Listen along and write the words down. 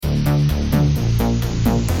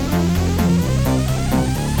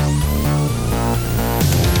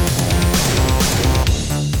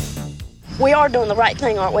We are doing the right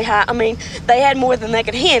thing, aren't we, Hi? I mean, they had more than they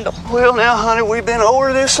could handle. Well, now, honey, we've been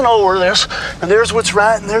over this and over this, and there's what's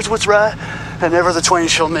right and there's what's right, and never the twain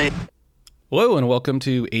shall meet. Hello, and welcome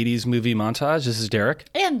to 80s Movie Montage. This is Derek.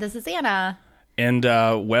 And this is Anna. And,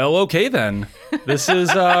 well, okay then. This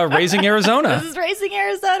is Raising Arizona. This is Raising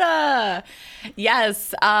Arizona.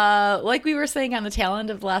 Yes, like we were saying on the tail end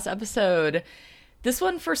of the last episode, this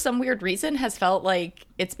one, for some weird reason, has felt like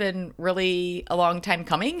it's been really a long time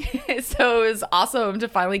coming. So it was awesome to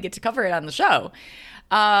finally get to cover it on the show.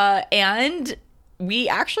 And we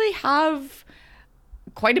actually have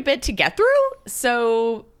quite a bit to get through.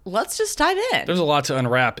 So let's just dive in. There's a lot to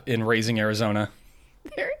unwrap in Raising Arizona.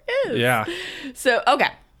 There is. Yeah. So,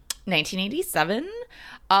 okay. 1987.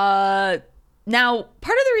 Now, part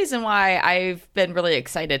of the reason why I've been really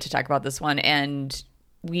excited to talk about this one, and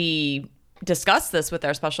we discussed this with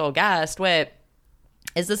our special guest, Whit,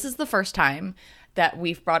 is this is the first time that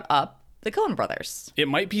we've brought up the Coen brothers. It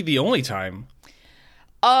might be the only time.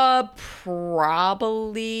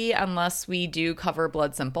 Probably, unless we do cover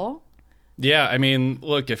Blood Simple. Yeah, I mean,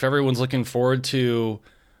 look, if everyone's looking forward to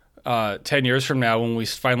 10 years from now when we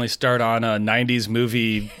finally start on a 90s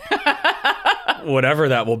movie, whatever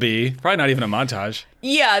that will be, probably not even a montage.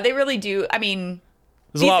 Yeah, they really do. I mean,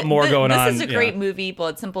 there's a lot more going on. This is a great movie.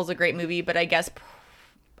 Blood Simple's a great movie, but I guess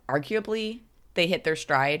arguably they hit their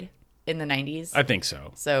stride in the 90s. I think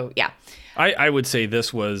so. So, yeah. I would say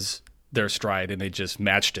this was their stride, and they just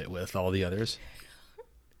matched it with all the others.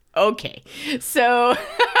 Okay. So,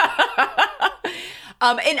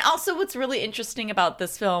 and also what's really interesting about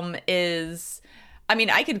this film is, I mean,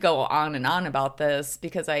 I could go on and on about this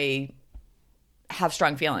because I have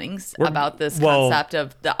strong feelings about this concept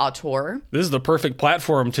of the auteur. This is the perfect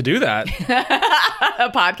platform to do that. A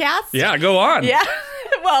podcast? Yeah, go on. Yeah.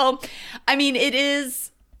 Well, I mean,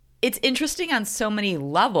 it's interesting on so many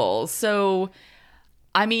levels. So,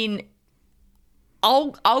 I mean,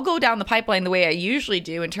 I'll go down the pipeline the way I usually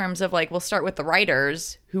do in terms of, like, we'll start with the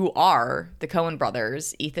writers, who are the Coen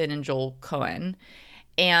brothers, Ethan and Joel Coen.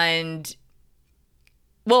 And,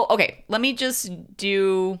 well, okay, let me just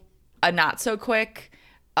do a not so quick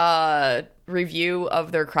review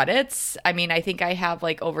of their credits. I mean, I think I have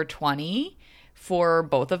like over 20 for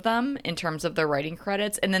both of them in terms of their writing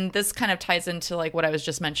credits. And then this kind of ties into like what I was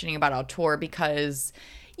just mentioning about auteur, because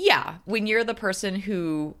yeah, when you're the person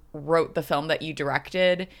who wrote the film that you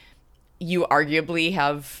directed, you arguably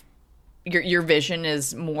have your vision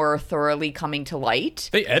is more thoroughly coming to light.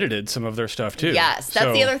 They edited some of their stuff too. Yes,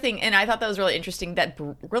 that's the other thing. And I thought that was really interesting. That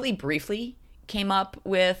really briefly came up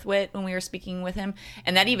with Whit when we were speaking with him,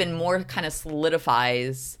 and that even more kind of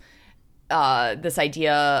solidifies this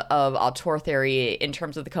idea of auteur theory in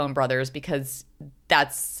terms of the Coen brothers, because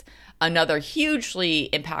that's another hugely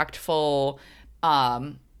impactful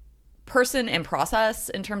person and process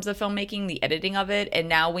in terms of filmmaking, the editing of it. And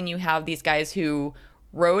now when you have these guys who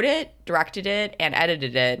wrote it, directed it, and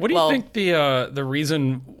edited it, what do you think the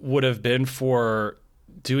reason would have been for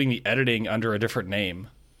doing the editing under a different name?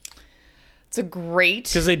 It's a great,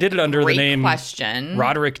 because they did it under the name question.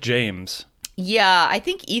 Roderick James. Yeah, I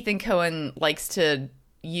think Ethan Coen likes to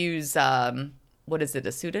use what is it,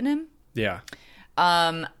 a pseudonym? Yeah.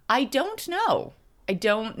 I don't know.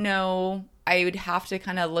 I would have to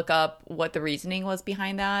kind of look up what the reasoning was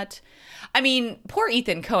behind that. I mean, poor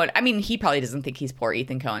Ethan Coen. I mean, he probably doesn't think he's poor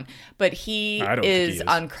Ethan Coen, but he is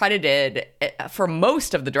uncredited for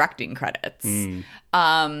most of the directing credits.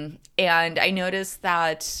 And I noticed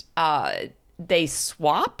that they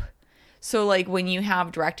swap. So, like, when you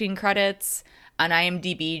have directing credits on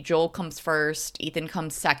IMDb, Joel comes first, Ethan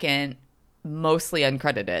comes second, mostly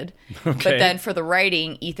uncredited. Okay. But then for the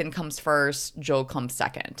writing, Ethan comes first, Joel comes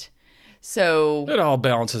second. So it all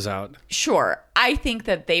balances out. Sure. I think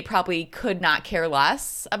that they probably could not care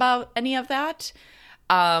less about any of that.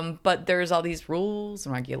 But there's all these rules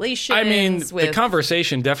and regulations. I mean, the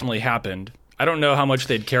conversation definitely happened. I don't know how much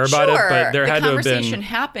they'd care about it, but there had to have been. The conversation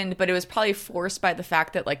happened, but it was probably forced by the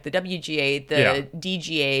fact that, like, the WGA, the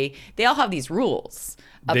DGA, they all have these rules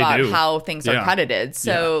about how things are credited.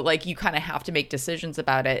 So, like, you kind of have to make decisions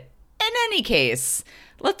about it. In any case,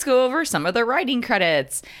 let's go over some of the writing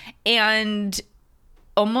credits. And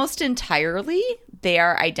almost entirely, they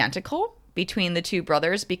are identical between the two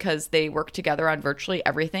brothers because they work together on virtually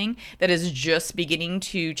everything that is just beginning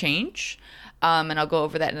to change. And I'll go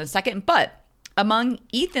over that in a second. But among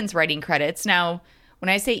Ethan's writing credits, now, when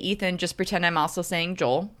I say Ethan, just pretend I'm also saying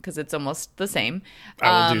Joel, because it's almost the same.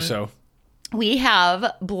 I will do so. We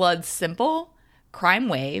have Blood Simple, Crime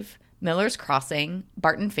Wave, Miller's Crossing,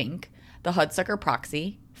 Barton Fink, The Hudsucker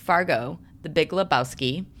Proxy, Fargo, The Big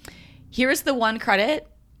Lebowski. Here's the one credit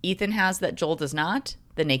Ethan has that Joel does not,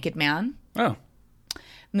 The Naked Man. Oh.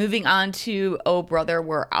 Moving on to Oh Brother,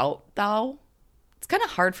 Where Art Thou? It's kind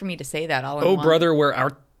of hard for me to say that all in Oh, one. brother, where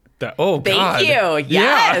art thou? Oh, Thank God. you.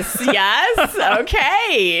 Yes. Yeah. Yes.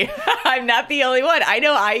 Okay. I'm not the only one. I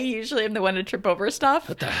know I usually am the one to trip over stuff.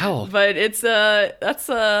 What the hell? But that's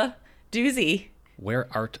a doozy. Where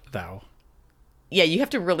art thou? Yeah, you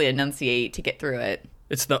have to really enunciate to get through it.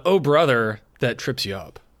 It's the oh, brother that trips you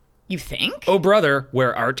up. You think? Oh, brother,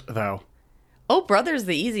 where art thou? Oh, brother's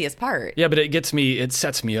the easiest part. Yeah, but it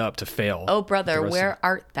sets me up to fail. Oh, brother, the rest where of-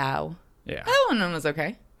 art thou? Yeah. That one was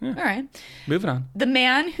okay. All right. Moving on. The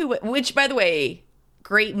Man Who, which by the way,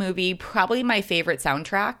 great movie, probably my favorite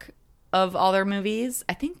soundtrack of all their movies.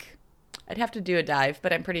 I think I'd have to do a dive,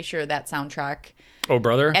 but I'm pretty sure that soundtrack Oh,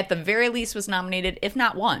 brother? at the very least was nominated, if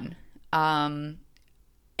not won.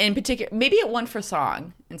 In particular, maybe it won for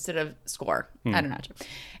song instead of score. I don't know.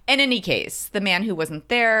 In any case, The Man Who Wasn't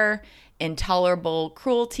There, Intolerable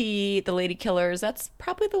Cruelty, The Lady Killers, that's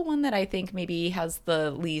probably the one that I think maybe has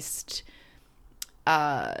the least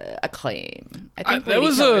acclaim. I think that Lady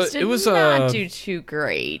was Killers it did was not do too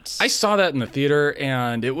great. I saw that in the theater,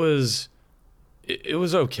 and it was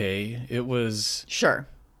okay. It was Sure.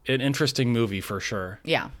 an interesting movie for sure.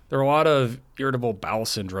 Yeah. There were a lot of irritable bowel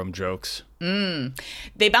syndrome jokes.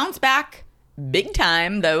 They bounce back big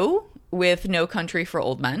time, though, with No Country for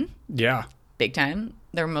Old Men. Yeah. Big time.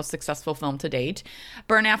 Their most successful film to date.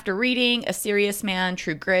 Burn After Reading, A Serious Man,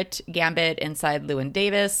 True Grit, Gambit, Inside Llewyn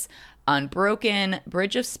Davis, Unbroken,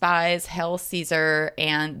 Bridge of Spies, Hail Caesar,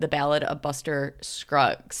 and The Ballad of Buster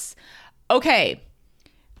Scruggs. Okay,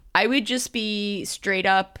 I would just be straight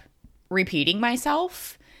up repeating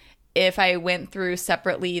myself if I went through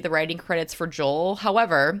separately the writing credits for Joel.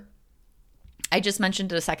 However, I just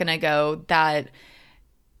mentioned a second ago that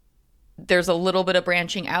there's a little bit of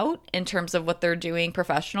branching out in terms of what they're doing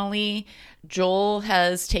professionally. Joel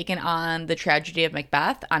has taken on The Tragedy of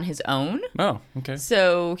Macbeth on his own. Oh, okay.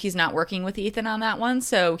 So he's not working with Ethan on that one.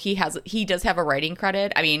 So he does have a writing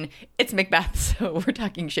credit. I mean, it's Macbeth, so we're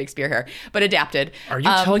talking Shakespeare here, but adapted. Are you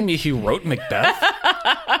telling me he wrote Macbeth?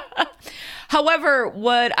 However,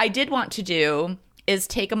 what I did want to do is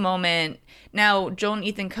take a moment. Now, Joel and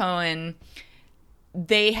Ethan Coen,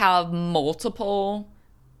 they have multiple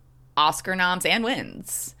Oscar noms and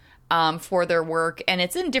wins for their work, and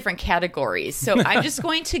it's in different categories. So I'm just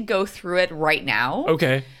going to go through it right now.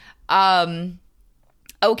 Okay.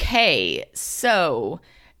 Okay, so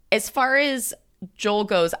as far as Joel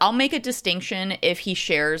goes, I'll make a distinction if he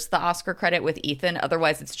shares the Oscar credit with Ethan.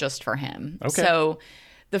 Otherwise, it's just for him. Okay. So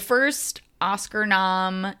the first Oscar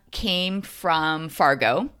nom came from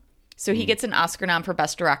Fargo. So he gets an Oscar nom for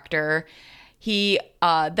Best Director. He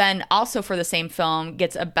then also for the same film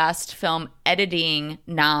gets a Best Film Editing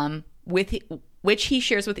nom which he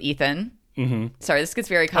shares with Ethan. Mm-hmm. Sorry, this gets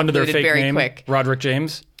very Under their convoluted fake very name, quick. Roderick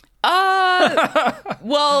James.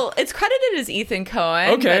 Well, it's credited as Ethan Coen.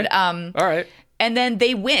 Okay. But, All right. and then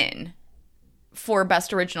they win for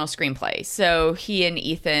Best Original Screenplay. So he and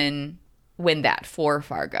Ethan win that for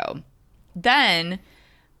Fargo. Then,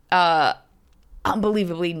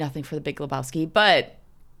 unbelievably, nothing for The Big Lebowski, but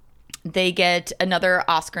they get another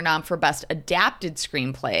Oscar nom for Best Adapted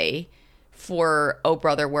Screenplay for Oh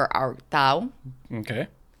Brother, Where Art Thou? Okay.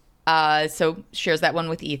 So shares that one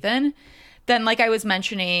with Ethan. Then, like I was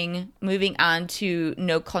mentioning, moving on to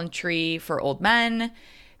No Country for Old Men,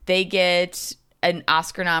 they get an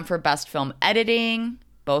Oscar nom for Best Film Editing,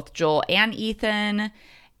 both Joel and Ethan,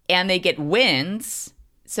 and they get wins.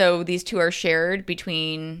 So these two are shared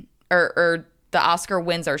between, or the Oscar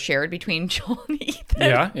wins are shared between Joel and Ethan.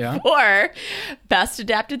 Yeah. For Best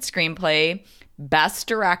Adapted Screenplay, Best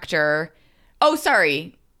Director. Oh,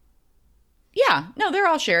 sorry. Yeah, no, they're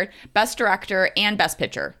all shared. Best Director and Best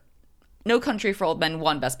Picture. No Country for Old Men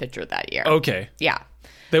won Best Picture that year. Okay. Yeah.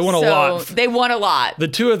 They won a lot. They won a lot. The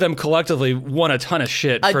two of them collectively won a ton of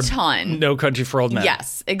shit A for ton. No Country for Old Men.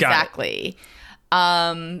 Yes, Got it. exactly.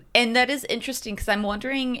 And that is interesting because I'm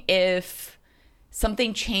wondering if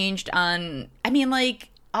something changed on, I mean, like,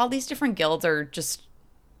 all these different guilds are just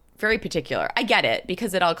very particular. I get it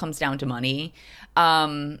because it all comes down to money.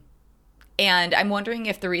 And I'm wondering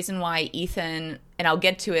if the reason why Ethan, and I'll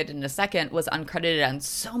get to it in a second, was uncredited on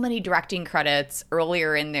so many directing credits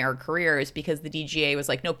earlier in their careers because the DGA was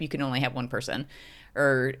like, nope, you can only have one person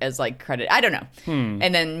or as like credit. I don't know.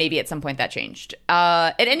 And then maybe at some point that changed.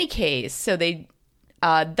 In any case, so they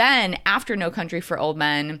then after No Country for Old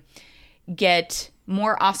Men get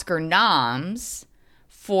more Oscar noms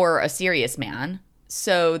for A Serious Man.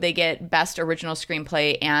 So they get Best Original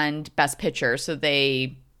Screenplay and Best Picture. So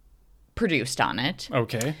they produced on it.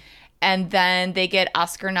 Okay. And then they get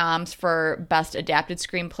Oscar noms for Best Adapted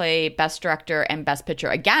Screenplay, Best Director, and Best Picture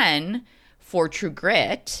again for True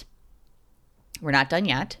Grit. We're not done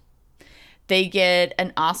yet. They get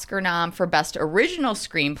an Oscar nom for Best Original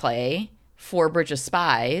Screenplay for Bridge of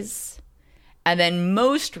Spies. And then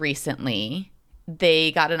most recently,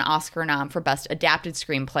 they got an Oscar nom for Best Adapted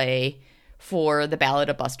Screenplay for The Ballad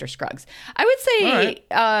of Buster Scruggs. I would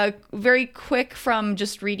say very quick from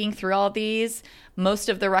just reading through all of these, most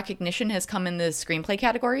of the recognition has come in the screenplay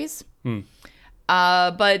categories.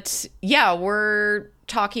 But yeah, we're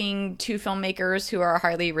talking to filmmakers who are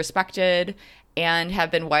highly respected and have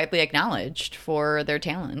been widely acknowledged for their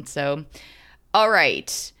talent. So, all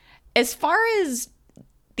right. As far as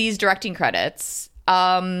these directing credits,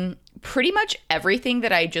 pretty much everything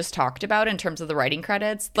that I just talked about in terms of the writing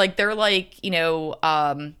credits, like they're like,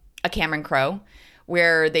 a Cameron Crowe,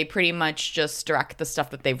 where they pretty much just direct the stuff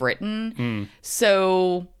that they've written.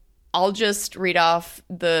 So I'll just read off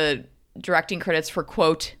the directing credits for,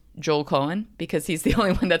 quote, Joel Cohen, because he's the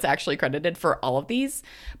only one that's actually credited for all of these.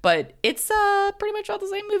 But it's pretty much all the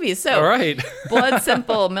same movies. So, all right. Blood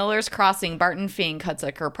Simple, Miller's Crossing, Barton Fink,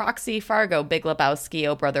 Hudsucker Proxy, Fargo, Big Lebowski,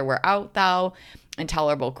 Oh Brother, Where Art Thou,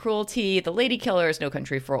 Intolerable Cruelty, The Lady Killers, No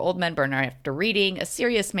Country for Old Men, Burn After Reading, A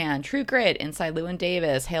Serious Man, True Grit, Inside Llewyn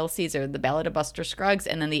Davis, Hail Caesar, The Ballad of Buster Scruggs,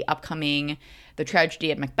 and then the upcoming The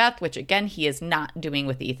Tragedy of Macbeth, which again, he is not doing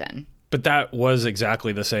with Ethan. But that was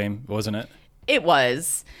exactly the same, wasn't it? It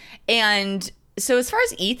was. And so as far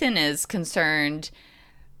as Ethan is concerned,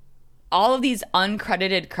 all of these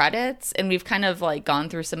uncredited credits, and we've kind of like gone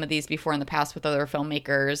through some of these before in the past with other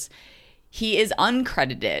filmmakers, he is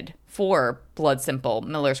uncredited for Blood Simple,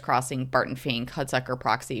 Miller's Crossing, Barton Fink, Hudsucker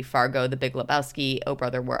Proxy, Fargo, The Big Lebowski, Oh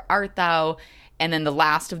Brother, Where Art Thou, and then the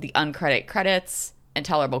last of the uncredited credits,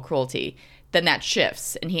 Intolerable Cruelty. Then that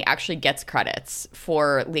shifts, and he actually gets credits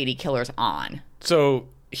for Lady Killers on. So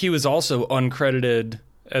he was also uncredited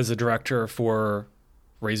as a director for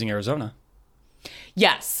Raising Arizona.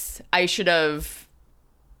 Yes, I should have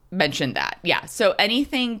mentioned that. Yeah, so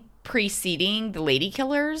anything preceding The Lady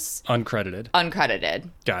Killers, uncredited.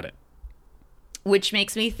 Got it. Which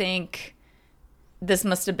makes me think this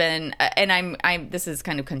must have been, and I'm this is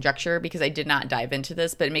kind of conjecture because I did not dive into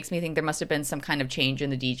this, but it makes me think there must have been some kind of change in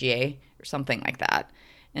the DGA or something like that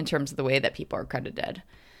in terms of the way that people are credited.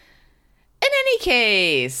 In any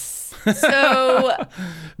case, so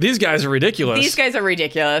these guys are ridiculous. These guys are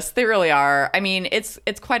ridiculous. They really are. I mean, it's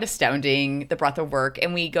quite astounding, the breadth of work,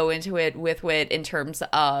 and we go into it with wit in terms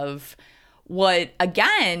of what,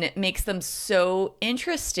 again, makes them so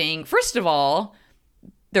interesting. First of all,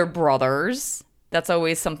 they're brothers. That's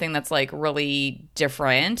always something that's like really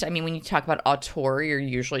different. I mean, when you talk about auteur, you're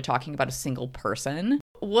usually talking about a single person.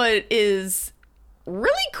 What is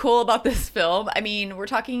really cool about this film, I mean, we're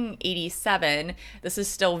talking 87. This is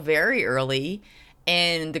still very early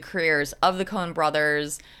in the careers of the Coen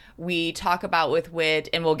brothers. We talk about with wit,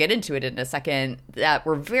 and we'll get into it in a second, that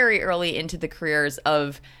we're very early into the careers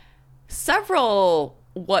of several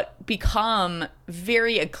what become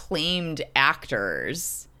very acclaimed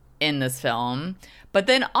actors in this film. But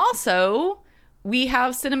then also we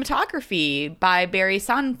have cinematography by Barry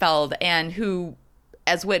Sonnenfeld, and who,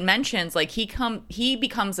 as Whit mentions, like he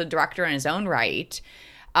becomes a director in his own right.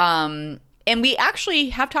 And we actually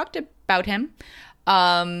have talked about him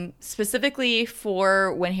specifically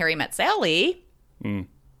for When Harry Met Sally,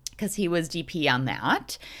 because he was DP on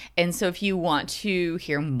that. And so if you want to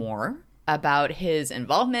hear more about his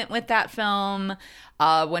involvement with that film,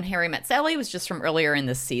 When Harry Met Sally was just from earlier in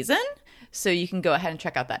this season. So you can go ahead and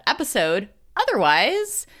check out that episode.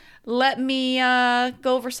 Otherwise, let me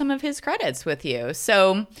go over some of his credits with you.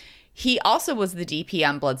 So he also was the DP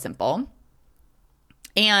on Blood Simple.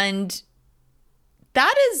 And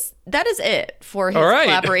that is it for his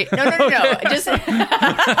collaboration. No. Just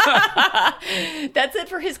that's it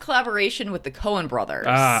for his collaboration with the Coen brothers.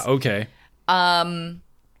 Okay.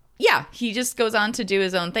 Yeah, he just goes on to do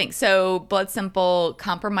his own thing. So Blood Simple,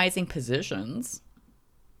 Compromising Positions,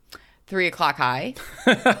 3 O'Clock High.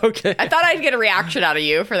 Okay. I thought I'd get a reaction out of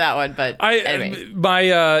you for that one, but anyway.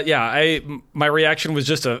 My reaction was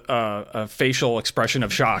just a facial expression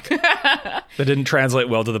of shock that didn't translate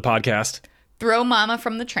well to the podcast. Throw Mama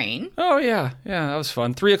from the Train. Oh, yeah, that was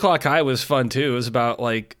fun. 3 O'Clock High was fun, too. It was about,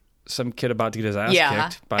 like, some kid about to get his ass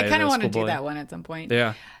kicked by I kind of want to do boy. that one at some point.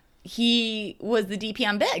 Yeah. He was the DP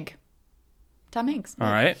on Big. Tom Hanks.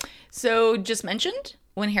 All right. So, just mentioned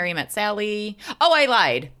When Harry Met Sally. Oh, I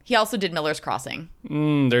lied. He also did Miller's Crossing.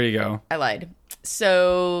 There you go. I lied.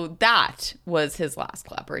 So, that was his last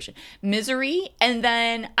collaboration. Misery. And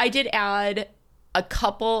then I did add a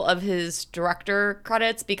couple of his director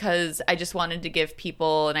credits because I just wanted to give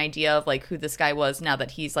people an idea of like who this guy was now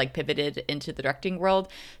that he's like pivoted into the directing world.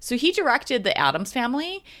 So he directed The Addams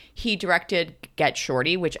Family. He directed Get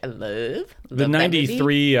Shorty, which I love. The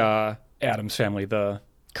 93 Addams Family,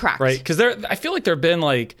 correct. Right? Because I feel like there have been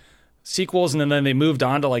like sequels and then they moved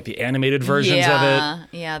on to like the animated versions of it.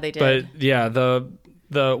 Yeah, they did. But yeah,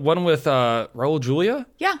 the one with Raul Julia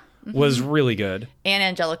was really good. And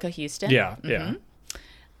Angelica Houston. Yeah, yeah.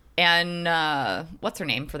 And what's her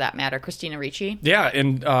name for that matter? Christina Ricci. Yeah,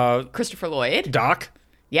 and Christopher Lloyd. Doc.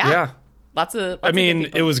 Yeah. Lots of I mean, good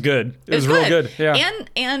people. it was good. It was real good. Yeah.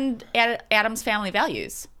 And Addams Family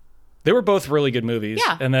Values. They were both really good movies.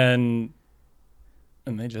 Yeah. And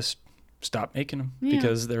they just stopped making them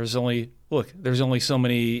because there's only so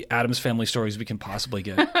many Addams Family stories we can possibly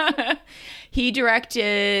get. He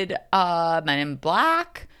directed Men in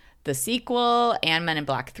Black, the sequel, and Men in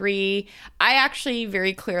Black 3. I actually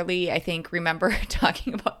very clearly, I think, remember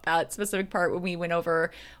talking about that specific part when we went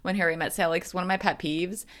over When Harry Met Sally, because one of my pet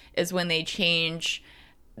peeves is when they change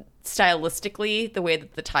stylistically the way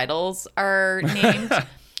that the titles are named.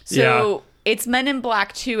 So it's Men in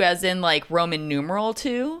Black 2 as in like Roman numeral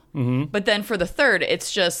 2. Mm-hmm. But then for the third,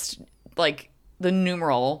 it's just like the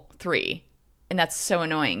numeral 3. And that's so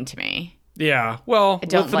annoying to me. Yeah. Well, with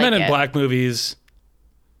the Men in Black movies,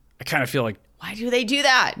 I kind of feel like... Why do they do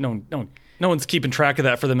that? No one's keeping track of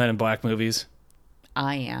that for the Men in Black movies.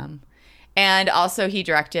 I am. And also he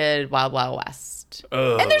directed Wild Wild West.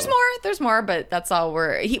 Ugh. And there's more, but that's all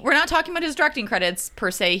we're not talking about his directing credits per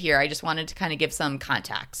se here. I just wanted to kind of give some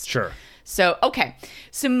context. Sure. So, okay.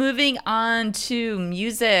 So moving on to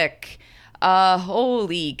music.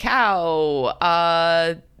 Holy cow.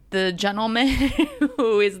 The gentleman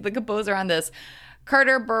who is the composer on this,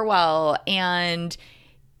 Carter Burwell. And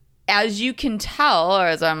as you can tell, or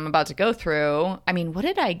as I'm about to go through, I mean, what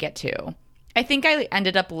did I get to? I think I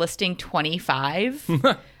ended up listing 25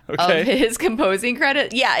 of his composing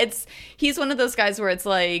credit. Yeah, he's one of those guys where it's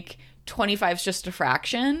like 25 is just a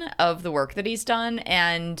fraction of the work that he's done.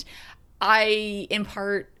 And I, in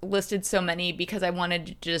part, listed so many because I wanted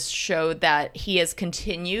to just show that he has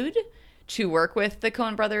continued to work with the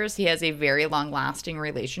Coen brothers. He has a very long-lasting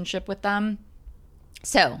relationship with them.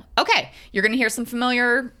 So, okay, you're going to hear some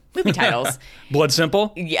familiar movie titles. Blood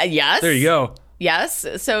Simple? Yes. There you go. Yes.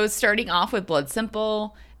 So starting off with Blood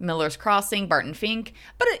Simple, Miller's Crossing, Barton Fink.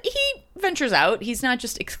 But he ventures out. He's not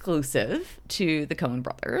just exclusive to the Coen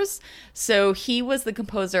brothers. So he was the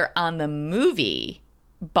composer on the movie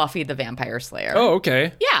Buffy the Vampire Slayer. Oh,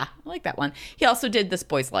 okay. Yeah, I like that one. He also did This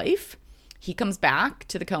Boy's Life. He comes back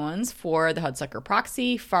to the Coens for The Hudsucker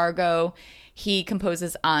Proxy, Fargo. He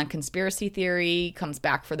composes on Conspiracy Theory, comes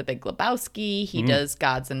back for The Big Lebowski. He does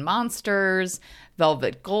Gods and Monsters,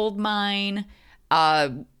 Velvet Goldmine.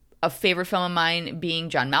 A favorite film of mine being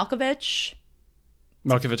John Malkovich.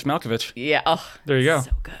 Malkovich. Yeah. Oh, there you go.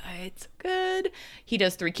 So good. So good. He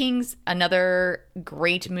does Three Kings, another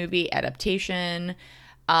great movie adaptation.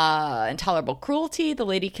 Intolerable Cruelty, The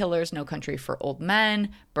Lady Killers, No Country for Old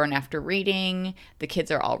Men, Burn After Reading, The Kids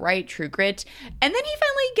Are All Right, True Grit. And then he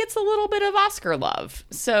finally gets a little bit of Oscar love.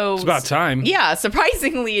 So it's about time. Yeah,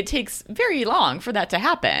 surprisingly, it takes very long for that to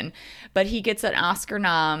happen. But he gets an Oscar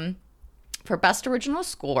nom for Best Original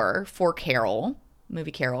Score for Carol,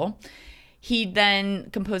 movie Carol. He then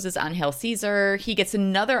composes on Hail Caesar. He gets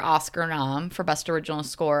another Oscar nom for Best Original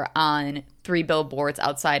Score on Three Billboards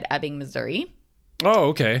Outside Ebbing, Missouri. Oh,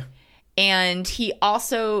 okay. And he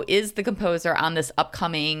also is the composer on this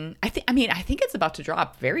upcoming, I think it's about to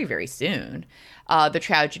drop very, very soon, The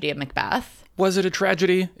Tragedy of Macbeth. Was it a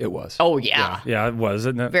tragedy? It was. Oh, yeah. Yeah, it was,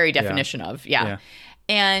 isn't it? Very definition of, yeah.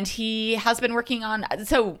 And he has been working on,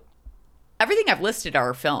 so everything I've listed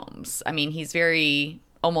are films. I mean, he's very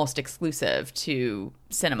almost exclusive to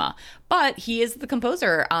cinema. But he is the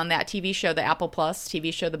composer on that TV show, the Apple Plus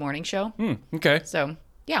TV show, The Morning Show. Okay. So,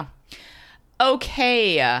 yeah.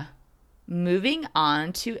 Okay, moving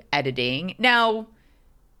on to editing. Now,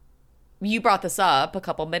 you brought this up a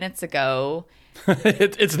couple minutes ago.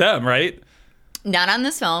 It's them, right? Not on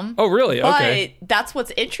this film. Oh, really? Okay. But that's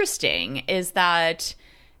what's interesting is that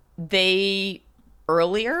they,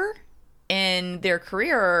 earlier in their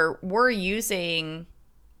career, were using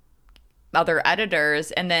other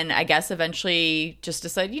editors and then I guess eventually just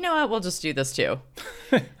decided, you know what, we'll just do this too.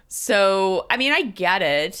 So, I mean, I get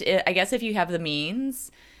it. I guess if you have the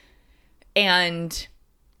means and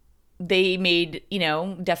they made,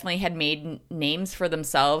 definitely had made names for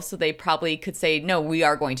themselves. So they probably could say, no, we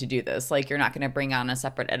are going to do this. Like, you're not going to bring on a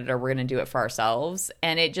separate editor. We're going to do it for ourselves.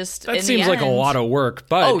 And it just, That seems like a lot of work.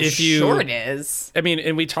 But if you, sure it is. I mean,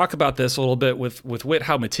 and we talk about this a little bit with Wit,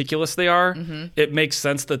 how meticulous they are. It makes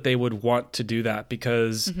sense that they would want to do that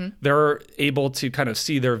because they're able to kind of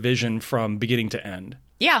see their vision from beginning to end.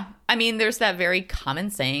 Yeah. I mean, there's that very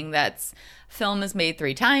common saying that's film is made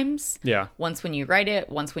 3 times. Yeah. Once when you write it,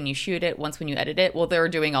 once when you shoot it, once when you edit it. Well, they're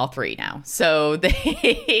doing all 3 now. So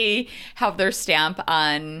they have their stamp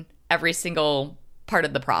on every single part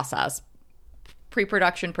of the process.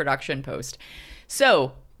 Pre-production, production, post.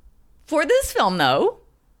 So for this film, though,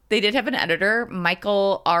 they did have an editor,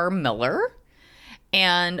 Michael R. Miller.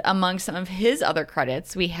 And among some of his other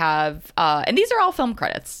credits, we have, and these are all film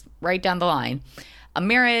credits, right down the line. A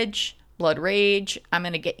Marriage, Blood Rage, I'm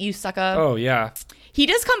Gonna Get You, Sucka. Oh, yeah. He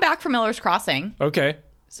does come back from Miller's Crossing. Okay.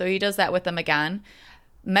 So he does that with them again.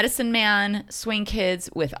 Medicine Man, Swing Kids,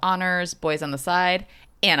 With Honors, Boys on the Side,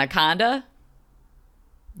 Anaconda.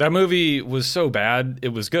 That movie was so bad,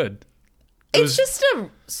 it was good. It's just a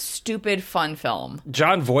stupid, fun film.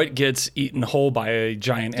 John Voight gets eaten whole by a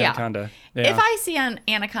giant anaconda. Yeah. If I see an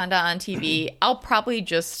anaconda on TV, I'll probably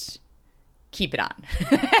just keep it on.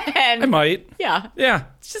 I might. Yeah. Yeah.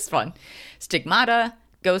 It's just fun. Stigmata,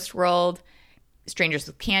 Ghost World, Strangers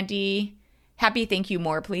with Candy, Happy Thank You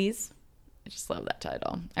More Please. I just love that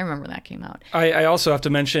title. I remember when that came out. I also have to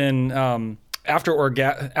mention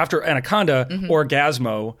after Anaconda,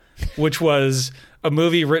 Orgasmo, which was a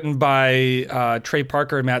movie written by Trey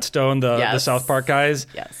Parker and Matt Stone, the South Park guys.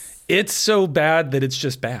 Yes. It's so bad that it's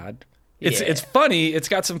just bad. It's funny. It's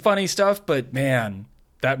got some funny stuff, but man,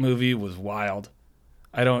 that movie was wild.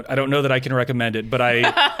 I don't know that I can recommend it, but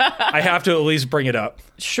I have to at least bring it up.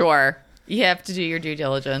 Sure. You have to do your due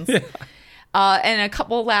diligence. Yeah. And a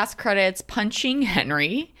couple last credits, Punching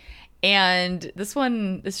Henry. And this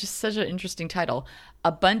one is just such an interesting title.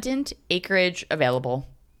 Abundant Acreage Available.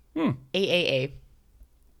 AAA.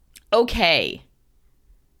 Okay.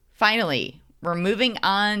 Finally, we're moving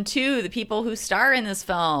on to the people who star in this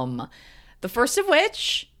film. The first of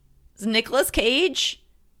which is Nicolas Cage,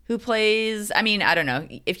 who plays, I mean, I don't know.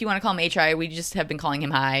 If you want to call him H.I., we just have been calling him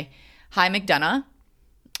Hi McDonough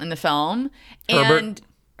in the film. Herbert. And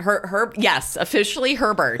yes, officially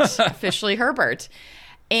Herbert. Officially Herbert.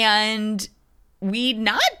 And we,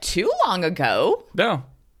 not too long ago,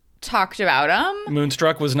 talked about him.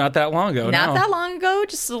 Moonstruck was not that long ago. Not that long ago,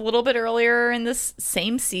 just a little bit earlier in this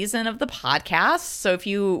same season of the podcast. So if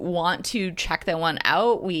you want to check that one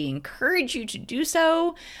out, we encourage you to do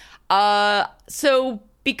so. So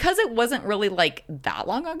because it wasn't really like that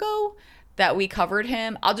long ago that we covered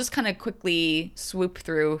him, I'll just kind of quickly swoop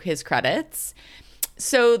through his credits.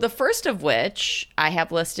 So the first of which I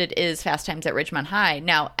have listed is Fast Times at Ridgemont High.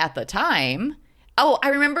 Now, at the time, I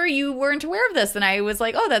remember you weren't aware of this, and I was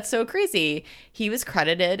like, oh, that's so crazy. He was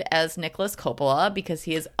credited as Nicholas Coppola because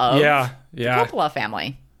he is of the Coppola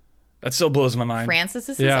family. That still blows my mind. Francis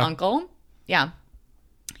is his uncle. Yeah.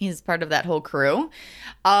 He's part of that whole crew.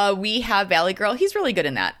 We have Valley Girl. He's really good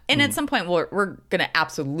in that. And at some point, we're going to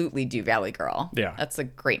absolutely do Valley Girl. Yeah. That's a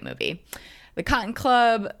great movie. The Cotton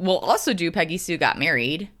Club. We'll also do Peggy Sue Got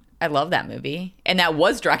Married. I love that movie. And that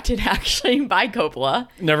was directed, actually, by Coppola.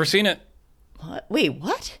 Never seen it. What? Wait,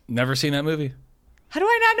 what? Never seen that movie. How do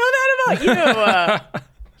I not know that about you?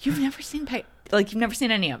 You've never seen you've never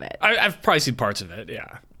seen any of it. I've probably seen parts of it,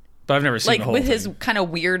 yeah. But I've never seen the whole with thing. his kind of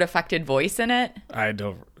weird affected voice in it. I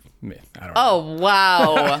don't know. Oh,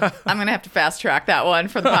 wow. I'm going to have to fast track that one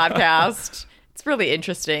for the podcast. It's really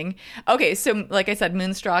interesting. Okay, so like I said,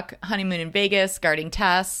 Moonstruck, Honeymoon in Vegas, Guarding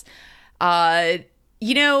Tess. This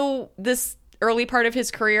early part of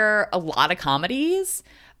his career, a lot of comedies,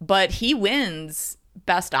 but he wins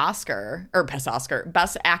Best Actor Oscar. That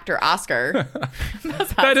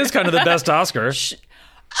is kind of the best Oscar.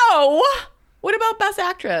 What about Best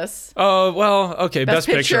Actress? Oh, well, okay. Best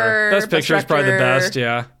Picture. Best Picture is probably the best,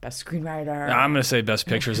 yeah. Best Screenwriter. I'm going to say Best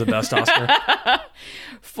Picture is the best Oscar.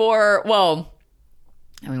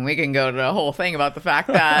 We can go to the whole thing about the fact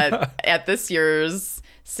that at this year's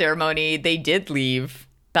ceremony, they did leave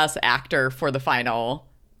Best Actor for the final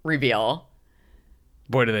reveal.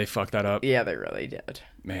 Boy, did they fuck that up. Yeah, they really did.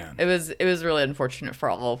 Man. It was really unfortunate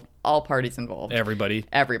for all parties involved. Everybody.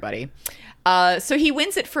 So he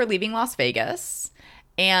wins it for Leaving Las Vegas.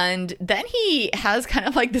 And then he has kind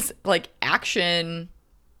of like this like action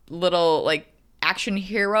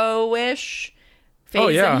hero-ish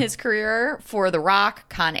phase in his career for The Rock,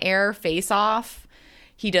 Con Air, Face Off.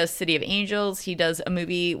 He does City of Angels. He does a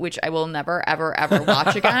movie which I will never, ever, ever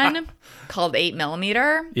watch again called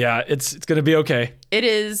 8mm. Yeah, it's going to be okay. It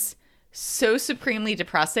is so supremely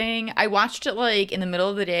depressing. I watched it like in the middle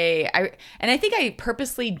of the day. I think I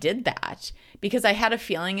purposely did that because I had a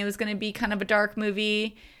feeling it was going to be kind of a dark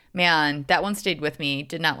movie. Man, that one stayed with me.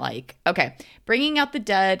 Did not like. Okay. Bringing Out the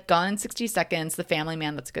Dead, Gone in 60 Seconds, The Family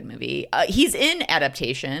Man. That's a good movie. He's in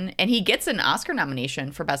Adaptation, and he gets an Oscar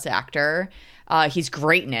nomination for Best Actor. He's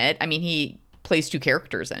great in it. I mean, he plays two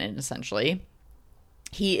characters in it, essentially.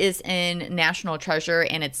 He is in National Treasure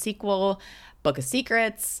and its sequel, Book of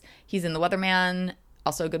Secrets. He's in The Weatherman.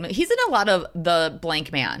 Also a good movie. He's in a lot of The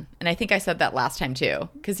Blank Man. And I think I said that last time, too.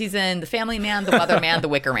 Because he's in The Family Man, The Weatherman, The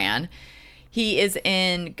Wicker Man. He is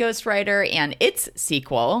in Ghost Rider and its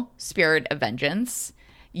sequel, Spirit of Vengeance.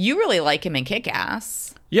 You really like him in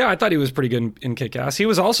Kick-Ass. Yeah, I thought he was pretty good in Kick-Ass. He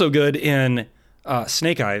was also good in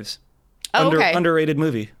Snake Eyes. Okay. Underrated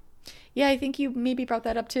movie. Yeah, I think you maybe brought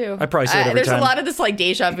that up too. I probably say it every there's time. a lot of this like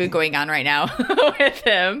deja vu going on right now with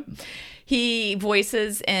him. He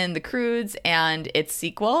voices in The Croods and its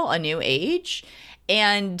sequel, A New Age.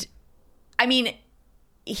 And I mean,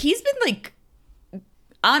 he's been like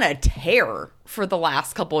on a tear for the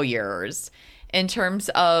last couple years in terms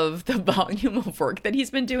of the volume of work that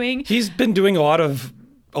he's been doing. He's been doing a lot of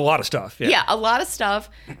stuff. Yeah, a lot of stuff.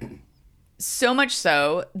 So much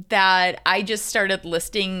so that I just started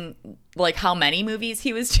listing like how many movies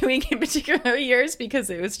he was doing in particular years because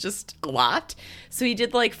it was just a lot. So he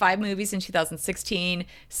did like 5 movies in 2016,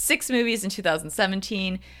 6 movies in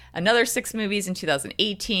 2017, another 6 movies in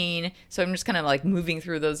 2018. So I'm just kind of like moving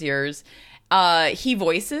through those years. He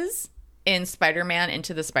voices in Spider-Man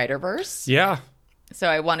Into the Spider-Verse. Yeah. So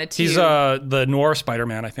I wanted to... He's the noir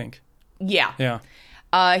Spider-Man, I think. Yeah. Yeah.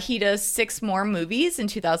 He does 6 more movies in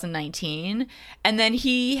 2019. And then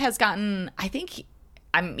he has gotten, I think,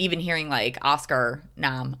 I'm even hearing like Oscar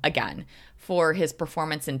nom again for his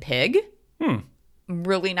performance in Pig. I'm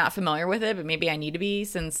really not familiar with it, but maybe I need to be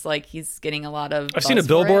since like he's getting a lot of I've seen a buzz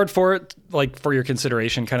billboard for it, like for your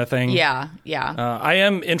consideration kind of thing. Yeah. I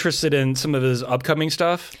am interested in some of his upcoming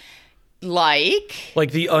stuff. Like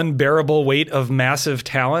The Unbearable Weight of Massive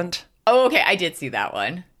Talent. Oh, okay. I did see that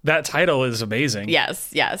one. That title is amazing.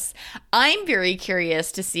 Yes. I'm very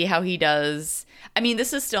curious to see how he does. I mean,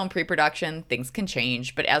 this is still in pre-production. Things can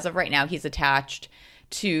change. But as of right now, he's attached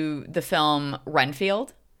to the film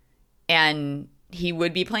Renfield. And he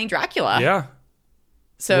would be playing Dracula. Yeah.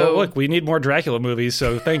 So well, look, we need more Dracula movies,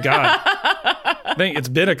 so thank God. I think it's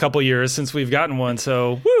been a couple years since we've gotten one,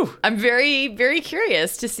 so woo. I'm very, very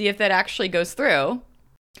curious to see if that actually goes through.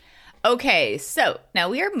 Okay, so now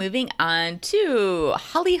we are moving on to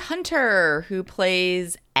Holly Hunter, who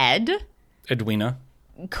plays Ed. Edwina.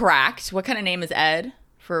 Correct. What kind of name is Ed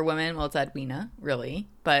for women? Well, it's Edwina, really.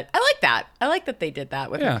 But I like that. I like that they did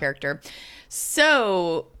that with her character.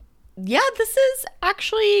 So, yeah, this is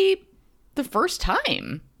actually the first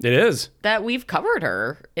time It is. that we've covered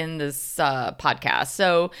her in this podcast.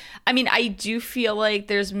 So, I mean, I do feel like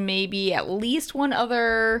there's maybe at least one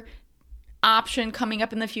other option coming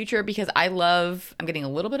up in the future because I'm getting a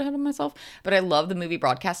little bit ahead of myself, but I love the movie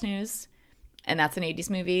Broadcast News, and that's an 80s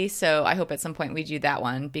movie. So I hope at some point we do that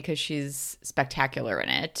one because she's spectacular in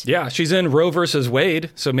it. Yeah, she's in Roe versus Wade,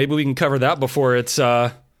 so maybe we can cover that before it's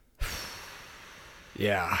yeah.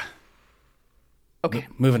 Okay.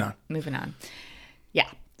 Moving on. Yeah.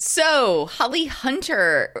 So Holly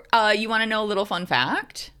Hunter, you want to know a little fun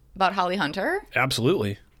fact about Holly Hunter?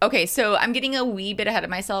 Absolutely. Okay, so I'm getting a wee bit ahead of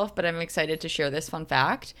myself, but I'm excited to share this fun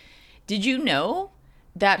fact. Did you know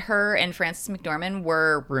that her and Frances McDormand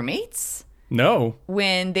were roommates No.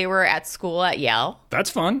 when they were at school at Yale? That's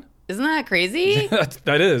fun. Isn't that crazy?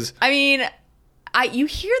 That is. I mean, you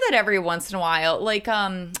hear that every once in a while. Like,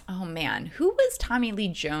 oh man, who was Tommy Lee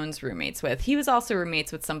Jones roommates with? He was also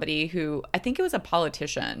roommates with somebody who, I think it was a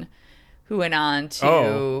politician who went on to...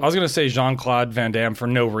 Oh, I was going to say Jean-Claude Van Damme for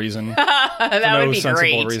no reason. that would be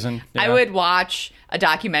sensible great. reason. I Yeah. would watch a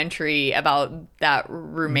documentary about that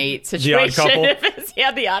roommate The Odd situation. Couple? If it's,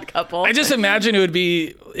 yeah, The Odd Couple. I just imagine it would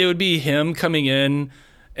be him coming in,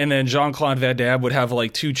 and then Jean-Claude Van Damme would have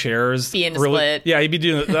like 2 chairs. Be in a split. Yeah, he'd be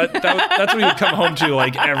doing that. That's what he would come home to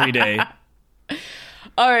like every day.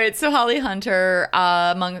 All right, so Holly Hunter,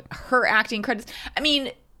 among her acting credits,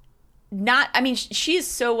 she is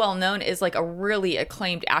so well known as like a really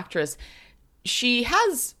acclaimed actress. She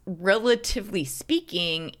has, relatively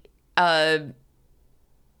speaking, a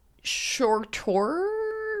shorter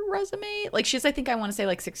resume. Like she's, I think I want to say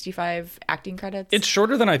like 65 acting credits. It's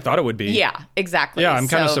shorter than I thought it would be. Yeah, exactly. Yeah, I'm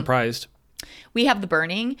kind of So, surprised. We have The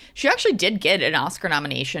Burning. She actually did get an Oscar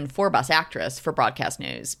nomination for Best Actress for Broadcast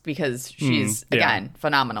News because she's, again,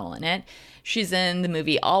 phenomenal in it. She's in the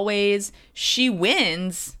movie Always. She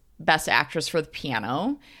wins Best Actress for The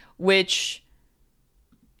Piano, which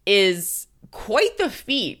is quite the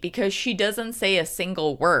feat because she doesn't say a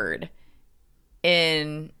single word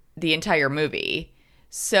in the entire movie.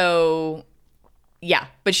 So, yeah,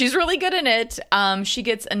 but she's really good in it. She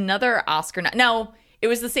gets another Oscar. Now, it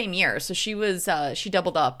was the same year, so she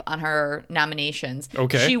doubled up on her nominations.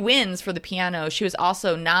 Okay. She wins for The Piano. She was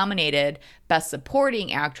also nominated Best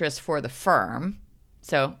Supporting Actress for The Firm.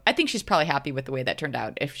 So I think she's probably happy with the way that turned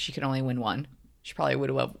out. If she could only win one, she probably would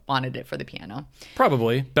have wanted it for The Piano.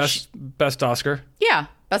 Probably. Best Oscar. Yeah,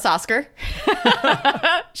 Best Oscar.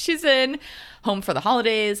 She's in Home for the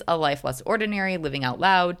Holidays, A Life Less Ordinary, Living Out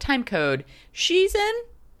Loud, Time Code. She's in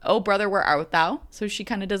Oh Brother, Where Art Thou? So she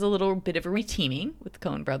kind of does a little bit of a reteaming with the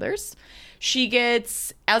Coen brothers. She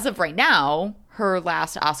gets, as of right now, her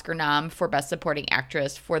last Oscar nom for Best Supporting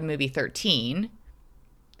Actress for the movie 13.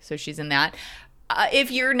 So she's in that.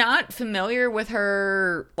 If you're not familiar with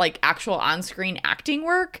her like actual on-screen acting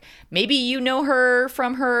work, maybe you know her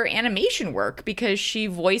from her animation work because she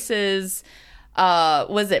voices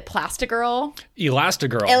was it Plastigirl?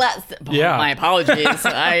 Elastigirl. Yeah. My apologies.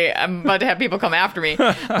 I'm about to have people come after me.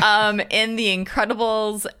 In The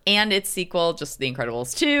Incredibles and its sequel, just The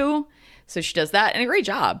Incredibles 2. So she does that and a great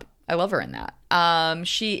job. I love her in that.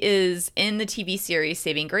 She is in the TV series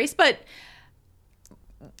Saving Grace, but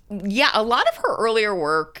yeah, a lot of her earlier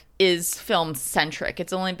work is film-centric.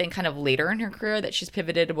 It's only been kind of later in her career that she's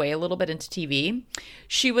pivoted away a little bit into TV.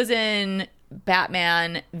 She was in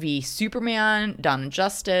Batman v Superman, Dawn of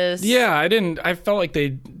Justice. Yeah, I felt like they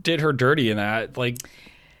did her dirty in that. Like,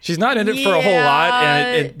 she's not in it for a whole lot,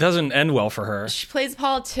 and it doesn't end well for her. She plays a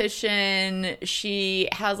politician. She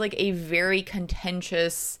has, like, a very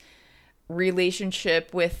contentious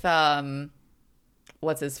relationship with,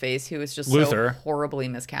 what's his face, who was just Luther. so horribly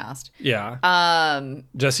miscast. Yeah.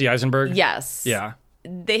 Jesse Eisenberg? Yes. Yeah.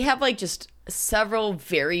 They have, like, just several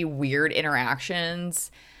very weird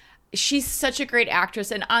interactions. She's such a great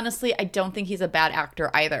actress, and honestly, I don't think he's a bad actor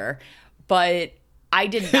either. But I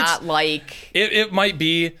did not like. It might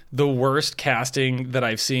be the worst casting that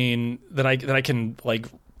I've seen that I can like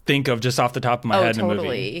think of just off the top of my head in a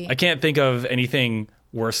movie. I can't think of anything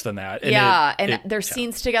worse than that. And their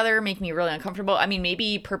scenes together make me really uncomfortable. I mean,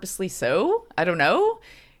 maybe purposely so. I don't know.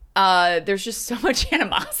 There's just so much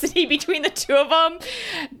animosity between the two of them.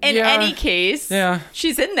 In any case,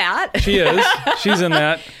 she's in that. She is. She's in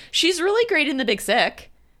that. She's really great in The Big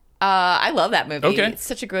Sick. I love that movie. Okay. It's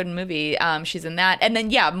such a good movie. She's in that. And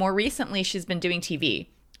then, more recently, she's been doing TV.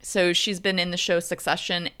 So she's been in the show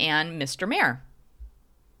Succession and Mr. Mayor.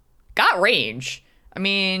 Got range. I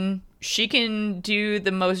mean, she can do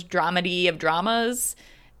the most dramedy of dramas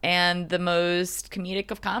and the most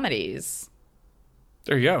comedic of comedies.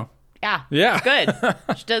 There you go. Yeah. Good.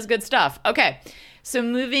 She does good stuff. Okay. So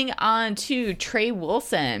moving on to Trey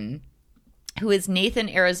Wilson, who is Nathan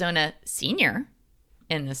Arizona Sr.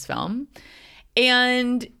 in this film.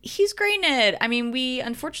 And he's great in it. I mean, we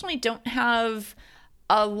unfortunately don't have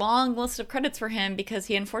a long list of credits for him because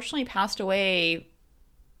he unfortunately passed away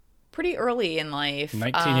pretty early in life.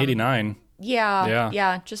 1989.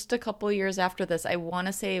 Yeah. Just a couple years after this. I want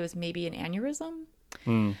to say it was maybe an aneurysm.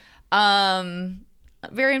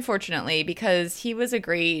 Very unfortunately, because he was a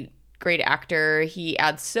great actor. He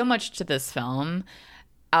adds so much to this film.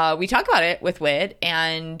 We talk about it with Whit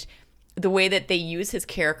and the way that they use his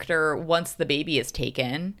character once the baby is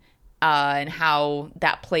taken, and how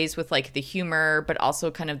that plays with like the humor, but also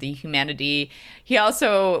kind of the humanity. He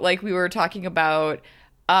also, like we were talking about,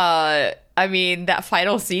 I mean, that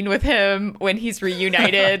final scene with him when he's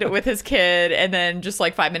reunited with his kid and then just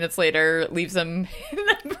like 5 minutes later leaves him in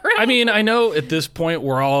the room. I mean, I know at this point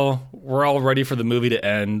we're all ready for the movie to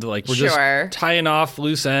end. Like we're just tying off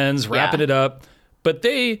loose ends, wrapping it up. But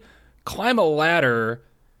they climb a ladder.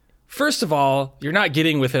 First of all, you're not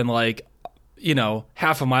getting within like,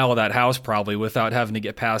 half a mile of that house probably without having to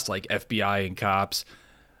get past like FBI and cops.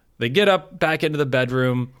 They get up back into the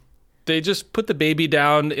bedroom. They just put the baby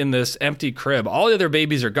down in this empty crib. All the other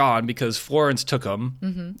babies are gone because Florence took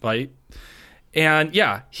them, right? And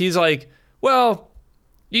he's like, well,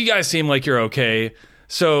 you guys seem like you're okay.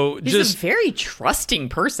 So he's a very trusting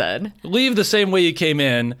person. Leave the same way you came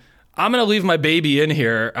in. I'm going to leave my baby in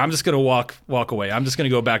here. I'm just going to walk away. I'm just going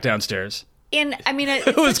to go back downstairs. And I mean,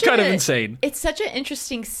 it was kind of insane. It's such an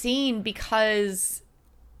interesting scene because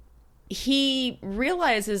he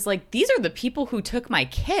realizes like, these are the people who took my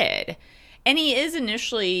kid. And he is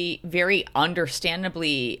initially very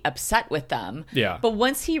understandably upset with them. Yeah. But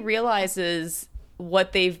once he realizes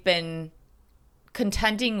what they've been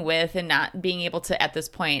contending with and not being able to, at this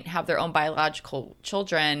point, have their own biological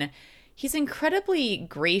children, he's incredibly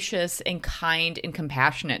gracious and kind and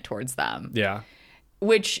compassionate towards them. Yeah.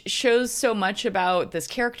 Which shows so much about this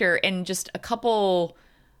character in just a couple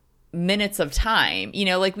minutes of time. You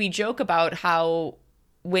know, like we joke about how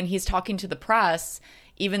when he's talking to the press,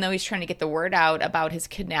 even though he's trying to get the word out about his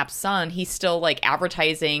kidnapped son, he's still like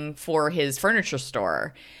advertising for his furniture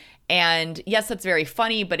store. And yes, that's very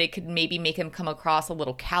funny, but it could maybe make him come across a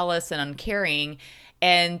little callous and uncaring.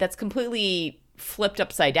 And that's completely flipped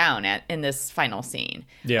upside down in this final scene.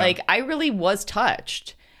 Yeah. Like, I really was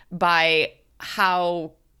touched by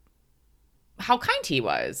how kind he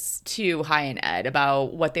was to Hai and Ed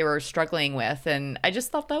about what they were struggling with. And I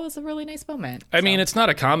just thought that was a really nice moment. I mean, it's not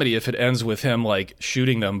a comedy if it ends with him like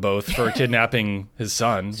shooting them both for kidnapping his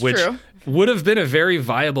son, which true. would have been a very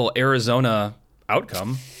viable Arizona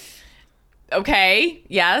outcome. Okay,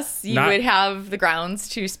 yes, you Not- would have the grounds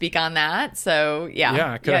to speak on that. So, yeah.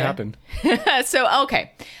 Yeah, it could have happened. So,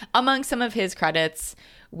 okay. Among some of his credits,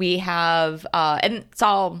 we have, and it's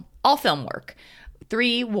all film work,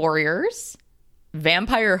 3 Warriors,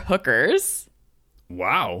 Vampire Hookers.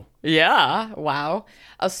 Wow. Yeah, wow.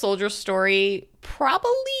 A Soldier Story,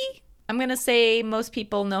 probably, I'm going to say most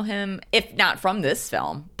people know him, if not from this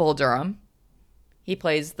film, Bull Durham. He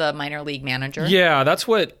plays the minor league manager. Yeah, that's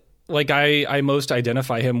what like I most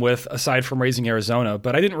identify him with aside from Raising Arizona,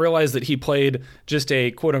 but I didn't realize that he played just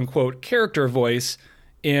a quote unquote character voice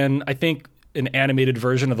in, I think, an animated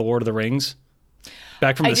version of The Lord of the Rings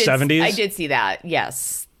back from the 70s. I did see that.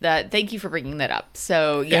 Yes. Thank you for bringing that up.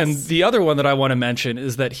 So, yes. And the other one that I want to mention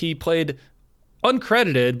is that he played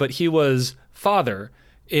uncredited, but he was father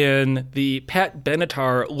in the Pat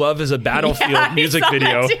Benatar Love is a Battlefield music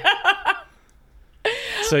video.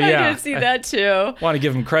 So yeah, I did see that too. Want to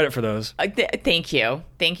give him credit for those. Thank you.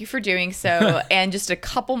 Thank you for doing so. And just a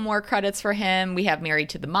couple more credits for him. We have Married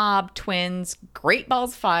to the Mob, Twins, Great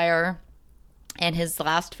Balls of Fire, and his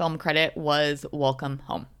last film credit was Welcome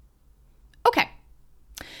Home. Okay.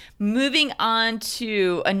 Moving on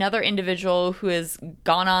to another individual who has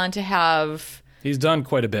gone on to have... He's done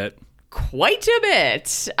quite a bit. Quite a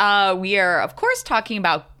bit. We are, of course, talking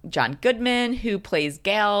about John Goodman, who plays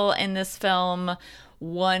Gale in this film,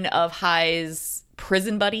 one of Hai's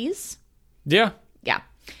prison buddies. Yeah. Yeah.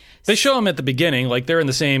 They show him at the beginning, like they're in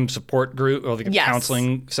the same support group or the Yes.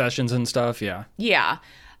 counseling sessions and stuff. Yeah. Yeah.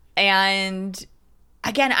 And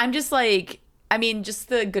again, I'm just like, I mean, just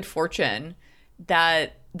the good fortune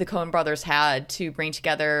that the Coen brothers had to bring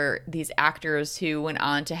together these actors who went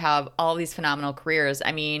on to have all these phenomenal careers.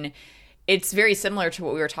 I mean, it's very similar to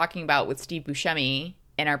what we were talking about with Steve Buscemi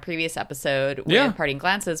in our previous episode with Yeah. Parting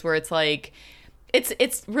Glances, where it's like,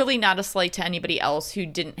 it's really not a slight to anybody else who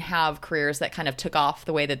didn't have careers that kind of took off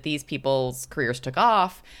the way that these people's careers took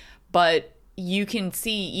off. But you can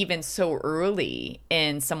see even so early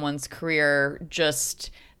in someone's career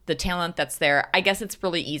just the talent that's there. I guess it's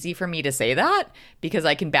really easy for me to say that because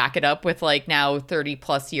I can back it up with like now 30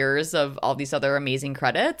 plus years of all these other amazing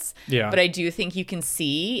credits. Yeah. But I do think you can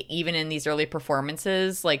see even in these early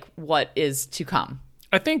performances like what is to come.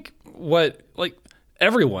 I think what, like,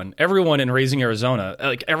 everyone in Raising Arizona,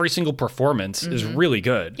 like every single performance is really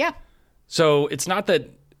good. Yeah. So it's not that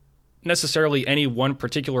necessarily any one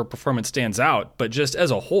particular performance stands out, but just as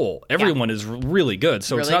a whole, everyone is really good.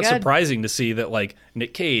 So it's Really not good. surprising to see that like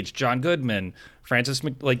Nick Cage, John Goodman,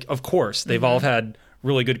 like of course they've all had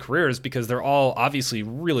really good careers because they're all obviously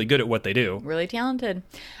really good at what they do. Really talented.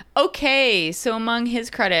 Okay, so among his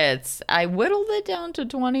credits, I whittled it down to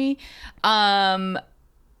 20.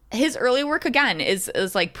 His early work again is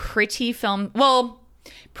like pretty film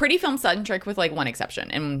centric with like one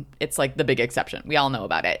exception, and it's like the big exception. We all know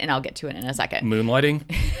about it, and I'll get to it in a second. Moonlighting.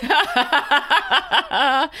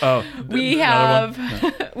 We another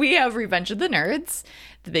have we have Revenge of the Nerds,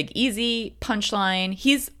 The Big Easy, Punchline.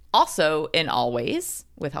 He's also in Always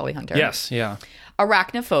with Holly Hunter. Yes, yeah.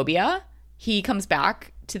 Arachnophobia. He comes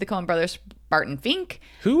back to the Coen brothers, Barton Fink.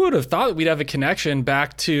 Who would have thought we'd have a connection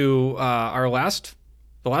back to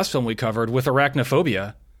the last film we covered with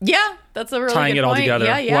Arachnophobia? Yeah, that's a really Tying good it all point. together.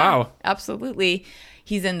 Yeah, Wow. Absolutely.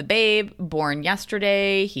 He's in The Babe, Born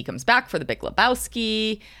Yesterday. He comes back for The Big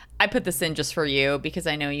Lebowski. I put this in just for you because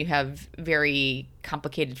I know you have very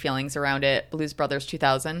complicated feelings around it. Blues Brothers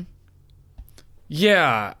 2000.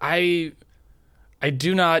 Yeah, I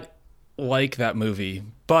do not like that movie,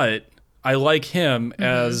 but I like him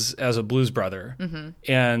as a blues brother.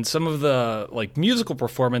 And some of the like musical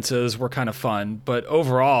performances were kind of fun, but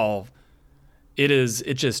overall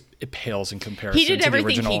it pales in comparison He did to the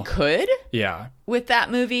everything original. he could Yeah. with that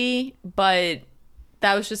movie, but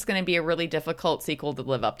that was just going to be a really difficult sequel to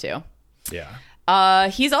live up to. Yeah.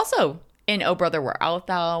 He's also in Oh Brother Where Art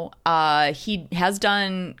Thou. He has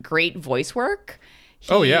done great voice work.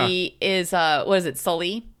 He is what is it,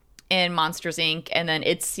 Sully in Monsters Inc. and then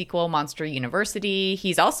its sequel, Monster University.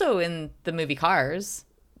 He's also in the movie Cars.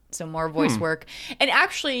 So more voice work. And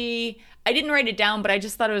actually, I didn't write it down, but I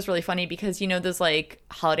just thought it was really funny because, those like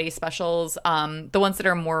holiday specials, the ones that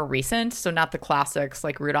are more recent, so not the classics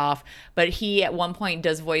like Rudolph, but he at one point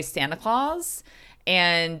does voice Santa Claus.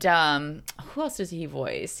 And who else does he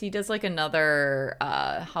voice? He does like another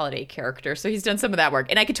holiday character. So he's done some of that work.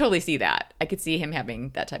 And I could totally see that. I could see him having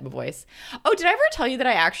that type of voice. Oh, did I ever tell you that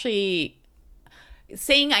I actually...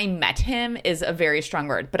 Saying I met him is a very strong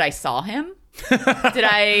word, but I saw him. Did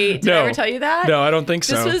I ever tell you that? No, I don't think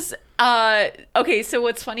so. This was okay, so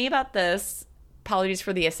what's funny about this, apologies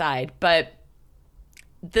for the aside, but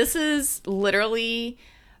this is literally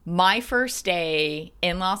my first day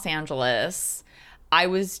in Los Angeles. I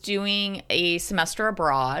was doing a semester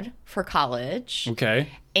abroad for college. Okay.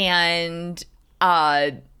 And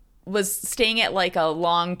was staying at like a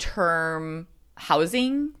long-term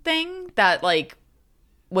housing thing that like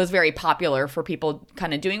was very popular for people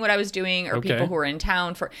kind of doing what I was doing or people who were in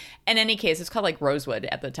town for. In any case, it's called like Rosewood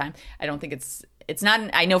at the time. I don't think it's not,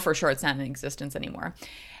 I know for sure it's not in existence anymore.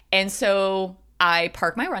 And so I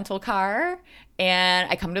park my rental car and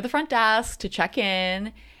I come to the front desk to check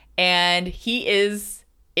in and he is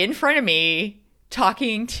in front of me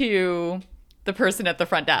talking to the person at the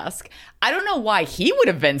front desk. I don't know why he would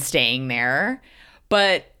have been staying there,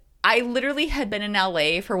 but I literally had been in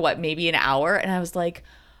LA for maybe an hour and I was like,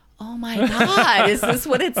 oh my God, is this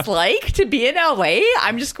what it's like to be in LA?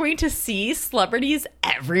 I'm just going to see celebrities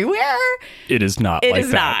everywhere. It is not It like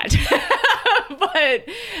is that. not. But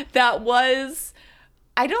that was,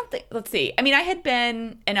 I don't think, let's see. I mean, I had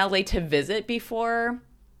been in LA to visit before.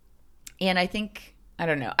 And I think, I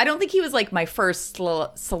don't know. I don't think he was like my first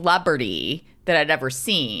celebrity that I'd ever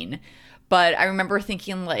seen. But I remember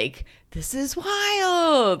thinking like, this is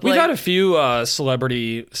wild. We've like, had a few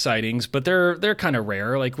celebrity sightings, but they're kind of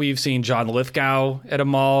rare. Like we've seen John Lithgow at a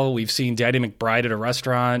mall. We've seen Daddy McBride at a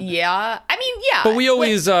restaurant. Yeah. I mean, yeah. But we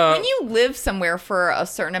always... when you live somewhere for a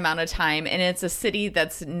certain amount of time and it's a city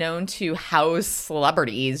that's known to house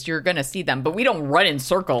celebrities, you're going to see them. But we don't run in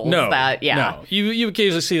circles. No. Yeah. You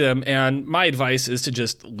occasionally see them. And my advice is to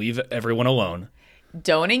just leave everyone alone.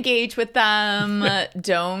 Don't engage with them.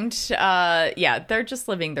 Don't. They're just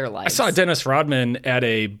living their lives. I saw Dennis Rodman at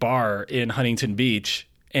a bar in Huntington Beach,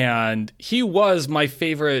 and he was my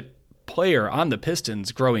favorite player on the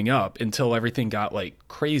Pistons growing up until everything got like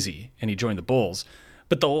crazy and he joined the Bulls.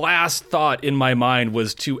 But the last thought in my mind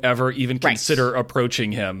was to ever even consider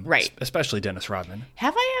approaching him. Right. Especially Dennis Rodman.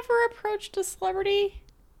 Have I ever approached a celebrity?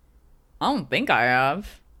 I don't think I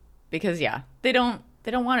have. Because, they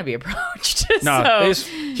don't want to be approached. No,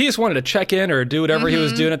 he just wanted to check in or do whatever he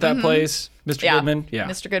was doing at that place. Mr. Goodman. Yeah.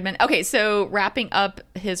 Mr. Goodman. Okay, so wrapping up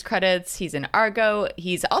his credits, he's in Argo.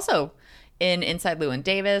 He's also in Inside Llewyn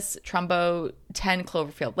Davis, Trumbo, 10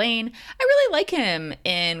 Cloverfield Lane. I really like him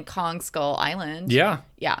in Kong Skull Island. Yeah.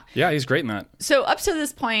 Yeah. Yeah, he's great in that. So up to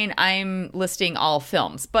this point, I'm listing all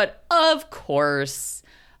films. But of course,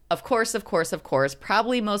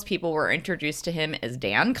 probably most people were introduced to him as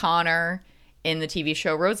Dan Connor in the TV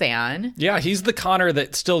show Roseanne. Yeah, he's the Connor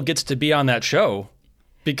that still gets to be on that show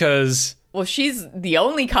because... Well, she's the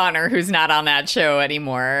only Connor who's not on that show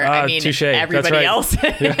anymore. I mean, touche. everybody else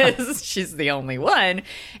is. Yeah. She's the only one.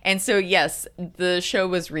 And so, yes, the show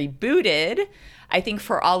was rebooted, I think,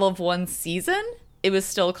 for all of one season. It was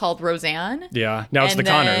still called Roseanne. Yeah. Now it's the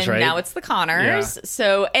Connors, right? Now it's the Connors. Yeah.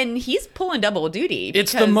 So, and he's pulling double duty.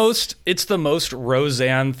 It's the most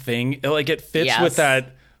Roseanne thing. Like, it fits with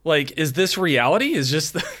that. Like, is this reality? Is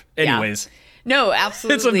just anyways. Yeah. No,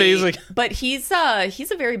 absolutely. It's amazing. But he's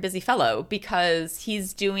a very busy fellow because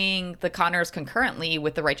he's doing the Connors concurrently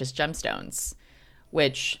with the Righteous Gemstones,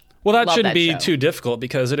 which that shouldn't be too difficult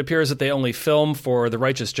because it appears that they only film for the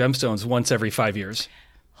Righteous Gemstones once every 5 years.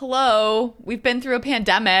 Hello, we've been through a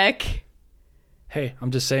pandemic. Hey,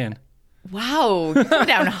 I'm just saying. Wow, come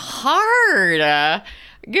down hard.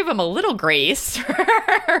 Give him a little grace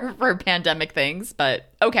for pandemic things,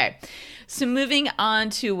 but okay. So moving on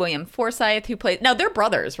to William Forsythe, who plays... Now, they're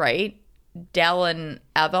brothers, right? Dell and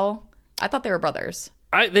Ethel? I thought they were brothers.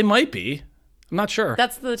 They might be. I'm not sure.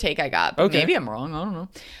 That's the take I got. But maybe I'm wrong. I don't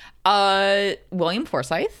know. William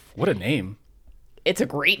Forsythe. What a name. It's a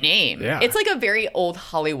great name. Yeah. It's like a very old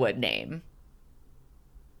Hollywood name.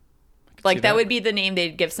 Like, that would be the name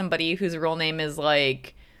they'd give somebody whose real name is,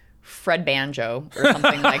 like, Fred Banjo or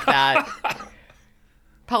something like that.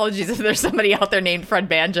 Apologies if there's somebody out there named Fred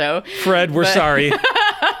Banjo. Fred, we're sorry.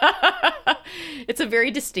 It's a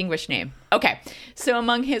very distinguished name. Okay, so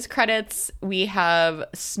among his credits, we have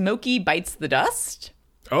Smokey Bites the Dust.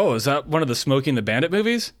 Oh, is that one of the Smokey and the Bandit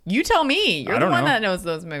movies? You tell me. You're I the don't one know. that knows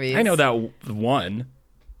those movies. I know that one,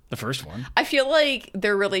 the first one. I feel like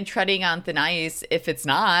they're really treading on thin ice if it's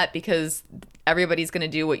not, because everybody's going to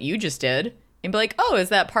do what you just did and be like, oh, is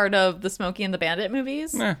that part of the Smokey and the Bandit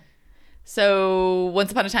movies? Eh. So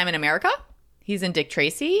Once Upon a Time in America, he's in Dick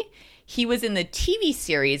Tracy. He was in the TV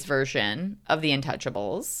series version of The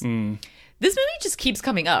Untouchables. This movie just keeps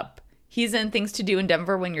coming up. He's in Things to Do in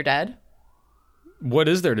Denver When You're Dead. What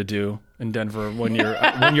is there to do in Denver when you're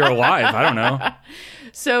alive? I don't know.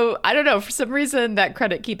 So I don't know. For some reason, that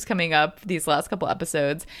credit keeps coming up these last couple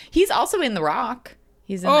episodes. He's also in The Rock.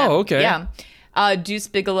 He's in okay. Yeah. Deuce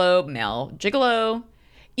Bigelow, Mel Gigolo.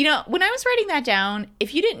 You know, when I was writing that down,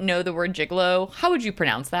 if you didn't know the word gigolo, how would you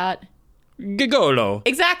pronounce that? Gigolo.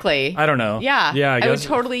 Exactly. I don't know. Yeah. Yeah, I would guess.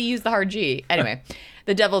 totally use the hard G. Anyway,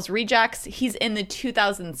 The Devil's Rejects. He's in the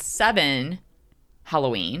 2007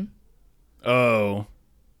 Halloween. Oh.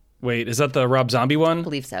 Wait, is that the Rob Zombie one? I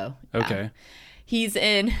believe so. Yeah. Okay. He's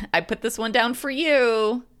in, I put this one down for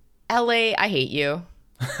you, LA, I Hate You.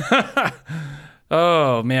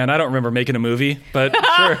 Oh, man, I don't remember making a movie, but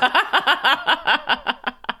sure.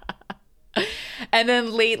 And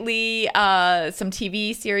then lately, some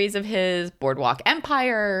TV series of his, Boardwalk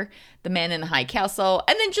Empire, The Man in the High Castle,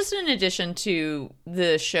 and then just in addition to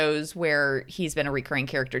the shows where he's been a recurring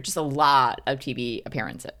character, just a lot of TV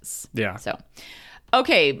appearances. Yeah. So,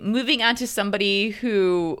 okay, moving on to somebody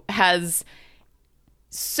who has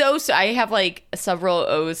I have like several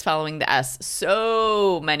O's following the S.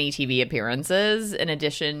 So many TV appearances in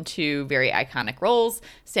addition to very iconic roles.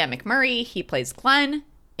 Sam McMurray, he plays Glenn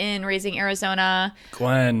in Raising Arizona.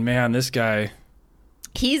 Glenn, man, this guy.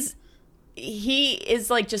 He is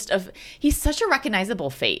like he's such a recognizable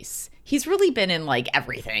face. He's really been in like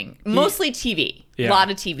everything, mostly TV, a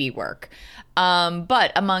lot of TV work.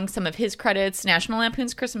 But among some of his credits, National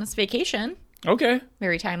Lampoon's Christmas Vacation. Okay.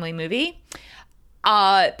 Very timely movie.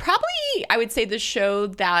 Probably, I would say the show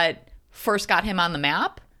that first got him on the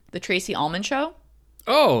map, The Tracy Ullman Show.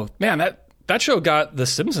 Oh, man, that show got The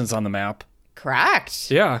Simpsons on the map.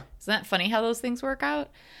 Correct. Yeah. Isn't that funny how those things work out?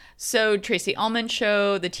 So Tracy Ullman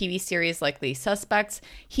Show, the TV series Likely Suspects.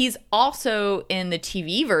 He's also in the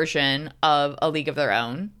TV version of A League of Their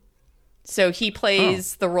Own. So he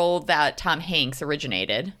plays the role that Tom Hanks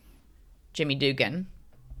originated, Jimmy Dugan.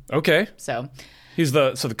 Okay. So He's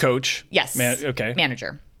the coach. yes, Okay.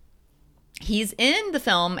 manager. He's in the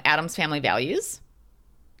film Addams Family Values.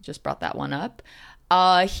 Just brought that one up.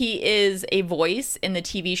 He is a voice in the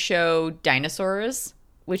TV show Dinosaurs,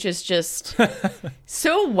 which is just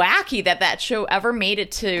so wacky that show ever made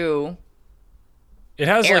it to. It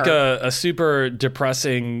has air. like a super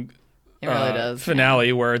depressing It really does.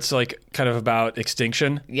 finale where it's like kind of about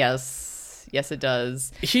extinction. Yes, it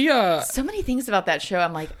does. He So many things about that show.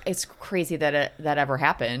 I'm like, it's crazy that that ever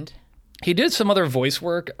happened. he did some other voice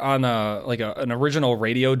work on an original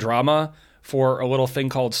radio drama for a little thing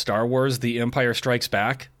called Star Wars: The Empire Strikes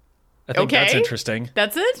Back. I think that's interesting.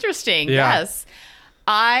 That's interesting. Yeah. Yes.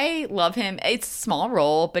 I love him. It's a small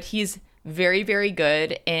role, but he's very, very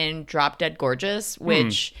good in Drop Dead Gorgeous,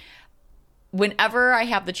 which whenever I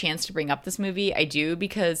have the chance to bring up this movie, I do,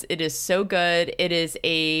 because it is so good. It is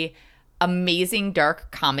a amazing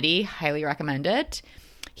dark comedy. Highly recommend it.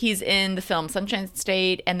 He's in the film Sunshine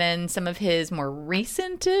State, and then some of his more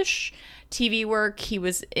recent-ish TV work. He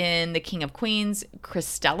was in The King of Queens,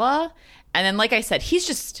 Christella. And then, like I said,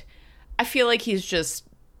 I feel like he's just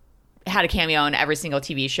had a cameo in every single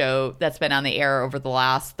TV show that's been on the air over the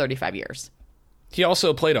last 35 years. He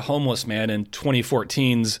also played a homeless man in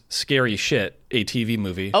 2014's Scary Shit, a TV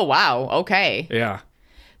movie. Oh, wow. Okay. Yeah.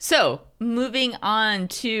 So, moving on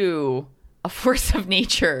to A Force of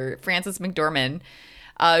Nature, Frances McDormand.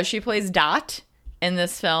 She plays Dot in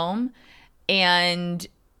this film, and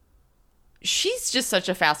she's just such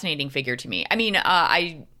a fascinating figure to me. I mean,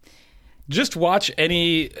 I Just watch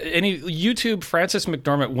any YouTube Frances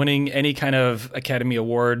McDormand winning any kind of Academy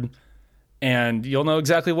Award, and you'll know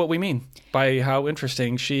exactly what we mean by how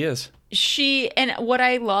interesting she is. and what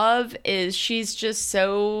I love is she's just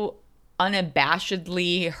so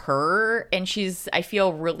unabashedly her, and I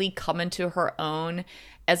feel really come into her own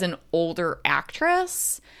as an older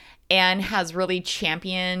actress, and has really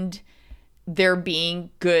championed there being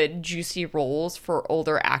good, juicy roles for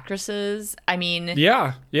older actresses. I mean,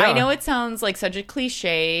 Yeah. I know it sounds like such a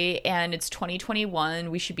cliche, and it's 2021.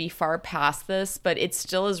 We should be far past this, but it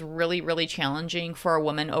still is really, really challenging for a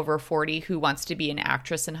woman over 40 who wants to be an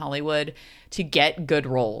actress in Hollywood to get good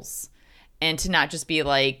roles. And to not just be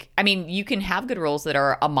like, I mean, you can have good roles that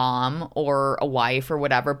are a mom or a wife or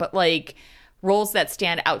whatever, but like roles that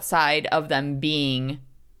stand outside of them being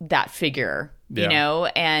that figure, you know?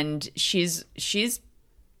 And she's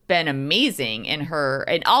been amazing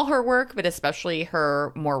in all her work, but especially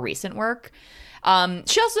her more recent work.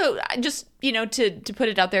 She also, just, you know, to put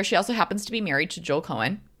it out there, she also happens to be married to Joel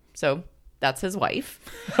Cohen. So that's his wife.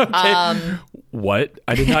 Okay. What?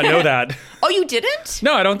 I did not know that. Oh, you didn't?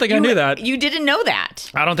 No, I don't think I knew that. You didn't know that?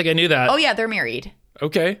 I don't think I knew that. Oh, yeah, they're married.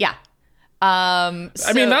 Okay. Yeah. I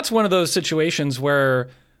mean, that's one of those situations where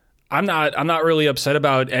I'm not really upset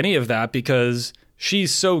about any of that because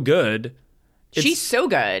she's so good. She's so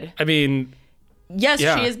good. I mean, yes,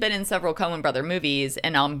 yeah. she has been in several Coen brother movies,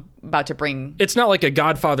 and I'm about to bring. It's not like a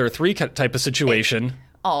Godfather 3 type of situation.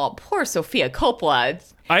 Oh, poor Sophia Coppola.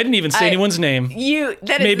 I didn't even say anyone's name.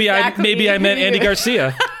 Maybe I meant Andy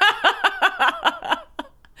Garcia.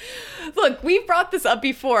 Look, we've brought this up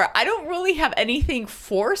before. I don't really have anything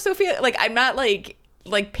for Sophia. Like, I'm not like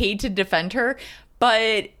paid to defend her,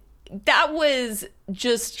 but that was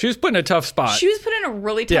just. She was put in a tough spot. She was put in a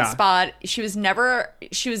really tough spot. She was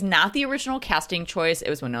not the original casting choice. It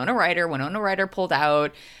was Winona Ryder. Winona Ryder pulled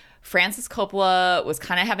out. Francis Coppola was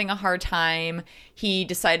kind of having a hard time. He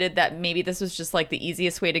decided that maybe this was just like the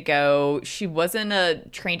easiest way to go. She wasn't a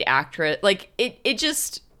trained actress. Like, it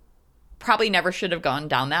just probably never should have gone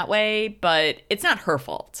down that way, but it's not her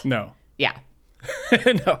fault. No. Yeah.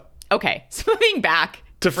 No. Okay. So moving back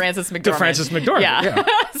to Frances McDormand. To Frances McDormand. Yeah.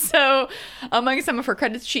 So among some of her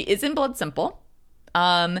credits, she is in Blood Simple.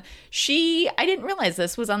 I didn't realize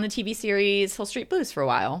this, was on the TV series Hill Street Blues for a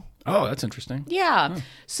while. Oh, that's interesting. Yeah.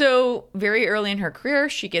 So very early in her career,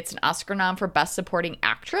 she gets an Oscar nom for Best Supporting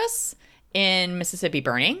Actress in Mississippi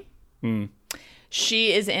Burning.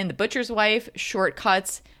 She is in The Butcher's Wife,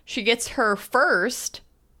 Shortcuts. She gets her first,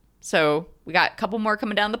 so we got a couple more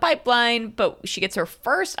coming down the pipeline, but she gets her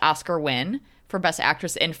first Oscar win for Best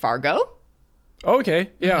Actress in Fargo.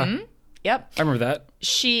 Okay. Yeah. Mm-hmm. Yep. I remember that.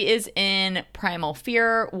 She is in Primal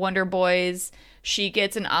Fear, Wonder Boys. She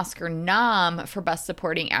gets an Oscar nom for Best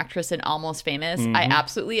Supporting Actress in Almost Famous. I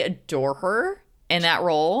absolutely adore her in that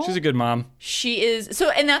role. She's a good mom. She is. So,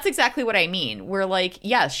 and that's exactly what I mean. We're like,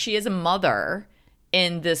 yes, she is a mother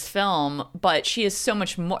in this film, but she is so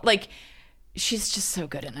much more. Like, she's just so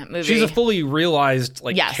good in that movie. She's a fully realized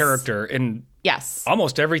character in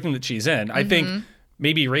almost everything that she's in. I think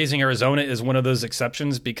maybe Raising Arizona is one of those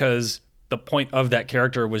exceptions because the point of that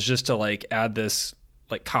character was just to like add this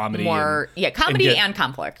like comedy, comedy and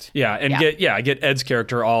conflict. Yeah, and get Ed's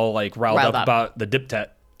character all like riled up about the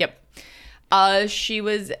diptet. Yep. She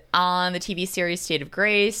was on the TV series State of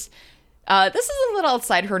Grace. This is a little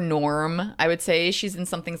outside her norm, I would say. She's in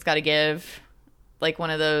Something's Gotta Give, like one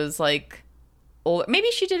of those like old. Maybe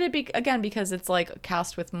she did it again because it's like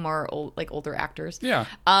cast with more older actors. Yeah.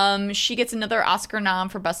 She gets another Oscar nom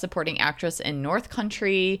for Best Supporting Actress in North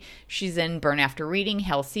Country. She's in Burn After Reading,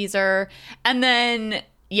 Hail Caesar, and then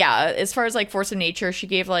as far as like Force of Nature, she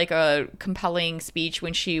gave like a compelling speech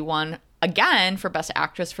when she won again for Best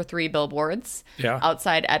Actress for 3 Billboards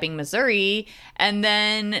outside Ebbing, Missouri. And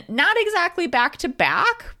then not exactly back to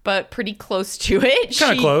back, but pretty close to it.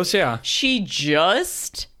 Kind of close, yeah. She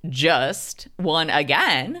just won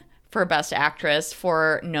again for Best Actress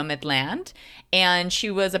for Nomadland. And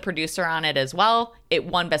she was a producer on it as well. It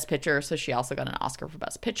won Best Picture, so she also got an Oscar for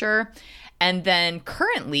Best Picture. And then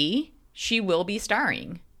currently, she will be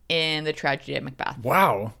starring in The Tragedy of Macbeth.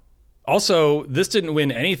 Wow. Also, this didn't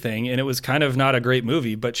win anything, and it was kind of not a great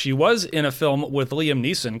movie, but she was in a film with Liam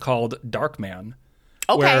Neeson called Darkman.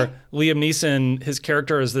 Okay. Where Liam Neeson, his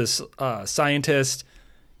character is this scientist.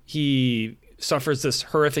 He suffers this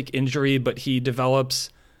horrific injury, but he develops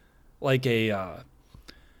like a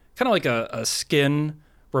kind of like a skin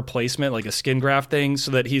replacement, like a skin graft thing, so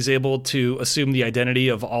that he's able to assume the identity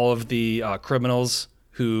of all of the criminals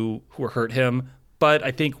who hurt him. But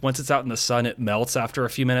I think once it's out in the sun, it melts after a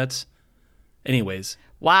few minutes. Anyways.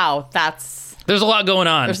 Wow, there's a lot going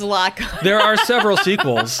on. There's a lot There are several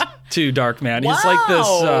sequels to Darkman. Wow. It's like this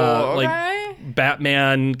like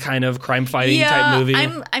Batman kind of crime fighting type movie.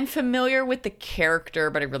 I'm familiar with the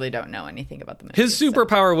character, but I really don't know anything about the movie. His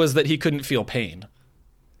superpower was that he couldn't feel pain.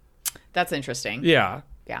 That's interesting. Yeah.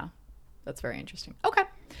 Yeah. That's very interesting. Okay.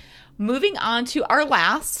 Moving on to our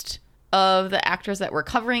last of the actors that we're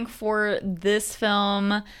covering for this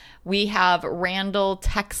film. We have Randall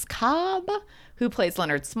Tex Cobb, who plays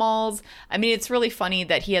Leonard Smalls. I mean, it's really funny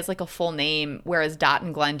that he has like a full name, whereas Dot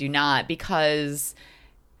and Glenn do not, because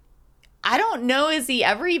I don't know, is he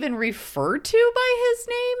ever even referred to by his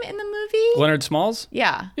name in the movie? Leonard Smalls?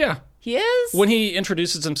 Yeah. Yeah. He is? When he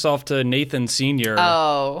introduces himself to Nathan Sr.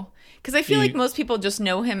 Oh. Because I feel like most people just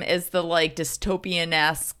know him as the like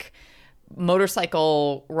dystopian-esque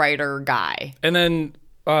motorcycle rider guy. And then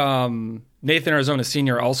Nathan Arizona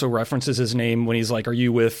Sr. also references his name when he's like, are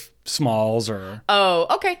you with Smalls? Or Oh,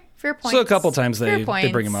 okay. Fair point. So a couple times they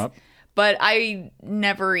bring him up. But I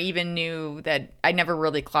never even knew that. I never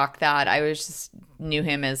really clocked that. I was just knew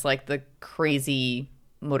him as like the crazy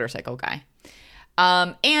motorcycle guy.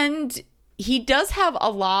 And he does have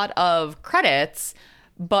a lot of credits,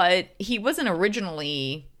 but he wasn't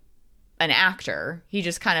originally an actor. He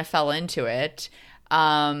just kind of fell into it.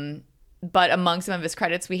 But among some of his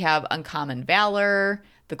credits, we have Uncommon Valor,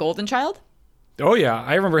 The Golden Child. Oh, yeah.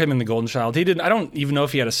 I remember him in The Golden Child. I don't even know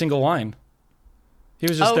if he had a single line. He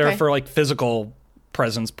was just there for like physical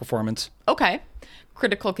presence performance. Okay.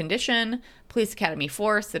 Critical Condition, Police Academy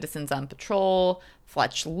 4, Citizens on Patrol,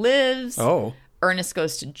 Fletch Lives. Oh. Ernest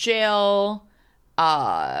Goes to Jail,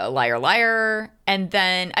 Liar Liar. And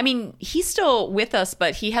then, I mean, he's still with us,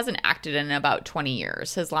 but he hasn't acted in about 20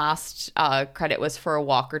 years. His last credit was for a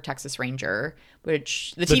Walker, Texas Ranger,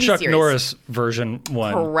 which the TV Chuck series. Norris version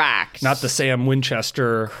one. Correct. Not the Sam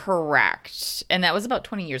Winchester. Correct. And that was about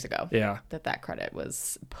 20 years ago. Yeah. That credit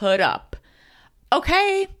was put up.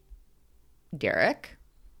 Okay. Derek.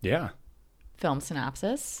 Yeah. Film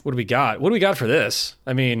synopsis. What do we got? What do we got for this?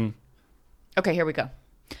 I mean... Okay, here we go.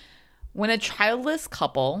 When a childless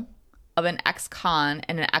couple of an ex-con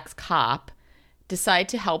and an ex-cop decide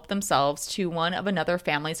to help themselves to one of another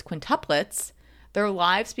family's quintuplets, their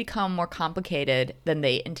lives become more complicated than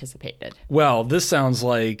they anticipated. Well, this sounds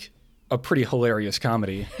like a pretty hilarious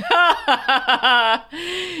comedy. I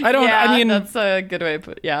mean, that's a good way to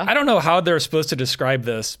put it. Yeah. I don't know how they're supposed to describe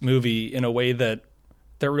this movie in a way that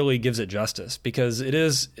really gives it justice, because it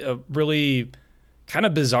is a really kind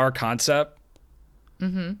of bizarre concept.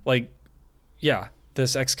 Mm-hmm. Like, yeah,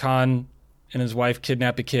 this ex-con and his wife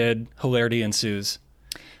kidnap a kid. Hilarity ensues.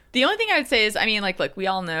 The only thing I would say is, I mean, like, look, we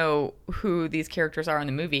all know who these characters are in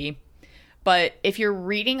the movie, but if you're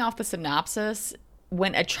reading off the synopsis,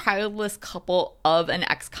 when a childless couple of an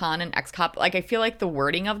ex-con and ex-cop, like, I feel like the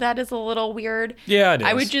wording of that is a little weird. Yeah, it is.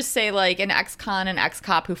 I would just say, like, an ex-con and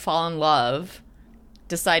ex-cop who fall in love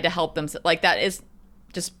decide to help them. Like, that is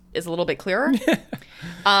a little bit clearer.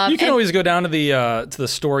 You can always go down to the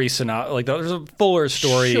story synopsis. Like, there's a fuller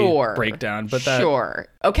story breakdown. But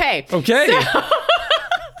Okay. Okay. So,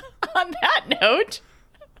 on that note,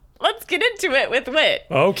 let's get into it with Whit.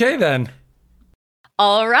 Okay, then.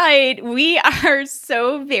 All right. We are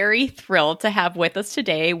so very thrilled to have with us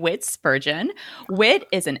today Whit Spurgeon. Whit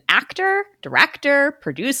is an actor, director,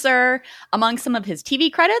 producer. Among some of his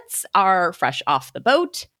TV credits are Fresh Off the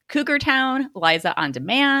Boat, Cougar Town, Liza on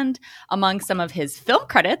Demand. Among some of his film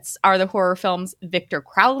credits are the horror films Victor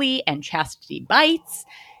Crowley and Chastity Bites.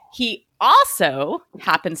 He also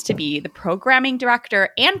happens to be the programming director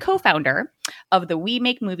and co-founder of the We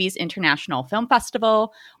Make Movies International Film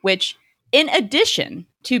Festival, which, in addition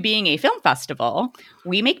to being a film festival,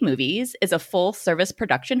 We Make Movies is a full-service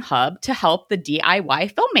production hub to help the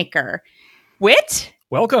DIY filmmaker. Whit,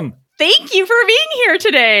 welcome. Thank you for being here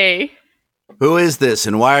today. Who is this,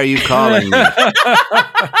 and why are you calling me?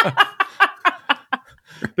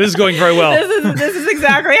 This is going very well. This is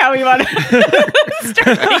exactly how we want to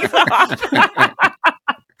start things off.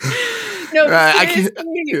 No,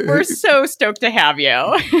 seriously, we're so stoked to have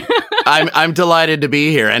you. I'm delighted to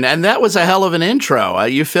be here, and that was a hell of an intro.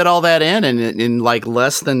 You fit all that in like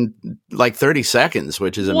less than like 30 seconds,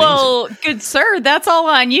 which is amazing. Well, good sir, that's all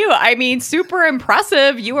on you. I mean, super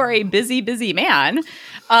impressive. You are a busy man.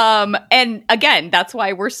 And again, that's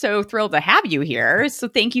why we're so thrilled to have you here. So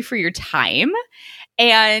thank you for your time.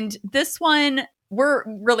 And this one, we're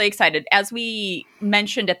really excited. As we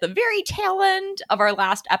mentioned at the very tail end of our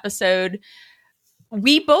last episode,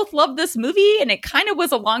 we both love this movie, and it kind of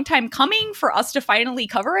was a long time coming for us to finally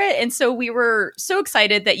cover it. And so we were so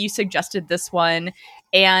excited that you suggested this one,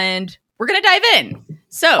 and we're going to dive in.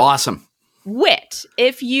 So awesome. Whit,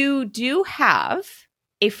 if you do have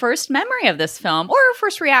a first memory of this film or a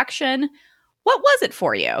first reaction, what was it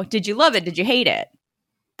for you? Did you love it? Did you hate it?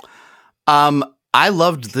 I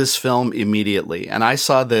loved this film immediately, and I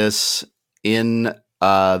saw this in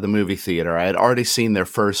the movie theater. I had already seen their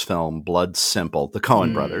first film, Blood Simple, the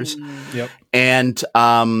Coen brothers. Yep. And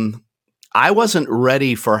I wasn't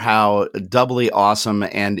ready for how doubly awesome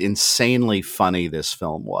and insanely funny this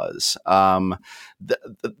film was.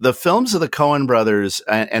 The films of the Coen brothers,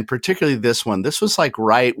 and particularly this one, this was like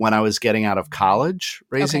right when I was getting out of college,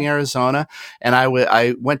 Raising Arizona. And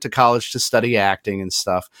I went to college to study acting and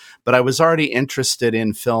stuff, but I was already interested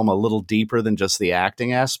in film a little deeper than just the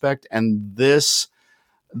acting aspect. And this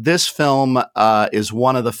film is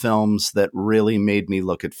one of the films that really made me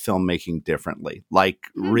look at filmmaking differently, like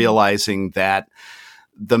realizing that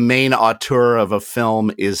the main auteur of a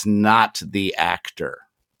film is not the actor.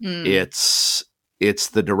 It's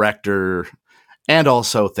the director, and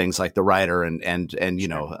also things like the writer and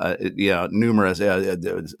numerous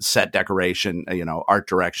set decoration, art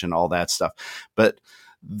direction, all that stuff. But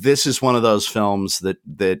this is one of those films that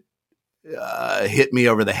hit me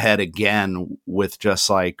over the head again with just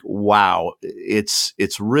like, wow,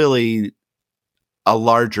 it's really a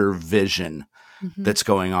larger vision that's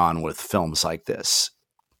going on with films like this.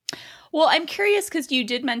 Well, I'm curious because you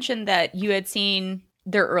did mention that you had seen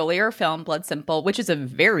their earlier film, Blood Simple, which is a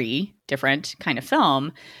very different kind of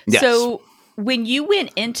film. Yes. So when you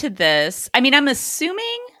went into this, I mean, I'm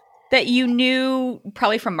assuming that you knew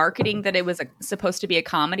probably from marketing that it was supposed to be a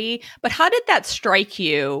comedy, but how did that strike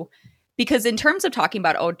you? Because in terms of talking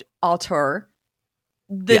about auteur,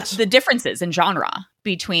 the differences in genre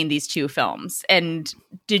between these two films, and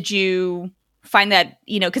did you find that,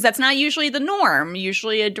 because that's not usually the norm.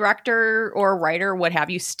 Usually a director or a writer, what have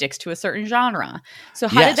you, sticks to a certain genre. So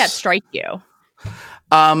how did that strike you?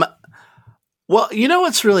 Well,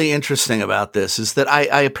 what's really interesting about this is that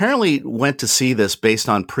I apparently went to see this based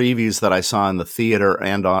on previews that I saw in the theater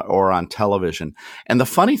or on television. And the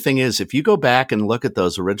funny thing is, if you go back and look at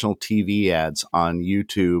those original TV ads on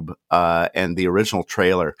YouTube and the original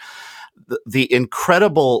trailer, the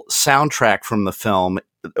incredible soundtrack from the film,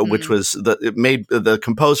 which was the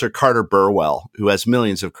composer Carter Burwell, who has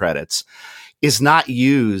millions of credits, is not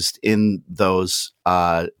used in those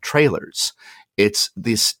trailers. It's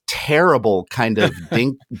this terrible kind of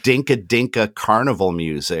dinka carnival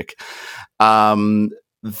music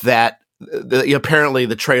that apparently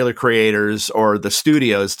the trailer creators or the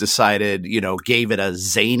studios decided, gave it a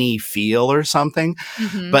zany feel or something.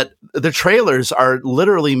 But the trailers are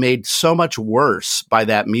literally made so much worse by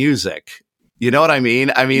that music. You know what I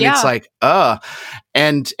mean? I mean, It's like,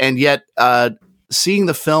 and yet, seeing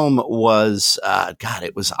the film was,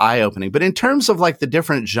 it was eye-opening. But in terms of like the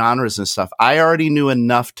different genres and stuff, I already knew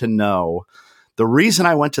enough to know the reason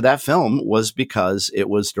I went to that film was because it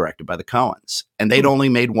was directed by the Coens, and they'd only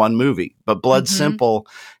made one movie. But Blood Simple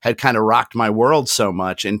had kind of rocked my world so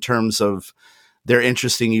much in terms of their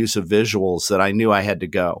interesting use of visuals that I knew I had to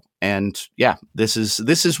go. And yeah, this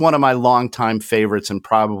is one of my longtime favorites, and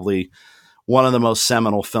probably one of the most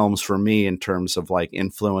seminal films for me in terms of like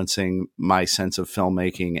influencing my sense of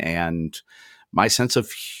filmmaking and my sense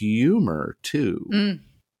of humor too.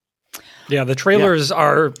 Yeah, the trailers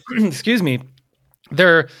are, excuse me,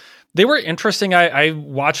 they were interesting. I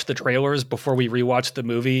watched the trailers before we rewatched the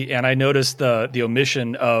movie, and I noticed the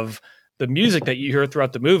omission of the music that you hear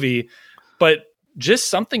throughout the movie, but just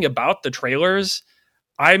something about the trailers.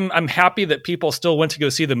 I'm happy that people still went to go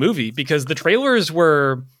see the movie, because the trailers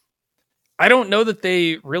were, I don't know that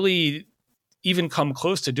they really even come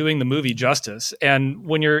close to doing the movie justice. And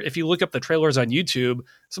if you look up the trailers on YouTube,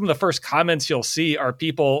 some of the first comments you'll see are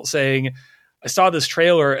people saying, I saw this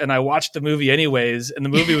trailer and I watched the movie anyways, and the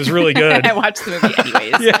movie was really good. I watched the movie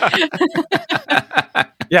anyways.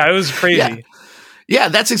 Yeah, it was crazy. Yeah,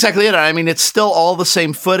 that's exactly it. I mean, it's still all the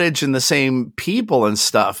same footage and the same people and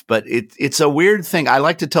stuff, but it's a weird thing. I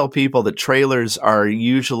like to tell people that trailers are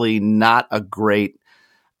usually not a great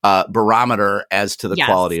barometer as to the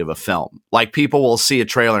quality of a film. Like, people will see a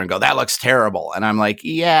trailer and go, that looks terrible. And I'm like,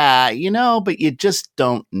 yeah, but you just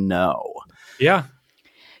don't know. Yeah.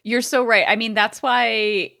 You're so right. I mean, that's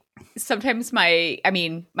why sometimes my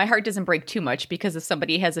heart doesn't break too much, because if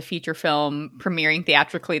somebody has a feature film premiering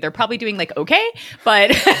theatrically, they're probably doing like, okay, but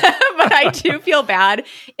but I do feel bad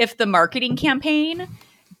if the marketing campaign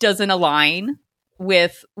doesn't align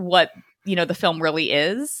with what the film really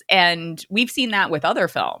is. And we've seen that with other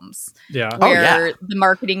films where the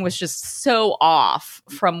marketing was just so off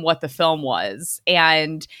from what the film was.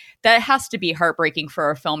 And that has to be heartbreaking for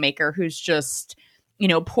a filmmaker who's just,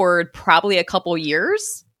 poured probably a couple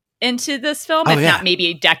years into this film, if not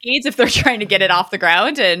maybe decades, if they're trying to get it off the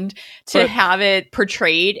ground, and to have it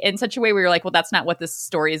portrayed in such a way where you're like, well, that's not what this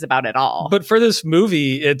story is about at all. But for this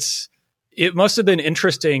movie, it must have been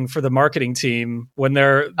interesting for the marketing team when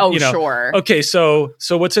they're, sure. Okay, so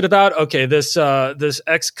what's it about? Okay, this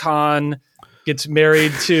ex-con gets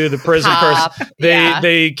married to the prison Cop, person. yeah.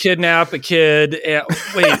 They kidnap a kid. And,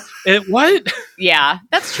 wait, what? Yeah,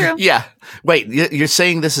 that's true. Yeah. Wait, you're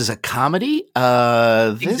saying this is a comedy?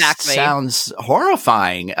 This Exactly. sounds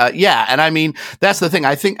horrifying. Yeah, and I mean that's the thing.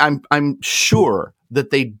 I think I'm sure that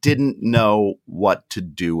they didn't know what to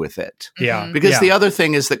do with it. Yeah. Because yeah. the other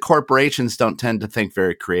thing is that corporations don't tend to think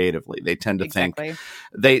very creatively. They tend to think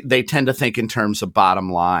they tend to think in terms of bottom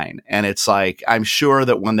line. And it's like, I'm sure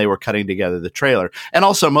that when they were cutting together the trailer, and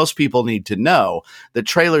also most people need to know that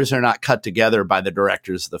trailers are not cut together by the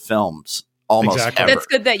directors of the films almost Exactly. ever. That's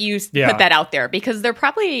good that you put that out there, because there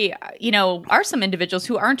probably, are some individuals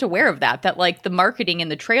who aren't aware of that like the marketing and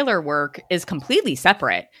the trailer work is completely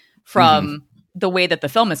separate from the way that the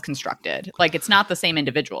film is constructed. Like, it's not the same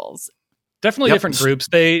individuals. Definitely different groups.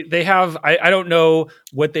 They have, I don't know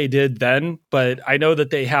what they did then, but I know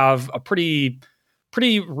that they have a pretty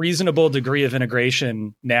reasonable degree of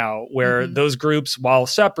integration now, where those groups, while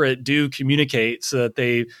separate, do communicate so that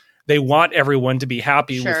they want everyone to be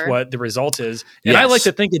happy with what the result is. And I like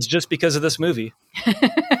to think it's just because of this movie.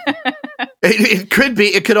 It could be.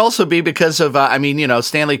 It could also be because of,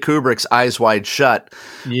 Stanley Kubrick's Eyes Wide Shut,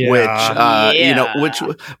 which.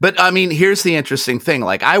 But I mean, here's the interesting thing.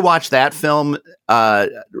 Like, I watched that film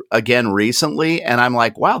again recently, and I'm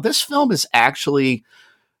like, wow, this film is actually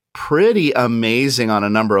pretty amazing on a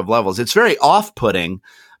number of levels. It's very off-putting,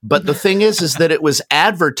 but the thing is that it was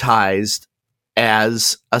advertised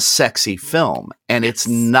as a sexy film, and it's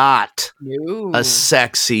not a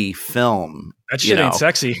sexy film. That shit ain't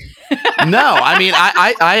sexy. No, I mean,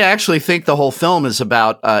 I actually think the whole film is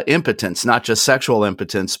about impotence, not just sexual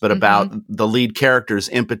impotence, but about the lead character's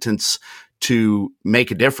impotence to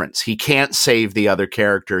make a difference. He can't save the other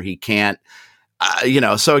character. He can't,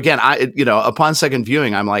 so again, upon second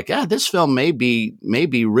viewing, I'm like, this film may be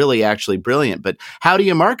really actually brilliant, but how do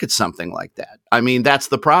you market something like that? I mean, that's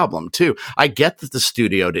the problem too. I get that the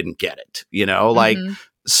studio didn't get it,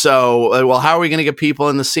 So, well, how are we going to get people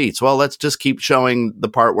in the seats? Well, let's just keep showing the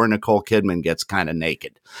part where Nicole Kidman gets kind of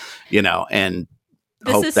naked, and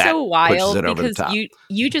this hope is that so wild pushes it over the because top.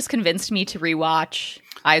 you just convinced me to rewatch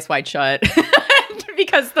Eyes Wide Shut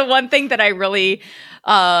because the one thing that I really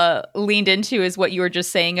leaned into is what you were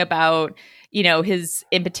just saying about, his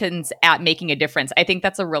impotence at making a difference. I think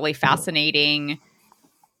that's a really fascinating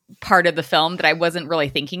part of the film that I wasn't really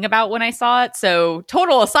thinking about when I saw it. So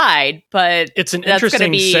total aside, but it's an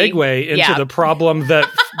interesting segue into the problem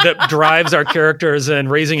that drives our characters in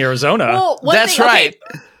Raising Arizona. Well, that's right.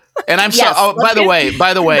 Okay. And I'm by the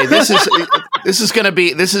way, this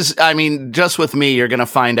is, I mean, just with me, you're going to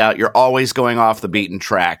find out you're always going off the beaten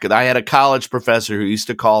track. I had a college professor who used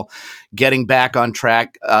to call getting back on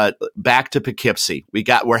track, back to Poughkeepsie.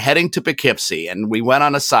 We're heading to Poughkeepsie and we went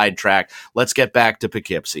on a sidetrack. Let's get back to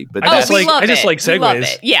Poughkeepsie. But I just like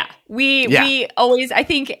segues. Yeah. We always, I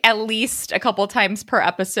think at least a couple times per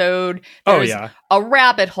episode, there's a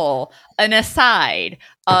rabbit hole, an aside,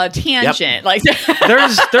 a tangent. Like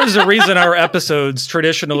there's a reason our episodes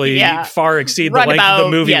traditionally far exceed the length of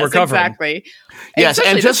the movie we're covering. Exactly. Yes,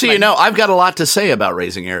 and just so you know, I've got a lot to say about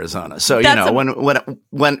Raising Arizona. So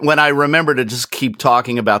when I remember to just keep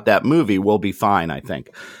talking about that movie, we'll be fine, I think.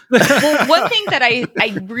 Well, one thing that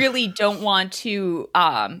I really don't want to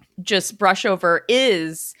just brush over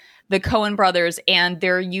is the Coen brothers and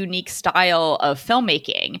their unique style of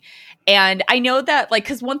filmmaking. And I know that,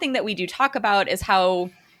 because one thing that we do talk about is how,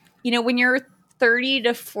 when you're 30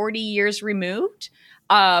 to 40 years removed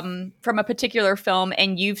from a particular film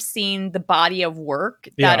and you've seen the body of work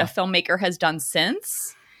that a filmmaker has done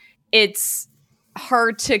since, it's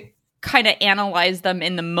hard to kind of analyze them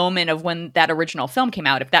in the moment of when that original film came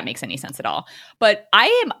out, if that makes any sense at all. But I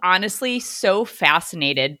am honestly so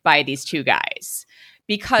fascinated by these two guys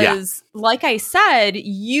because, like I said,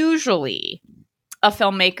 usually a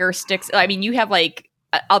filmmaker sticks. I mean, you have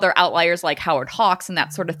other outliers like Howard Hawks and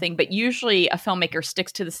that sort of thing, but usually a filmmaker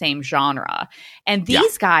sticks to the same genre. And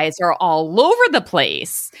these guys are all over the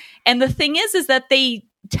place. And the thing is that they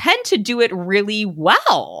tend to do it really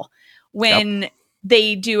well when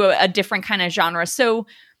they do a different kind of genre. So,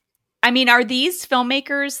 I mean, are these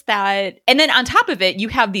filmmakers that, and then on top of it, you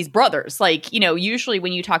have these brothers, usually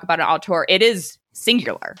when you talk about an auteur, it is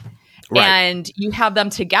singular. Right. And you have them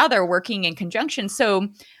together working in conjunction. So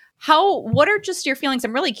what are just your feelings?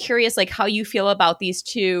 I'm really curious, how you feel about these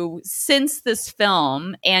two since this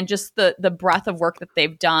film and just the breadth of work that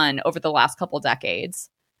they've done over the last couple decades.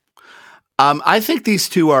 I think these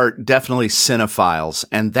two are definitely cinephiles,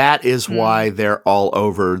 and that is why they're all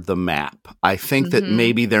over the map. I think that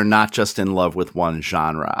maybe they're not just in love with one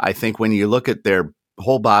genre. I think when you look at their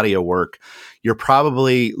whole body of work, you're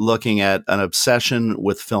probably looking at an obsession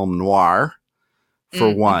with film noir. For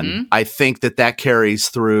one, I think that carries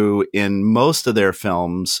through in most of their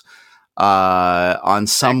films on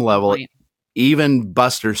some level. Point. Even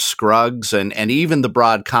Buster Scruggs and even the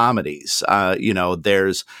broad comedies,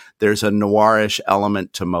 there's a noirish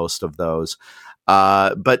element to most of those.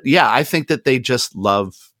 But yeah, I think that they just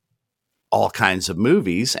love all kinds of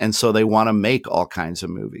movies, and so they want to make all kinds of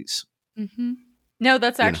movies. Mm-hmm. No,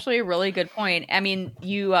 that's actually a really good point. I mean,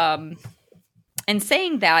 you and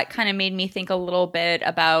saying that kind of made me think a little bit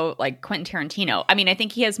about like Quentin Tarantino. I mean, I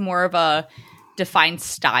think he has more of a defined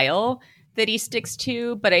style that he sticks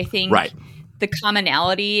to, but I think the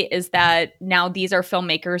commonality is that now these are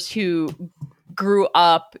filmmakers who grew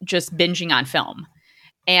up just binging on film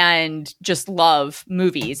and just love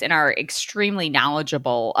movies and are extremely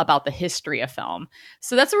knowledgeable about the history of film.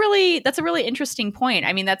 So that's a really interesting point.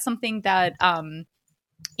 I mean, that's something that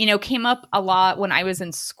came up a lot when I was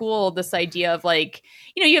in school, this idea of like,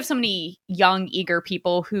 you have so many young, eager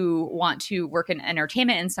people who want to work in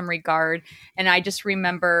entertainment in some regard. And I just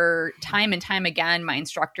remember time and time again, my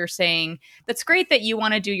instructor saying, that's great that you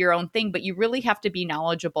want to do your own thing, but you really have to be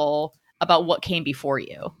knowledgeable about what came before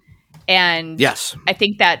you. And yes, I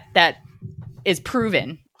think that is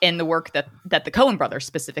proven in the work that the Coen brothers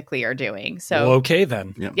specifically are doing. So well, okay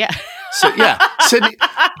then. Yeah. So yeah,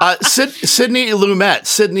 Sidney Lumet.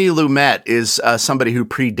 Sidney Lumet is somebody who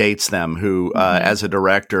predates them, who as a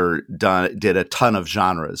director did a ton of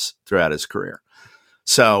genres throughout his career.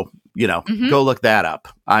 So go look that up.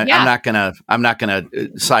 I'm not gonna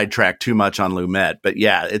sidetrack too much on Lumet, but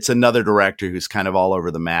yeah, it's another director who's kind of all over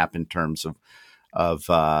the map in terms of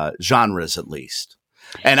genres, at least.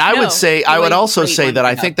 And I would also say that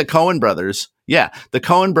I think the Coen brothers,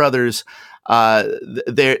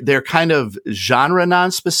 they're kind of genre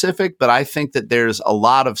non-specific, but I think that there's a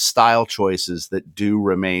lot of style choices that do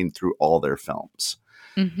remain through all their films,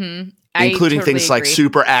 including totally things like agree.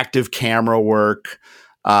 super active camera work.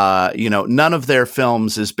 None of their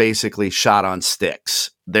films is basically shot on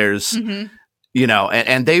sticks. There's, and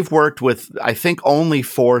they've worked with, I think, only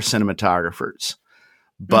 4 cinematographers.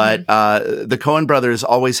 But the Coen brothers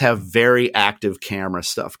always have very active camera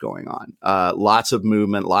stuff going on. Lots of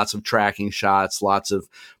movement, lots of tracking shots, lots of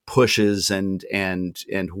pushes and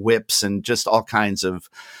whips and just all kinds of,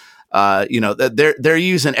 they're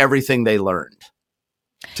using everything they learned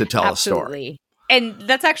to tell a story. And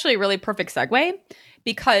that's actually a really perfect segue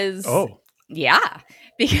because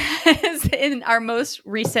in our most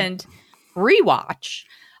recent rewatch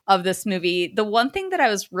of this movie, the one thing that I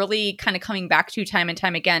was really kind of coming back to time and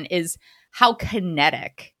time again is how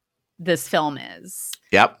kinetic this film is.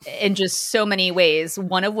 Yep. In just so many ways,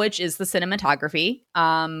 one of which is the cinematography,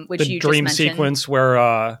 which the you dream just mentioned. sequence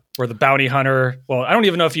where the bounty hunter, well, I don't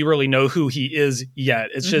even know if you really know who he is yet.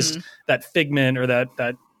 It's just that figment or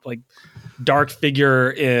that like dark figure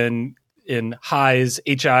in HI's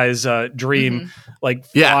dream, like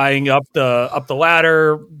flying up the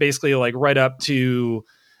ladder, basically like right up to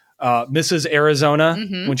Mrs. Arizona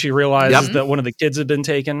when she realized that one of the kids had been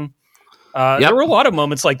taken. There were a lot of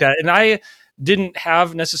moments like that, and I didn't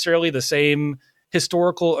have necessarily the same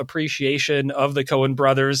historical appreciation of the Coen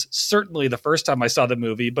brothers, certainly the first time I saw the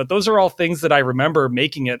movie, but those are all things that I remember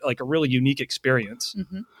making it like a really unique experience.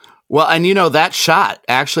 Well, and that shot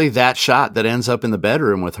that ends up in the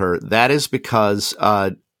bedroom with her, that is because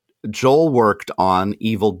Joel worked on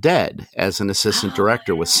Evil Dead as an assistant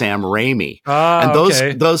director with Sam Raimi. And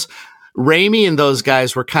those Raimi and those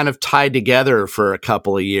guys were kind of tied together for a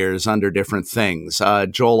couple of years under different things.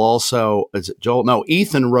 Ethan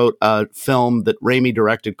wrote a film that Raimi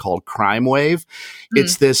directed called Crime Wave.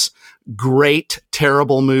 It's this great,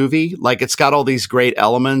 terrible movie. Like, it's got all these great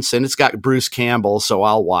elements, and it's got Bruce Campbell, so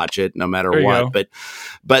I'll watch it no matter what.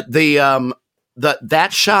 But that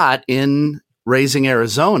shot in Raising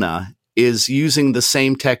Arizona is using the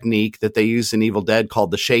same technique that they used in Evil Dead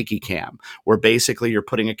called the shaky cam, where basically you're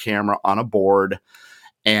putting a camera on a board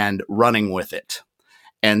and running with it.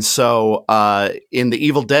 And so in the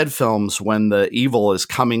Evil Dead films, when the evil is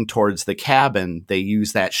coming towards the cabin, they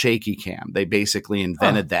use that shaky cam. They basically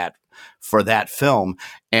invented that for that film,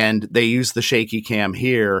 and they use the shaky cam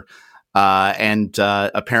here. And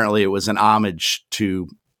apparently it was an homage to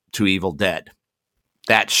Evil Dead.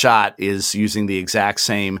 That shot is using the exact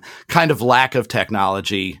same kind of lack of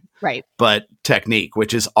technology, right? But technique,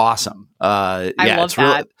 which is awesome. I love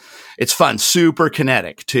that. It's fun, super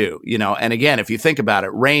kinetic too, And again, if you think about it,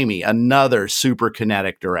 Raimi, another super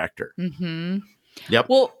kinetic director. Yep.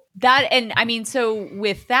 Well, that, and I mean, so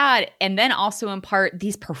with that, and then also in part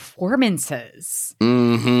these performances,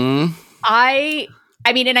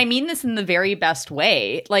 I mean, and I mean this in the very best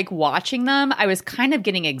way. Like watching them, I was kind of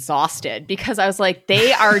getting exhausted because I was like,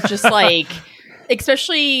 they are just like,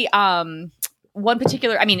 especially one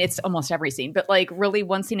particular, I mean, it's almost every scene, but like really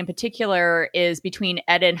one scene in particular is between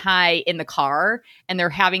Ed and Hai in the car, and they're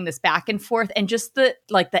having this back and forth, and just the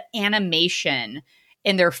animation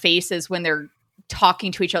in their faces when they're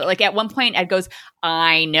talking to each other. Like at one point Ed goes,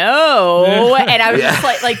 "I know," and I was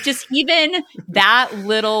just like just even that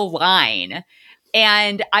little line.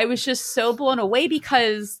 And I was just so blown away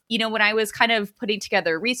because, you know, when I was kind of putting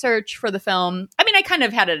together research for the film, I mean, I kind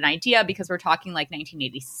of had an idea because we're talking like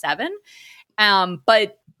 1987.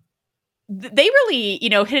 But they really, you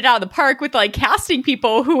know, hit it out of the park with like casting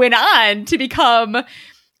people who went on to become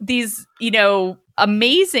these, you know,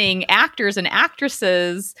 amazing actors and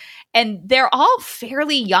actresses. And they're all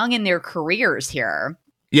fairly young in their careers here.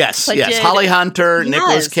 Yes, yes. Holly Hunter,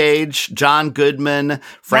 Nicolas Cage, John Goodman,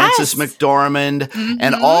 Frances McDormand,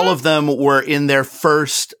 and all of them were in their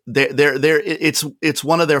first. It's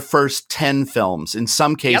one of their first 10 films. In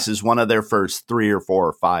some cases, one of their first 3 or 4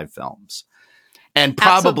 or 5 films, and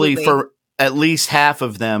probably for at least half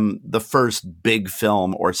of them, the first big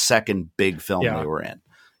film or second big film they were in.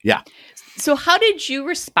 Yeah. So how did you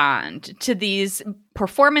respond to these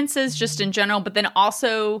performances just in general, but then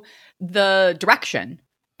also the direction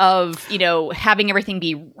of, you know, having everything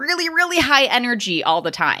be really, really high energy all the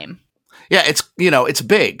time? Yeah, it's, you know, it's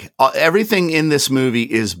big. Everything in this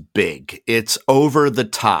movie is big. It's over the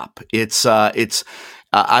top. It's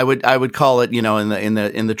I would call it, you know, in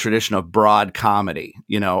the tradition of broad comedy.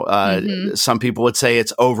 You know, some people would say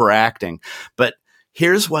it's overacting, but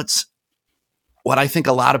here's what I think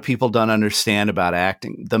a lot of people don't understand about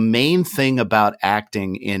acting. The main thing about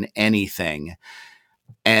acting in anything,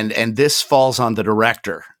 and this falls on the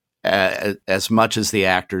director as much as the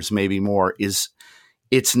actors, maybe more, is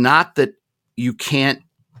it's not that you can't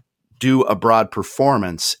do a broad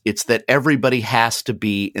performance. It's that everybody has to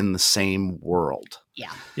be in the same world.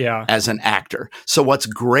 Yeah. As an actor. So what's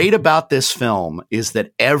great about this film is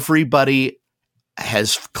that everybody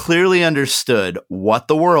has clearly understood what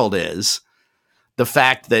the world is. The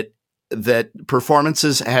fact that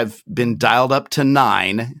performances have been dialed up to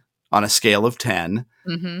 9 on a scale of 10,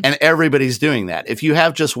 and everybody's doing that. If you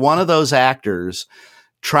have just one of those actors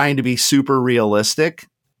trying to be super realistic,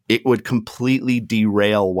 it would completely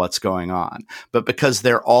derail what's going on. But because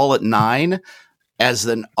they're all at 9, as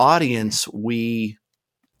an audience, we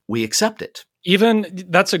accept it. Even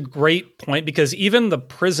that's a great point, because even the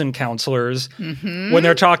prison counselors, when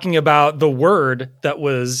they're talking about the word that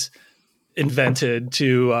was invented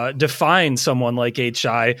to define someone like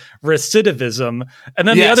HI, recidivism, and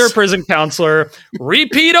then the other prison counselor,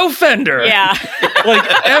 repeat offender. Yeah. Like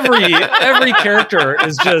every character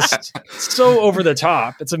is just so over the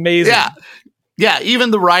top. It's amazing. Yeah,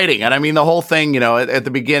 even the writing. And I mean, the whole thing, you know, at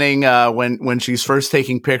the beginning, when she's first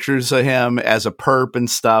taking pictures of him as a perp and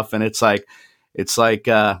stuff, and it's like,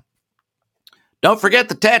 don't forget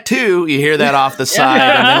the tattoo. You hear that off the side.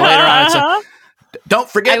 And then later on, it's like, don't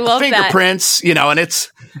forget the fingerprints, that. You know, and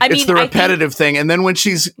it's the repetitive thing. And then when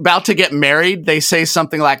she's about to get married, they say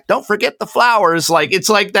something like, don't forget the flowers. Like, it's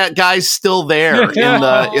like that guy's still there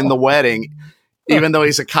in the wedding, even though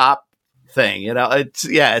he's a cop thing, you know,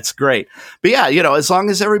 it's great. But yeah, you know, as long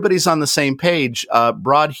as everybody's on the same page,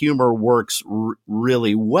 broad humor works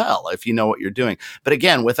really well if you know what you're doing. But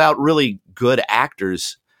again, without really good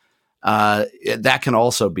actors, that can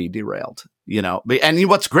also be derailed. You know, and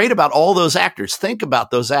what's great about all those actors, think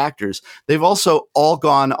about those actors. They've also all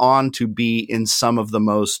gone on to be in some of the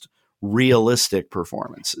most realistic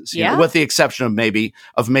performances, you know, with the exception of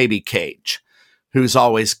maybe Cage, who's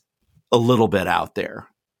always a little bit out there,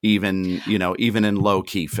 even in low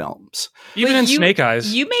key films, even in Snake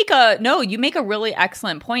Eyes. You make a really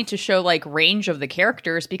excellent point to show like range of the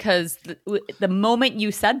characters, because the moment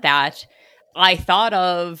you said that, I thought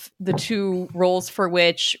of the 2 roles for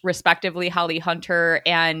which, respectively, Holly Hunter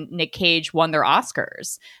and Nick Cage won their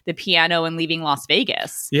Oscars: The Piano and Leaving Las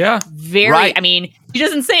Vegas. Yeah. I mean, he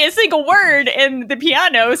doesn't say a single word in The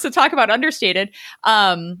Piano, so talk about understated.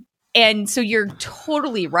 And so you're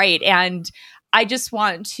totally right. And I just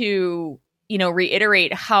want to, you know,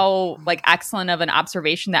 reiterate how like excellent of an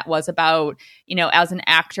observation that was about, you know, as an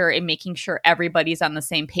actor and making sure everybody's on the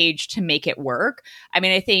same page to make it work. I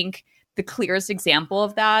mean, I think the clearest example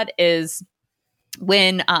of that is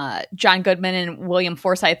when John Goodman and William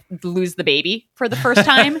Forsythe lose the baby for the first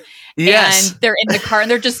time. And they're in the car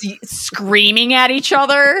and they're just screaming at each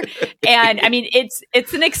other. And I mean,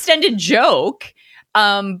 it's an extended joke,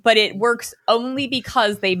 but it works only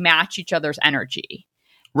because they match each other's energy.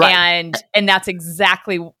 Right. And that's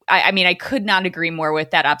exactly, I mean, I could not agree more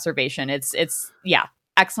with that observation. It's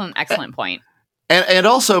excellent point. And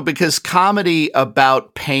also because comedy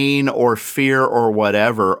about pain or fear or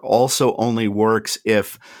whatever also only works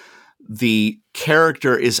if the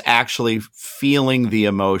character is actually feeling the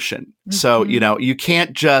emotion. Mm-hmm. So, you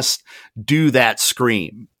can't just do that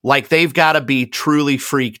scream. Like they've got to be truly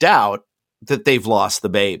freaked out that they've lost the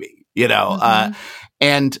baby, mm-hmm.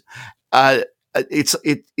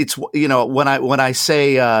 It's when I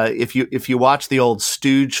say if you watch the old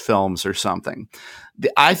Stooge films or something,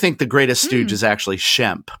 I think the greatest Stooge is actually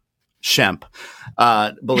Shemp,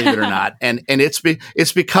 believe it or not, and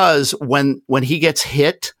it's because when he gets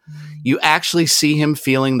hit, you actually see him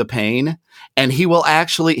feeling the pain, and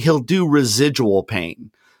he'll do residual pain.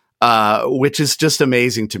 Which is just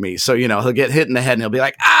amazing to me. So, he'll get hit in the head and he'll be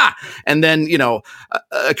like, ah! And then,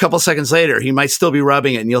 a couple seconds later, he might still be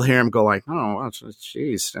rubbing it and you'll hear him go like, oh,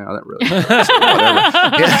 jeez, that really hurts.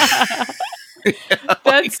 Whatever.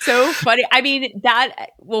 That's so funny. I mean,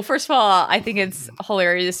 first of all, I think it's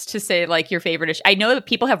hilarious to say like your favorite issue. I know that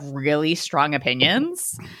people have really strong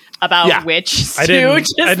opinions about which Stooge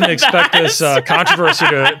I didn't expect this controversy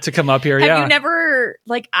to come up here. Have you never,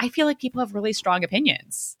 I feel like people have really strong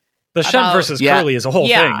opinions. The Shemp versus Curly is a whole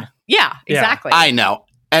thing. Yeah, exactly. I know.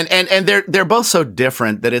 And they're both so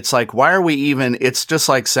different that it's like, why are we even? It's just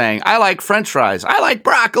like saying, I like French fries. I like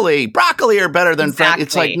broccoli. Broccoli are better than French.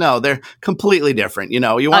 It's like, no, they're completely different. You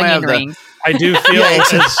want to have the. I do feel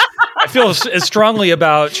I feel as strongly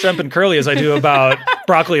about Shemp and Curly as I do about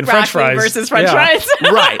broccoli and French fries versus French fries.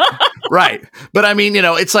 Right. But I mean,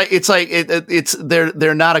 it's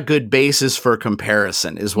they're not a good basis for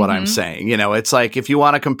comparison is what I'm saying. It's like if you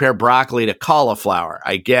want to compare broccoli to cauliflower,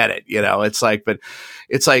 I get it.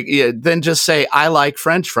 Then just say, I like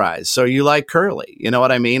French fries. So you like Curly, you know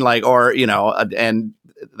what I mean? And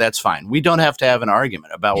that's fine. We don't have to have an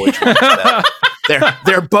argument about which one's better.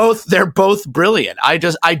 They're both brilliant. I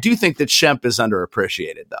do think that Shemp is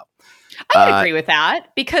underappreciated though. I would agree with that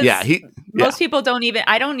because most people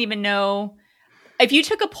I don't even know if you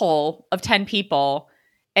took a poll of 10 people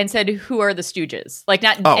and said, who are the Stooges?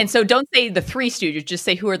 And so don't say the three Stooges, just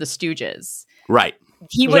say, who are the Stooges? Right.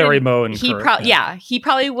 Larry, Moe, and Kurt. He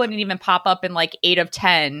probably wouldn't even pop up in 8 of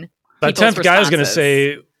 10. That 10th guy is going to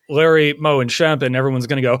say Larry, Moe, and Shemp, and everyone's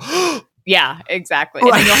going to go, yeah, exactly.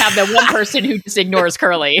 Right. And then you'll have the one person who just ignores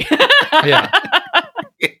Curly. Yeah.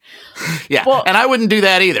 Yeah. Well, and I wouldn't do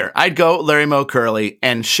that either. I'd go Larry, Moe, Curly,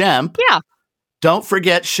 and Shemp. Yeah. Don't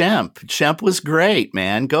forget Shemp. Shemp was great,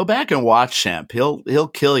 man. Go back and watch Shemp. He'll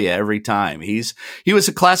kill you every time. He was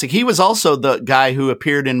a classic. He was also the guy who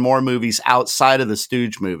appeared in more movies outside of the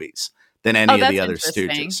Stooge movies than any of the other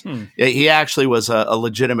Stooges. He actually was a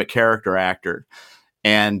legitimate character actor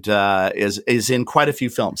and is in quite a few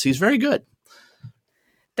films. He's very good.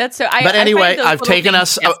 That's so. But anyway, I've taken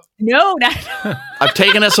us. No, I've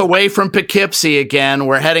taken us away from Poughkeepsie again.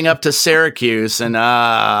 We're heading up to Syracuse, and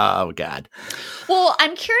oh god. Well,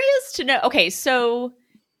 I'm curious to know. Okay, so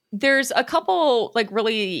there's a couple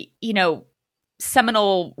really,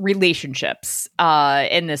 seminal relationships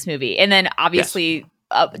in this movie, and then obviously,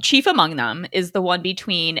 chief among them is the one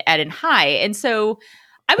between Ed and Hi. And so,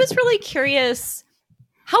 I was really curious,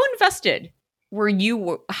 how invested were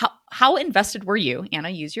you? How invested were you, Anna,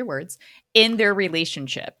 use your words, in their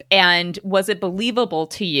relationship? And was it believable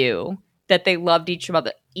to you that they loved each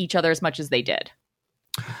other as much as they did?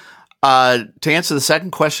 To answer the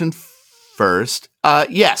second question first,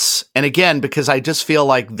 yes. And again, because I just feel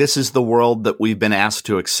like this is the world that we've been asked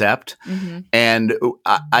to accept. Mm-hmm. And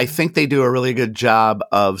I think they do a really good job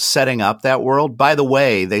of setting up that world. By the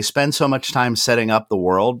way, they spend so much time setting up the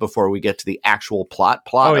world before we get to the actual plot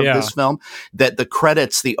of this film that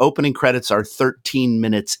the opening credits are 13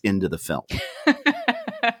 minutes into the film.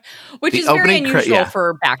 Which is very unusual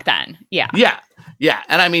for back then. Yeah. Yeah. Yeah.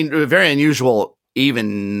 And I mean, very unusual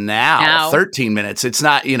even now, 13 minutes. It's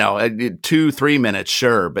not, 2-3 minutes,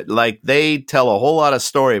 sure. But they tell a whole lot of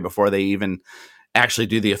story before they even actually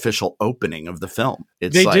do the official opening of the film.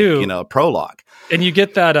 It's a prologue. And you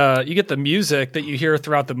get that, you get the music that you hear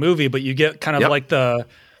throughout the movie, but you get kind of like the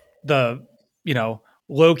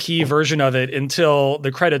low key version of it until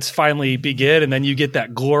the credits finally begin. And then you get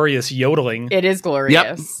that glorious yodeling. It is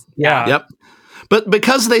glorious. Yep. Yeah. Yep. But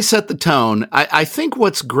because they set the tone, I think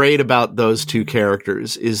what's great about those two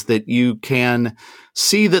characters is that you can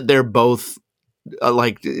see that they're both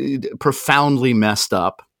profoundly messed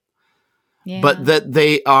up, but that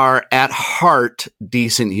they are at heart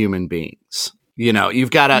decent human beings. You know, you've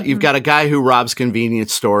got a guy who robs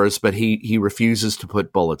convenience stores, but he refuses to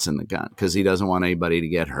put bullets in the gun because he doesn't want anybody to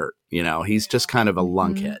get hurt. You know, he's just kind of a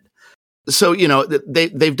lunkhead. So, you know,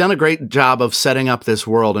 they've done a great job of setting up this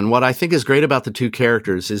world. And what I think is great about the two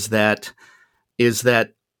characters is that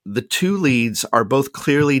the two leads are both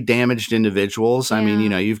clearly damaged individuals. I mean, you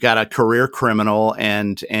know, you've got a career criminal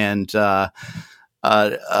and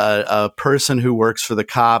a person who works for the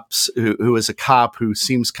cops, who is a cop who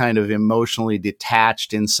seems kind of emotionally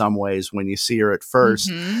detached in some ways when you see her at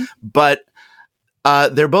first. But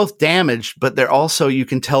they're both damaged, but they're also, you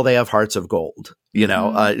can tell they have hearts of gold. You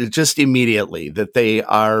know, just immediately that they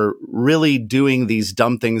are really doing these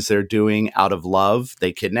dumb things they're doing out of love.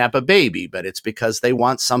 They kidnap a baby, but it's because they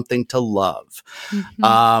want something to love.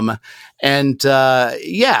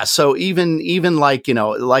 So even like, you know,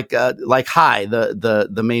 like Hi,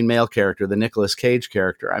 the main male character, the Nicolas Cage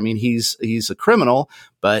character. I mean, he's a criminal,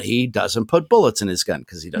 but he doesn't put bullets in his gun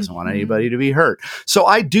because he doesn't want anybody to be hurt. So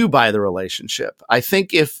I do buy the relationship. I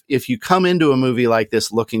think if you come into a movie like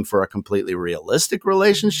this looking for a completely realistic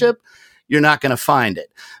relationship, you're not going to find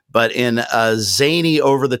it. But in a zany,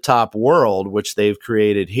 over-the-top world, which they've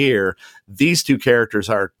created here, these two characters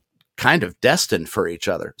are kind of destined for each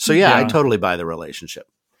other. So yeah, I totally buy the relationship.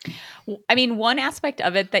 I mean, one aspect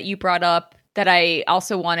of it that you brought up that I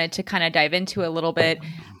also wanted to kind of dive into a little bit,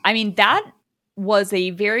 I mean, that was a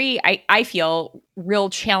very, I feel, real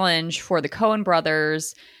challenge for the Coen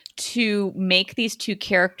brothers to make these two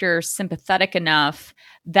characters sympathetic enough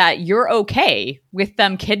that you're okay with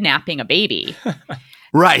them kidnapping a baby.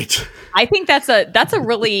 Right. I think that's a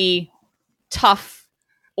really tough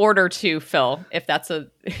order to fill, if that's a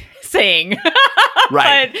saying.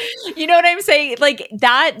 Right. But you know what I'm saying? Like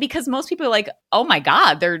that, because most people are like, oh my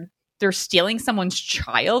God, they're stealing someone's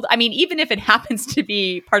child. I mean, even if it happens to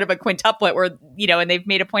be part of a quintuplet where, you know, and they've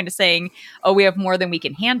made a point of saying, oh, we have more than we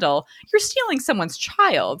can handle, you're stealing someone's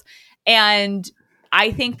child. And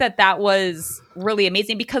I think that was really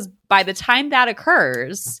amazing because by the time that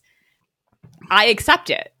occurs, I accept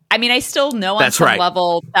it. I mean, I still know on some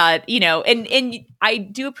level that, you know, and I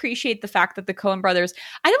do appreciate the fact that the Coen brothers,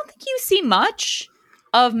 I don't think you see much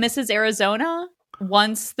of Mrs. Arizona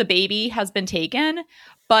once the baby has been taken.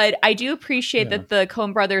 But I do appreciate that the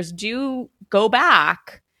Coen brothers do go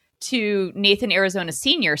back to Nathan Arizona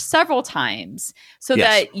Sr. several times so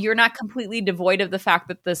that you're not completely devoid of the fact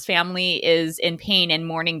that this family is in pain and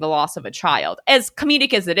mourning the loss of a child. As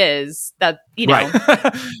comedic as it is, that, you know.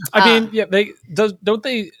 Right. I mean, don't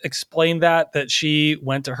they explain that she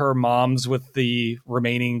went to her mom's with the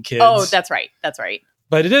remaining kids? Oh, that's right. That's right.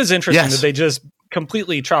 But it is interesting that they just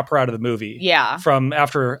completely chop her out of the movie. Yeah. From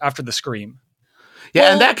after the scream.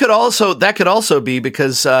 Yeah, and that could also be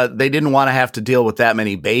because they didn't want to have to deal with that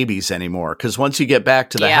many babies anymore. Because once you get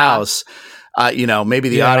back to the house, you know, maybe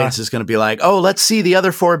the audience is going to be like, "Oh, let's see the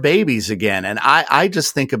other 4 babies again." And I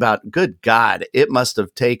just think about, good God, it must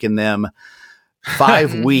have taken them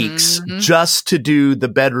 5 weeks just to do the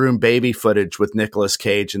bedroom baby footage with Nicolas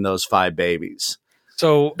Cage and those 5 babies.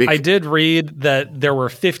 So I did read that there were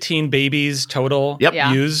 15 babies total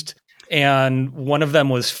used, and one of them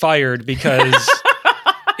was fired because.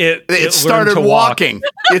 It started walking.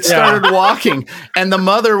 It started walking. And the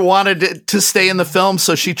mother wanted it to stay in the film,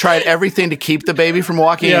 so she tried everything to keep the baby from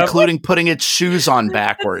walking, including putting its shoes on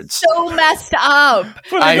backwards. So messed up.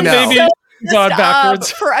 I know. Backwards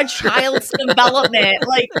for a child's development.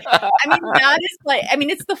 Like, I mean, that is like, I mean,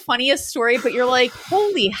 it's the funniest story, but you're like,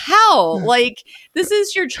 holy hell. Like, this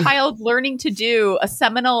is your child learning to do a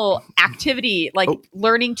seminal activity, like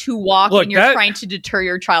learning to walk, and you're trying to deter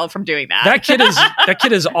your child from doing that. That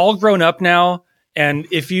kid is all grown up now. And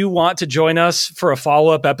if you want to join us for a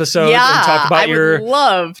follop episode and talk about I would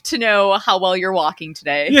love to know how well you're walking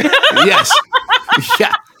today. Yes.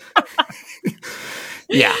 Yeah.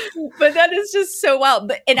 Yeah. But that is just so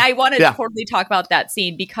wild. And I want to totally talk about that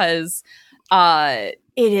scene because it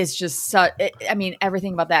is just I mean,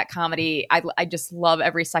 everything about that comedy, I just love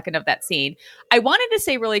every second of that scene. I wanted to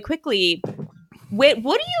say really quickly, what do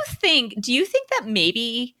you think? Do you think that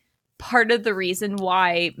maybe part of the reason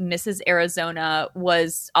why Mrs. Arizona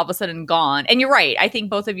was all of a sudden gone, and you're right, I think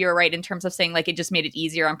both of you are right in terms of saying like it just made it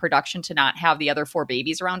easier on production to not have the other 4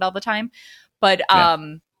 babies around all the time. But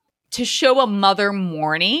to show a mother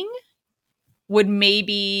mourning would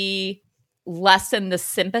maybe lessen the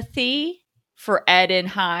sympathy for Ed and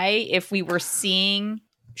Hi if we were seeing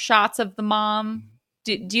shots of the mom.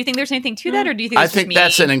 Do you think there's anything to that, or do you think it's just me?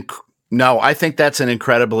 I think that's an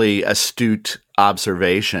incredibly astute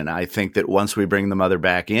observation. I think that once we bring the mother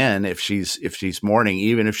back in, if she's mourning,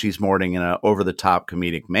 even if she's mourning in an over the top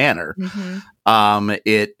comedic manner,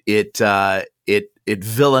 it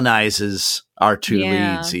villainizes our two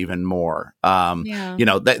Yeah. leads even more. Yeah. You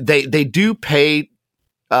know, they do pay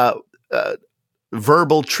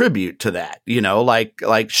verbal tribute to that. You know,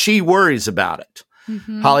 like she worries about it.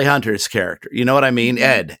 Mhm. Holly Hunter's character, you know what I mean?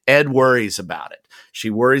 Ed worries about it. She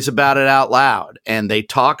worries about it out loud, and they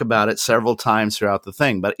talk about it several times throughout the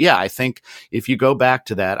thing. But yeah, I think if you go back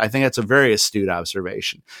to that, I think that's a very astute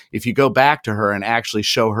observation. If you go back to her and actually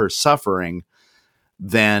show her suffering,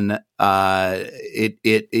 then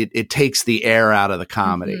it takes the air out of the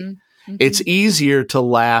comedy. Mhm. It's easier to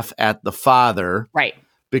laugh at the father, Right.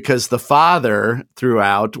 because the father,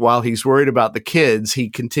 throughout, while he's worried about the kids, he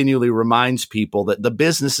continually reminds people that the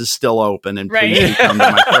business is still open and please Right. do come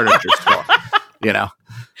to my furniture store. You know,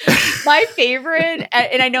 My favorite,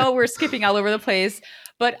 and I know we're skipping all over the place,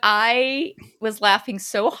 but I was laughing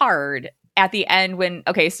so hard at the end when,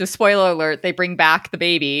 okay, so spoiler alert, they bring back the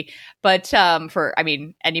baby, but for, I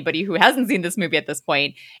mean, anybody who hasn't seen this movie at this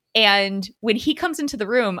point, and when he comes into the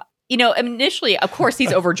room, you know, initially, of course,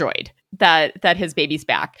 he's overjoyed that his baby's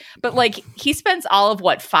back, but like he spends all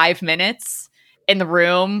of 5 minutes in the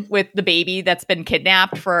room with the baby that's been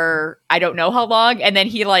kidnapped for I don't know how long, and then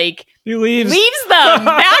he leaves them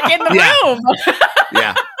back in the Yeah. room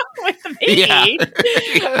yeah, with the baby. Yeah.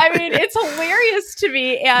 I mean, it's hilarious to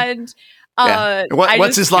me. And yeah.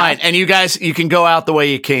 What's his line? And you guys, you can go out the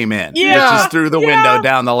way you came in, Yeah. which is through the window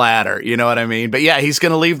down the ladder. You know what I mean? But yeah, he's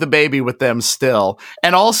going to leave the baby with them still.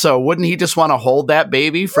 And also, wouldn't he just want to hold that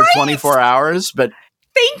baby for 24 hours? But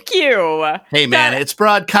Thank you. hey, man, it's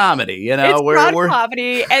broad comedy. You know, It's broad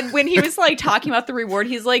comedy. And when he was talking about the reward,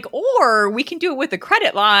 he's like, or we can do it with a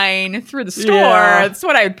credit line through the store. Yeah. That's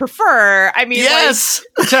what I would prefer. I mean, yes.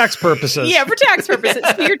 for tax purposes. Yeah, for tax purposes.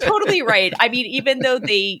 So you're totally right. I mean, even though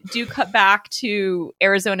they do cut back to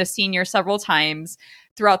Arizona Senior several times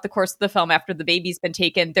throughout the course of the film after the baby's been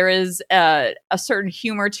taken, there is a certain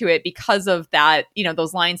humor to it because of that, you know,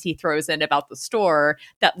 those lines he throws in about the store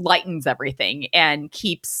that lightens everything and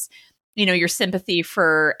keeps, you know, your sympathy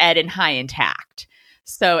for Ed and High intact.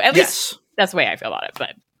 So at least that's the way I feel about it.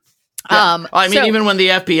 But I mean, even when the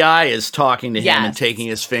FBI is talking to him and Yes. taking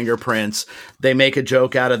his fingerprints, they make a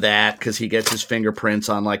joke out of that because he gets his fingerprints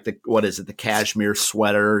on the cashmere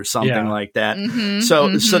sweater or something like that. Mhm,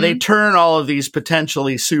 So they turn all of these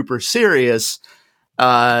potentially super serious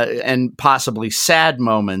and possibly sad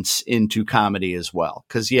moments into comedy as well,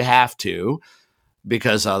 because you have to,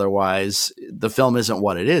 because otherwise the film isn't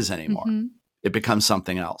what it is anymore. Mhm. It becomes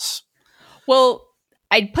something else. Well,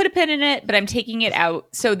 I'd put a pin in it, but I'm taking it out.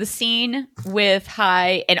 So the scene with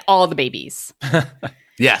High and all the babies.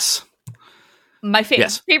 Yes. My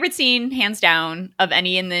Yes. favorite scene, hands down, of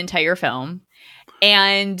any in the entire film.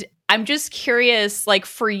 And I'm just curious, like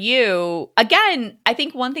for you, again, I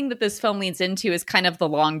think one thing that this film leans into is kind of the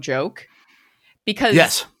long joke.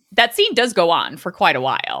 Because that scene does go on for quite a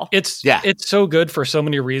while. It's so good for so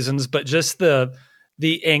many reasons, but just the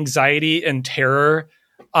anxiety and terror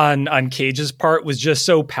on Cage's part was just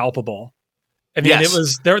so palpable. I mean, it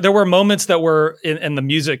was there were moments that were and the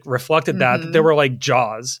music reflected that they were like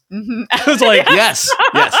Jaws. Mm-hmm. It was like yes.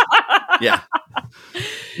 Yeah.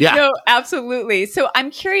 No, absolutely. So I'm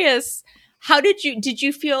curious, how did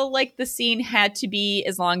you feel like the scene had to be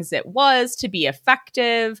as long as it was to be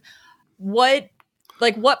effective? What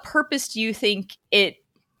purpose do you think it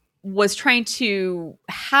was trying to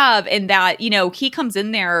have in that, you know, he comes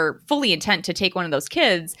in there fully intent to take one of those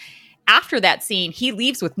kids. After that scene, he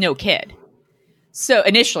leaves with no kid. So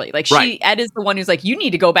initially, Ed is the one who's like, you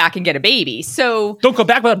need to go back and get a baby. So don't go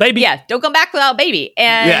back without a baby. Yeah, don't come back without a baby.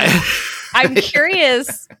 And I'm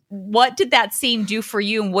curious, what did that scene do for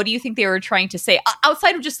you? And what do you think they were trying to say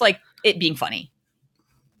outside of just like it being funny?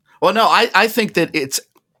 Well, no, I think that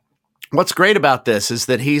what's great about this is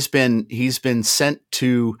that he's been sent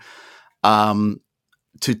to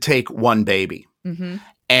take one baby,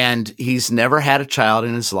 and he's never had a child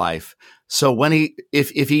in his life. So when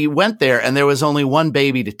if he went there and there was only one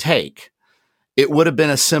baby to take, it would have been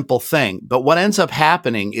a simple thing. But what ends up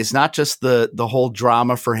happening is not just the whole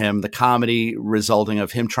drama for him, the comedy resulting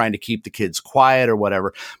of him trying to keep the kids quiet or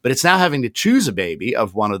whatever, but it's now having to choose a baby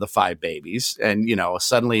of one of the 5 babies. And, you know,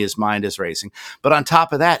 suddenly his mind is racing. But on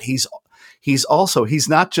top of that, he's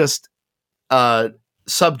not just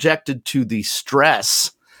subjected to the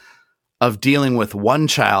stress of dealing with one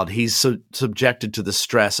child, he's subjected to the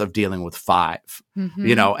stress of dealing with 5,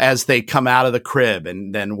 you know, as they come out of the crib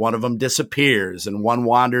and then one of them disappears and one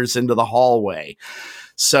wanders into the hallway.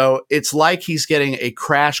 So it's like he's getting a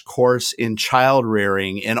crash course in child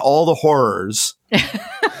rearing and all the horrors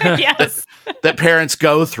that parents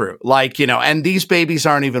go through. Like, you know, and these babies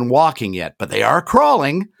aren't even walking yet, but they are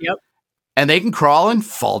crawling. Yep. And they can crawl and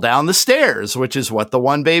fall down the stairs, which is what the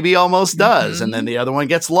one baby almost does. And then the other one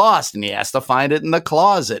gets lost and he has to find it in the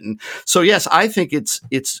closet. And so, yes, I think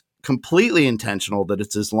it's completely intentional that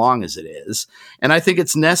it's as long as it is. And I think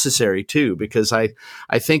it's necessary too, because I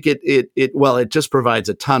think it just provides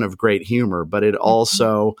a ton of great humor, but it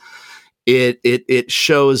also, it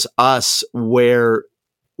shows us where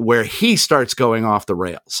he starts going off the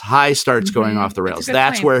rails. High starts going off the rails.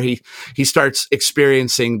 That's where he starts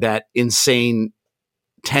experiencing that insane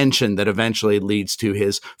tension that eventually leads to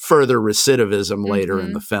his further recidivism later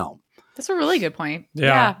in the film. That's a really good point.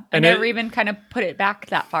 Yeah. I never even kind of put it back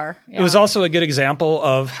that far. Yeah. It was also a good example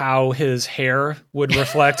of how his hair would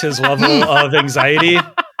reflect his level of anxiety.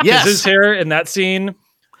 Yes. His hair in that scene,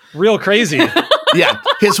 real crazy. Yeah,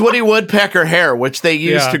 his Woody Woodpecker hair, which they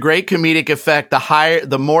use to great comedic effect.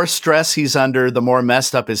 The more stress he's under, the more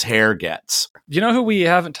messed up his hair gets. You know who we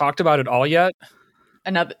haven't talked about at all yet?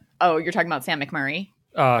 You're talking about Sam McMurray?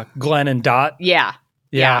 Glenn and Dot. Yeah.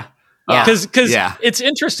 Because it's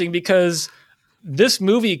interesting because this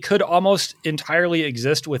movie could almost entirely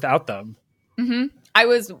exist without them. Mm-hmm.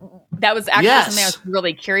 That was actually something I was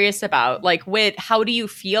really curious about. Like, Whit, how do you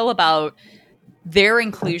feel about their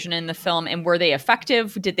inclusion in the film, and were they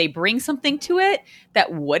effective? Did they bring something to it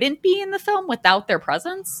that wouldn't be in the film without their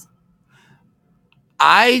presence?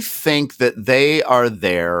 I think that they are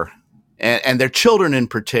there, and their children in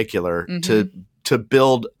particular, to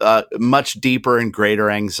build much deeper and greater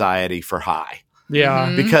anxiety for High.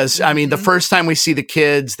 Yeah. Because, I mean, the first time we see the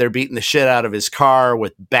kids, they're beating the shit out of his car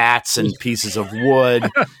with bats and pieces of wood,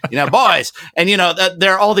 boys. And,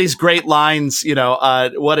 there are all these great lines,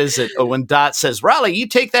 what is it? When Dot says, Raleigh, you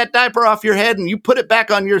take that diaper off your head and you put it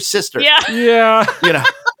back on your sister. Yeah.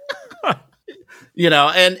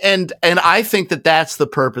 And I think that that's the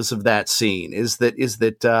purpose of that scene is that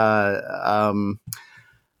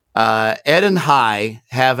Ed and High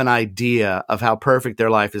have an idea of how perfect their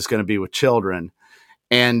life is going to be with children.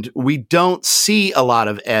 And we don't see a lot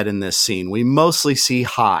of Ed in this scene. We mostly see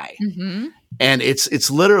High. Mm-hmm. And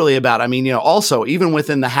it's literally about, also even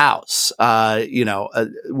within the house,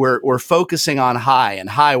 we're focusing on High and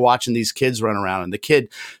High watching these kids run around and the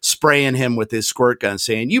kid spraying him with his squirt gun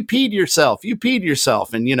saying, you peed yourself.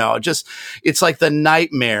 And, it's like the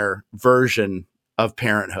nightmare version of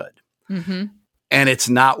parenthood. Mm-hmm. And it's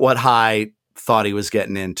not what High thought he was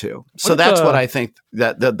getting into. So that's what I think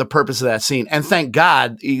that the purpose of that scene. And thank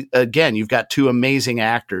God, again, you've got two amazing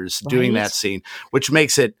actors doing that scene, which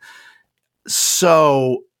makes it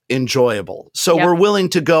so enjoyable. So we're willing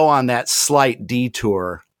to go on that slight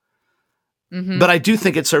detour. Mm-hmm. But I do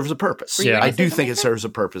think it serves a purpose. I do think it serves a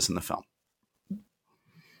purpose in the film.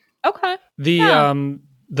 Okay.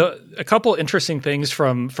 A couple interesting things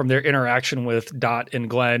from their interaction with Dot and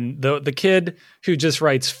Glenn. The kid who just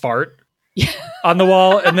writes fart on the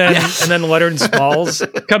wall, and then Leonard Smalls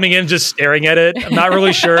coming in just staring at it. I'm not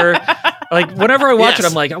really sure. Like whenever I watch it,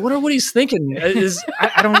 I'm like, I wonder what he's thinking.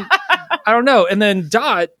 I don't know. And then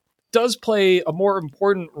Dot does play a more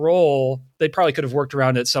important role. They probably could have worked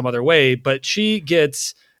around it some other way, but she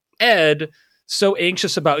gets Ed so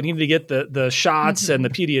anxious about needing to get the shots and the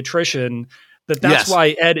pediatrician that's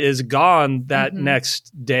why Ed is gone that next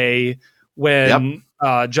day when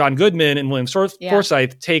John Goodman and William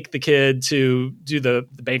Forsythe take the kid to do the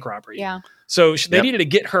bank robbery. Yeah. So they needed to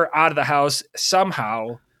get her out of the house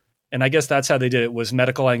somehow. And I guess that's how they did it, was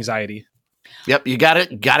medical anxiety. Yep. You got to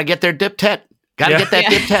get their dip tet. Got to get that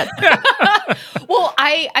dip tet. Well,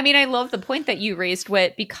 I love the point that you raised,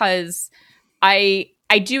 Whit, because I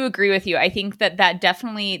do agree with you. I think that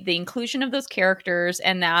definitely the inclusion of those characters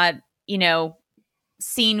and that,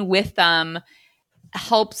 scene with them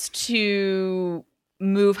helps to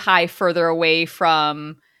move High further away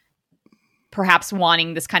from perhaps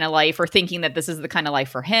wanting this kind of life or thinking that this is the kind of life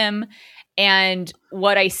for him. And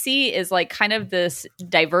what I see is like kind of this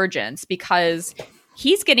divergence because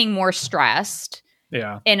he's getting more stressed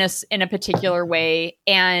in a particular way.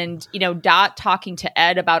 And, Dot talking to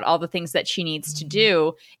Ed about all the things that she needs to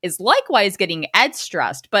do is likewise getting Ed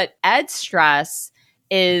stressed. But Ed's stress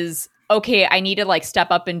is, okay, I need to step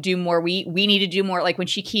up and do more. We need to do more. Like when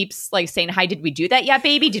she keeps saying, hi, did we do that yet,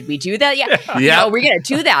 baby? Did we do that yet? Yeah. We're going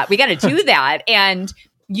to do that. We got to do that. And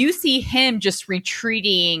you see him just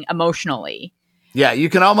retreating emotionally. Yeah, you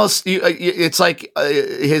can almost, it's like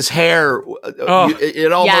his hair,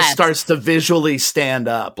 it almost starts to visually stand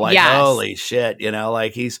up. Like, holy shit,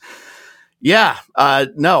 he's, I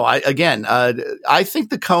think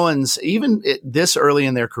the Coens, even this early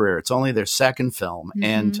in their career, it's only their second film. Mm-hmm.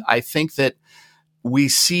 And I think that we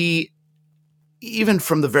see even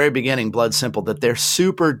from the very beginning, Blood Simple, that they're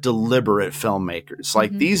super deliberate filmmakers.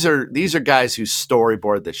 Like these are guys who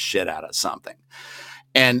storyboard the shit out of something,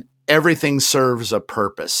 and everything serves a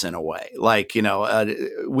purpose in a way. Like,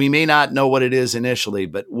 we may not know what it is initially,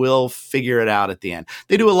 but we'll figure it out at the end.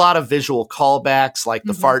 They do a lot of visual callbacks, like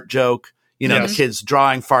the fart joke. The kids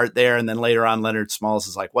drawing fart there, and then later on, Leonard Smalls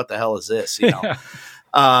is like, "What the hell is this?"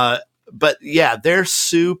 But yeah, they're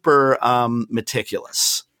super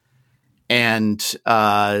meticulous. And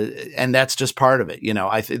that's just part of it.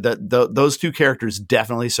 I think that those two characters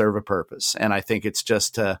definitely serve a purpose. And I think it's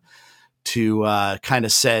just to kind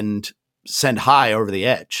of send high over the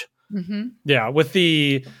edge. Mm-hmm. Yeah. With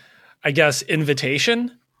the, I guess,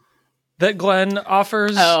 invitation that Glenn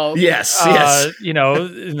offers. Oh, yes.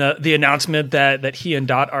 The announcement that he and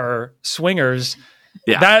Dot are swingers.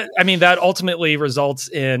 Yeah. That ultimately results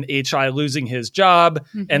in H.I. losing his job,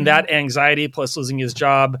 and that anxiety plus losing his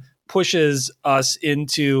job pushes us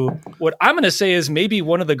into what I'm going to say is maybe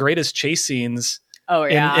one of the greatest chase scenes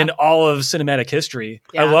in all of cinematic history.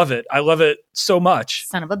 Yeah. I love it. I love it so much.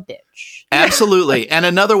 Son of a bitch. Absolutely. And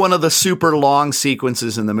another one of the super long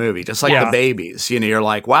sequences in the movie, just like the babies. You're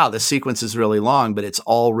like, wow, this sequence is really long, but it's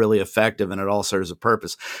all really effective and it all serves a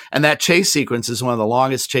purpose. And that chase sequence is one of the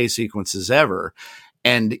longest chase sequences ever,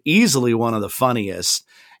 and easily one of the funniest.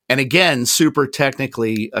 And again, super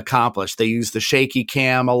technically accomplished. They use the shaky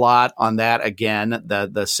cam a lot on that. Again,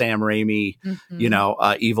 the Sam Raimi,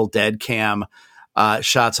 Evil Dead cam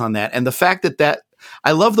shots on that. And the fact that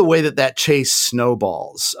I love the way that chase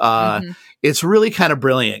snowballs. It's really kind of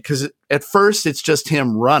brilliant because at first it's just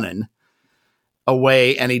him running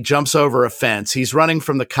away and he jumps over a fence. He's running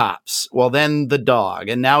from the cops. Well, then the dog.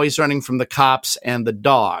 And now he's running from the cops and the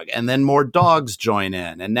dog. And then more dogs join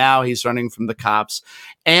in. And now he's running from the cops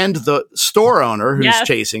and the store owner who's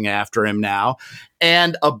chasing after him now,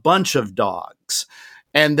 and a bunch of dogs.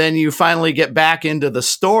 And then you finally get back into the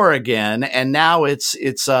store again, and now it's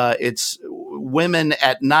women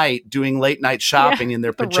at night doing late night shopping in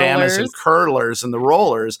their pajamas and curlers and the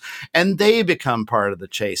rollers, and they become part of the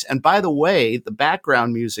chase. And by the way, the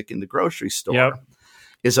background music in the grocery store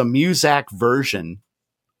is a Muzak version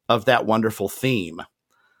of that wonderful theme.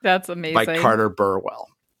 That's amazing. By Carter Burwell.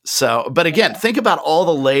 So, but again, think about all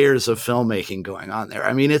the layers of filmmaking going on there.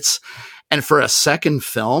 I mean, and for a second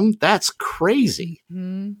film, that's crazy.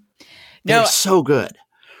 Mm-hmm. They're so good.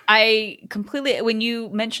 I completely, when you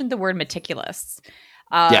mentioned the word meticulous,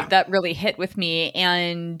 that really hit with me.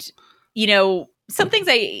 And, some things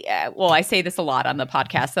I say this a lot on the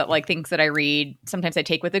podcast, that like things that I read, sometimes I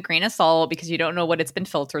take with a grain of salt because you don't know what it's been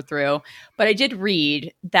filtered through. But I did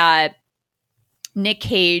read that Nick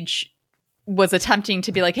Cage was attempting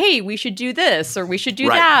to be like, hey, we should do this or we should do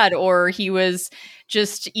that. Or he was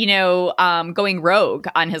just, going rogue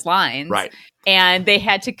on his lines. Right. And they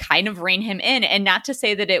had to kind of rein him in. And not to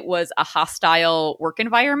say that it was a hostile work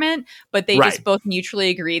environment, but they just both mutually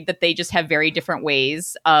agreed that they just have very different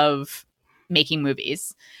ways of making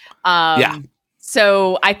movies.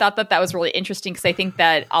 So I thought that was really interesting because I think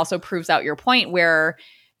that also proves out your point where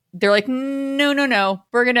they're like, no,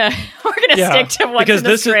 we're gonna stick to what's in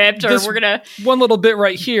the script, or we're gonna. One little bit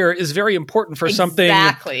right here is very important for something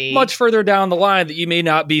much further down the line that you may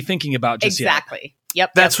not be thinking about just yet.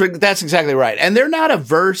 Yep. That's exactly right. And they're not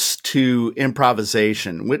averse to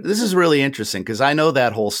improvisation. This is really interesting because I know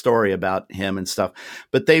that whole story about him and stuff,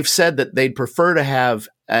 but they've said that they'd prefer to have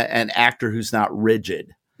an actor who's not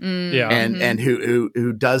rigid, and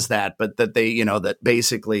who does that, but that they, that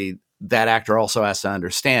basically that actor also has to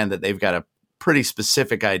understand that they've got a pretty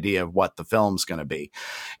specific idea of what the film's going to be.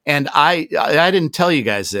 And I didn't tell you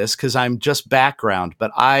guys this because I'm just background,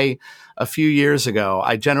 but a few years ago,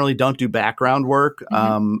 I generally don't do background work.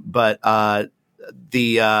 But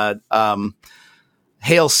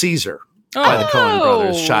Hail Caesar by the Coen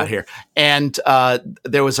brothers shot here. And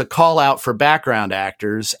there was a call out for background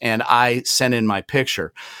actors, and I sent in my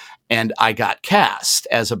picture. And I got cast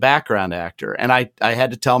as a background actor. And I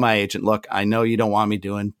had to tell my agent, look, I know you don't want me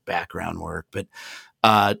doing background work, but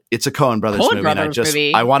it's a Coen Brothers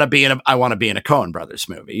movie. I want to be in a Coen Brothers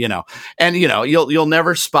movie, And you'll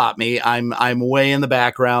never spot me. I'm way in the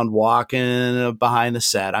background walking behind the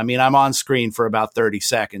set. I mean, I'm on screen for about 30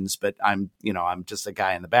 seconds, but I'm just a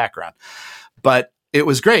guy in the background. But it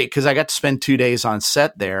was great because I got to spend 2 days on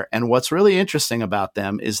set there. And what's really interesting about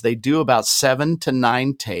them is they do about 7 to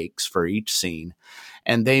 9 takes for each scene,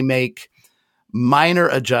 and they make minor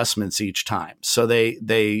adjustments each time. So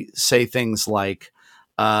they say things like,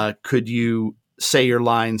 could you say your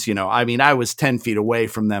lines, I mean, I was 10 feet away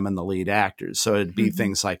from them and the lead actors. So it'd be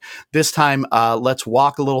things like, this time, let's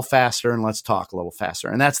walk a little faster and let's talk a little faster.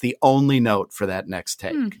 And that's the only note for that next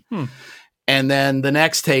take. And then the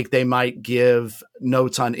next take, they might give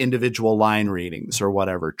notes on individual line readings or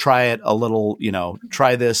whatever. Try it a little,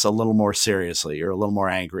 try this a little more seriously or a little more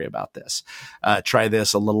angry about this. Try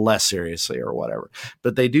this a little less seriously or whatever.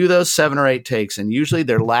 But they do those 7 or 8 takes, and usually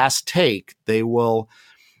their last take, they will.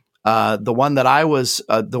 The one that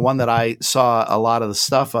I saw a lot of the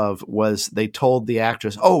stuff of was they told the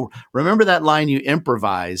actress, "Oh, remember that line you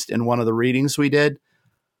improvised in one of the readings we did?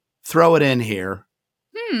 Throw it in here.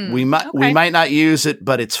 We might not use it,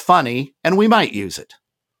 but it's funny, and we might use it."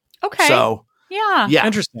 Okay. So yeah,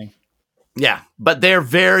 Interesting. Yeah, but they're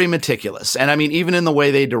very meticulous. And I mean, even in the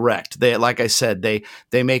way they direct, like I said, they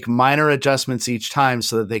make minor adjustments each time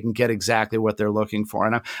so that they can get exactly what they're looking for.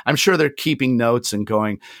 And I'm sure they're keeping notes and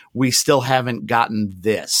going, we still haven't gotten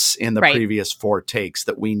this in the previous 4 takes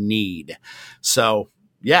that we need. So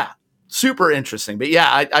yeah, super interesting. But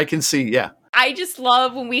yeah, I can see, yeah. I just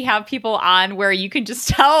love when we have people on where you can just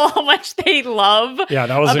tell how much they love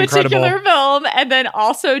that was a particular film, and then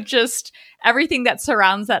also just everything that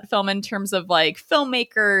surrounds that film in terms of like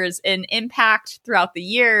filmmakers and impact throughout the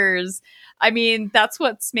years. I mean, that's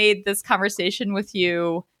what's made this conversation with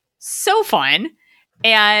you so fun.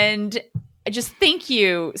 And I just thank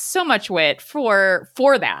you so much, Whit, for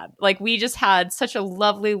that. Like, we just had such a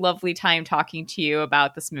lovely, lovely time talking to you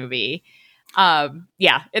about this movie.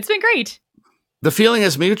 Yeah, it's been great. The feeling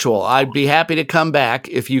is mutual. I'd be happy to come back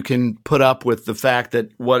if you can put up with the fact that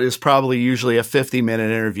what is probably usually a 50-minute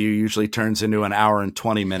interview usually turns into an hour and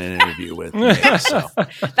 20-minute interview with me. So.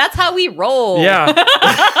 That's how we roll. Yeah.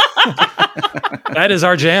 That is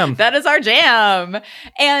our jam. That is our jam.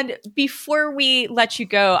 And before we let you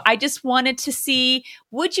go, I just wanted to see,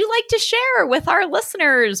 would you like to share with our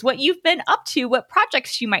listeners what you've been up to, what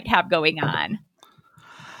projects you might have going on?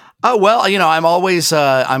 Oh, well, I'm always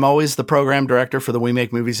the program director for the We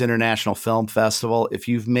Make Movies International Film Festival. If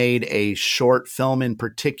you've made a short film in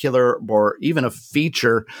particular, or even a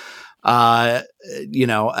feature, and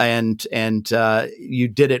you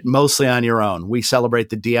did it mostly on your own, we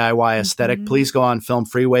celebrate the DIY aesthetic. Please go on Film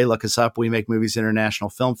Freeway, look us up. We Make Movies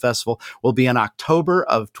International Film Festival will be in October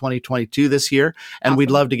of 2022 this year, and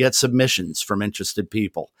we'd love to get submissions from interested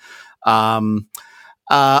people.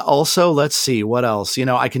 Also, let's see what else.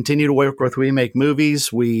 I continue to work with We Make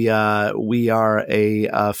Movies. We are a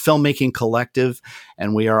filmmaking collective,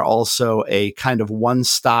 and we are also a kind of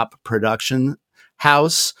one-stop production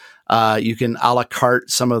house. You can a la carte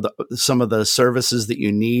some of the services that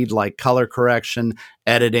you need, like color correction,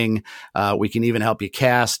 editing. We can even help you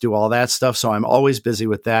cast, do all that stuff. So I'm always busy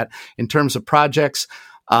with that. In terms of projects,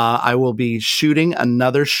 I will be shooting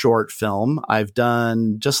another short film. I've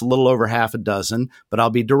done just a little over half a dozen, but I'll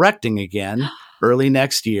be directing again early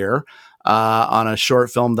next year on a short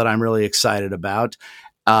film that I'm really excited about.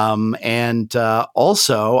 And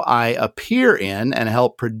also, I appear in and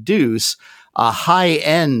help produce a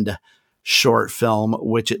high-end short film,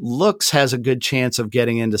 which it looks has a good chance of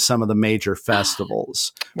getting into some of the major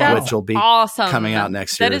festivals, which will be coming out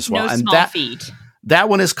next year as well. That is no small feat. That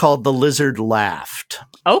one is called The Lizard Laughed.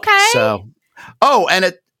 Okay. So,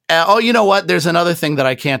 you know what? There's another thing that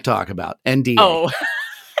I can't talk about. NDA. Oh.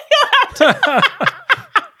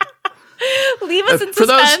 Leave us in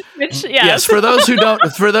suspense. Yes, for those who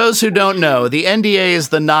don't know, the NDA is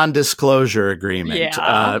the non-disclosure agreement,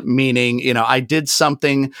 meaning, I did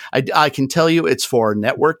something. I can tell you it's for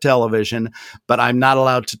network television, but I'm not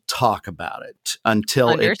allowed to talk about it until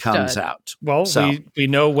it comes out. Well, we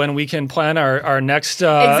know when we can plan our next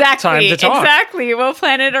time to talk. Exactly. We'll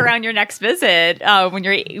plan it around your next visit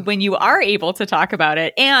when you are able to talk about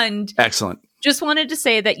it. And excellent. Just wanted to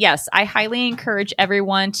say that, yes, I highly encourage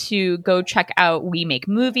everyone to go check out We Make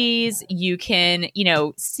Movies. You can,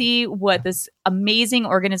 see what this amazing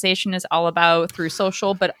organization is all about through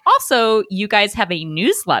social, but also you guys have a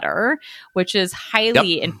newsletter, which is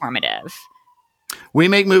highly informative.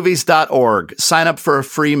 WeMakeMovies.org. Sign up for a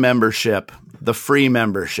free membership, the free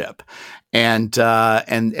membership. And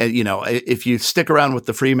if you stick around with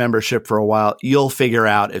the free membership for a while, you'll figure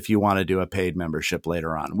out if you want to do a paid membership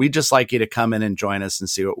later on. We'd just like you to come in and join us and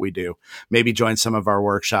see what we do. Maybe join some of our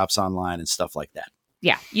workshops online and stuff like that.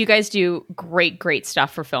 Yeah, you guys do great, great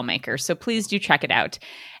stuff for filmmakers. So please do check it out.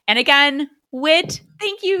 And again, Whit,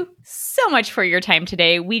 thank you so much for your time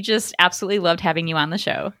today. We just absolutely loved having you on the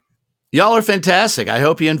show. Y'all are fantastic. I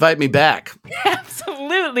hope you invite me back.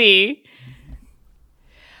 Absolutely.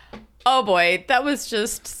 Oh boy, that was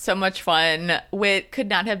just so much fun. Whit could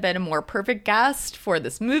not have been a more perfect guest for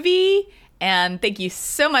this movie. And thank you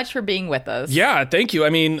so much for being with us. Yeah, thank you. I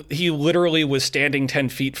mean, he literally was standing 10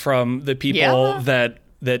 feet from the people Yeah.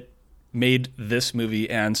 that made this movie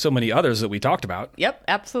and so many others that we talked about. Yep,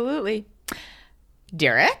 absolutely.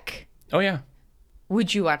 Derek, Oh, yeah.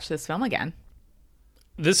 would you watch this film again?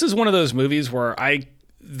 This is one of those movies where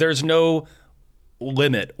there's no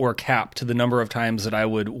limit or cap to the number of times that I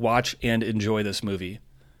would watch and enjoy this movie.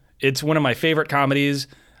 It's one of my favorite comedies.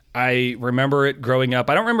 I remember it growing up.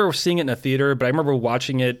 I don't remember seeing it in a theater, but I remember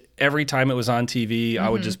watching it every time it was on TV. I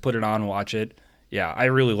would just put it on and watch it. Yeah, I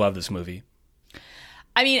really love this movie.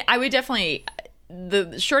 I mean, I would definitely,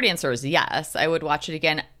 the short answer is yes, I would watch it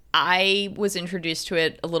again. I was introduced to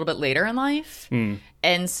it a little bit later in life.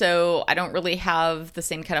 And so I don't really have the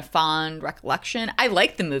same kind of fond recollection. I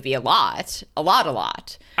like the movie a lot.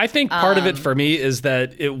 I think part of it for me is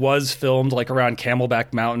that it was filmed like around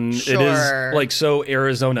Camelback Mountain. It Sure. is like so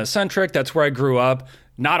Arizona centric. That's where I grew up.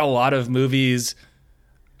 Not a lot of movies,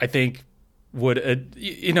 I think, would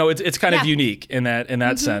it's kind of unique in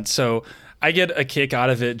that sense. So I get a kick out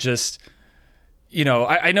of it. Just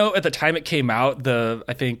I know at the time it came out,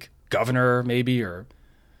 I think governor maybe or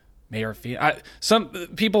Mayor some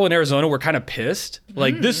people in Arizona were kind of pissed.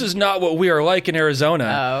 Like, this is not what we are like in Arizona.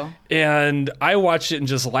 Oh. And I watched it and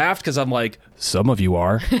just laughed because I'm like, some of you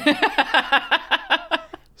are.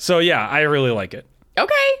 So yeah, I really like it.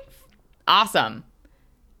 Okay. Awesome.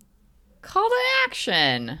 Call to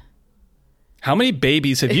action. How many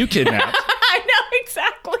babies have you kidnapped? I know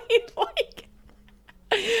exactly. Like,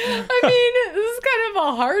 I mean, this is kind of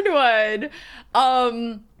a hard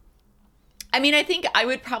one. I mean, I think I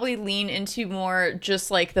would probably lean into more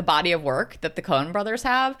just like the body of work that the Coen brothers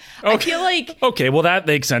have. I feel like Okay, well that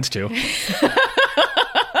makes sense too.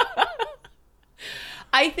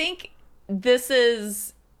 I think this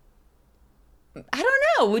is, I don't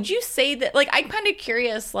know. Would you say that, like, I'm kind of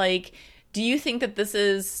curious, like, do you think that this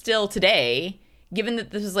is still today, given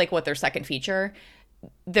that this is like what their second feature,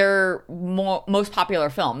 their most popular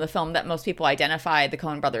film, the film that most people identify the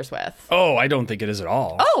Coen brothers with? Oh, I don't think it is at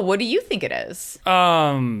all. Oh, what do you think it is?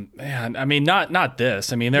 Man, I mean, not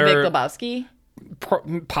this. I mean, The they're Big Lebowski?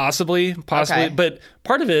 possibly, Okay. but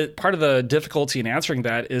part of the difficulty in answering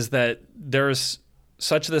that is that there's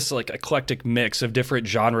such this like eclectic mix of different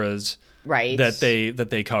genres Right. that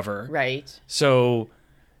they cover. Right. So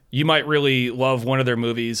you might really love one of their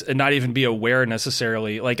movies and not even be aware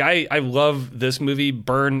necessarily. Like I love this movie,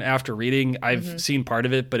 Burn After Reading. I've seen part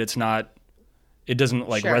of it, but it doesn't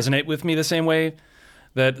like Sure. resonate with me the same way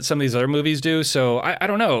that some of these other movies do. So I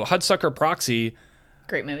don't know. Hudsucker Proxy,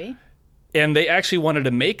 Great movie. and they actually wanted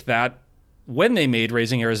to make that when they made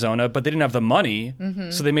Raising Arizona, but they didn't have the money.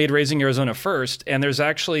 So they made Raising Arizona first. And there's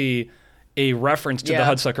actually a reference to Yeah.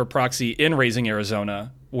 the Hudsucker Proxy in Raising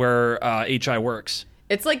Arizona where H.I. works.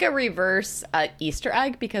 It's like a reverse Easter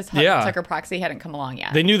egg because Yeah. Tucker Proxy hadn't come along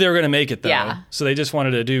yet. They knew they were going to make it, though. Yeah. So they just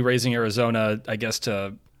wanted to do Raising Arizona, I guess,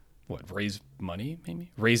 to, raise money,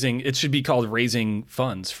 maybe? It should be called Raising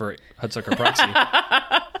Funds for Hudsucker Proxy.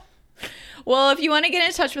 Well, if you want to get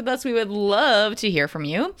in touch with us, we would love to hear from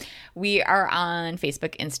you. We are on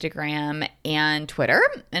Facebook, Instagram, and Twitter,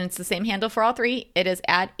 and it's the same handle for all three. It is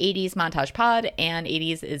at 80s Montage Pod, and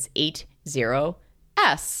 80s is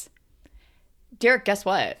 80S. Derek, guess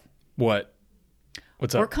what? What?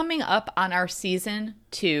 What's We're up? coming up on our season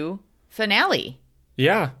 2 finale.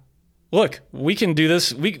 Yeah. Look, we can do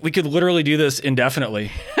this. We could literally do this indefinitely.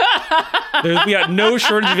 We got no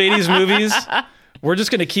shortage of 80s movies. We're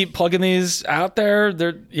just going to keep plugging these out there.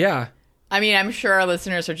 Yeah. I mean, I'm sure our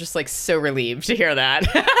listeners are just like so relieved to hear that.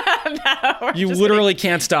 No, we're You just literally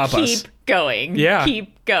can't stop gonna us. keep going. Yeah.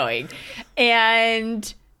 Keep going.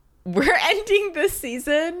 And we're ending this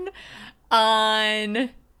season on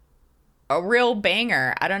a real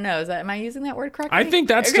banger. I don't know. Am I using that word correctly? I think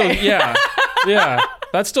that's Okay. still, yeah. Yeah.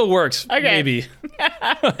 That still works. Okay. Maybe.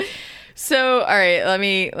 So, all right, let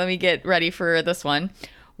me get ready for this one.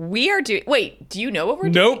 We are doing. Wait, do you know what we're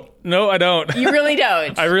doing? Nope. No, I don't. You really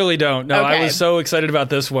don't. I really don't. No, I Okay. was so excited about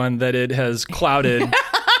this one that it has clouded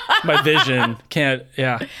my vision.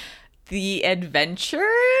 Yeah. The Adventures.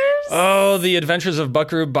 Oh, The Adventures of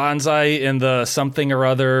Buckaroo Banzai in the something or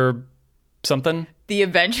other something. The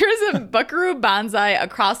Adventures of Buckaroo Banzai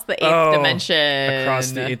across the eighth dimension.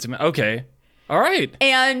 Across the eighth dimension. Okay. All right.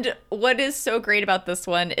 And what is so great about this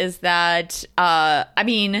one is that,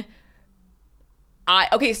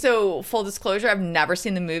 so full disclosure, I've never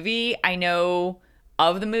seen the movie. I know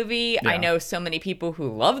of the movie. Yeah. I know so many people who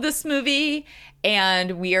love this movie.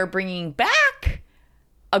 And we are bringing back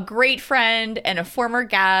a great friend and a former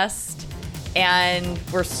guest. And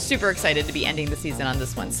we're super excited to be ending the season on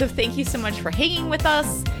this one. So thank you so much for hanging with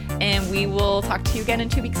us. and we will talk to you again in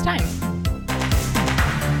 2 weeks' time.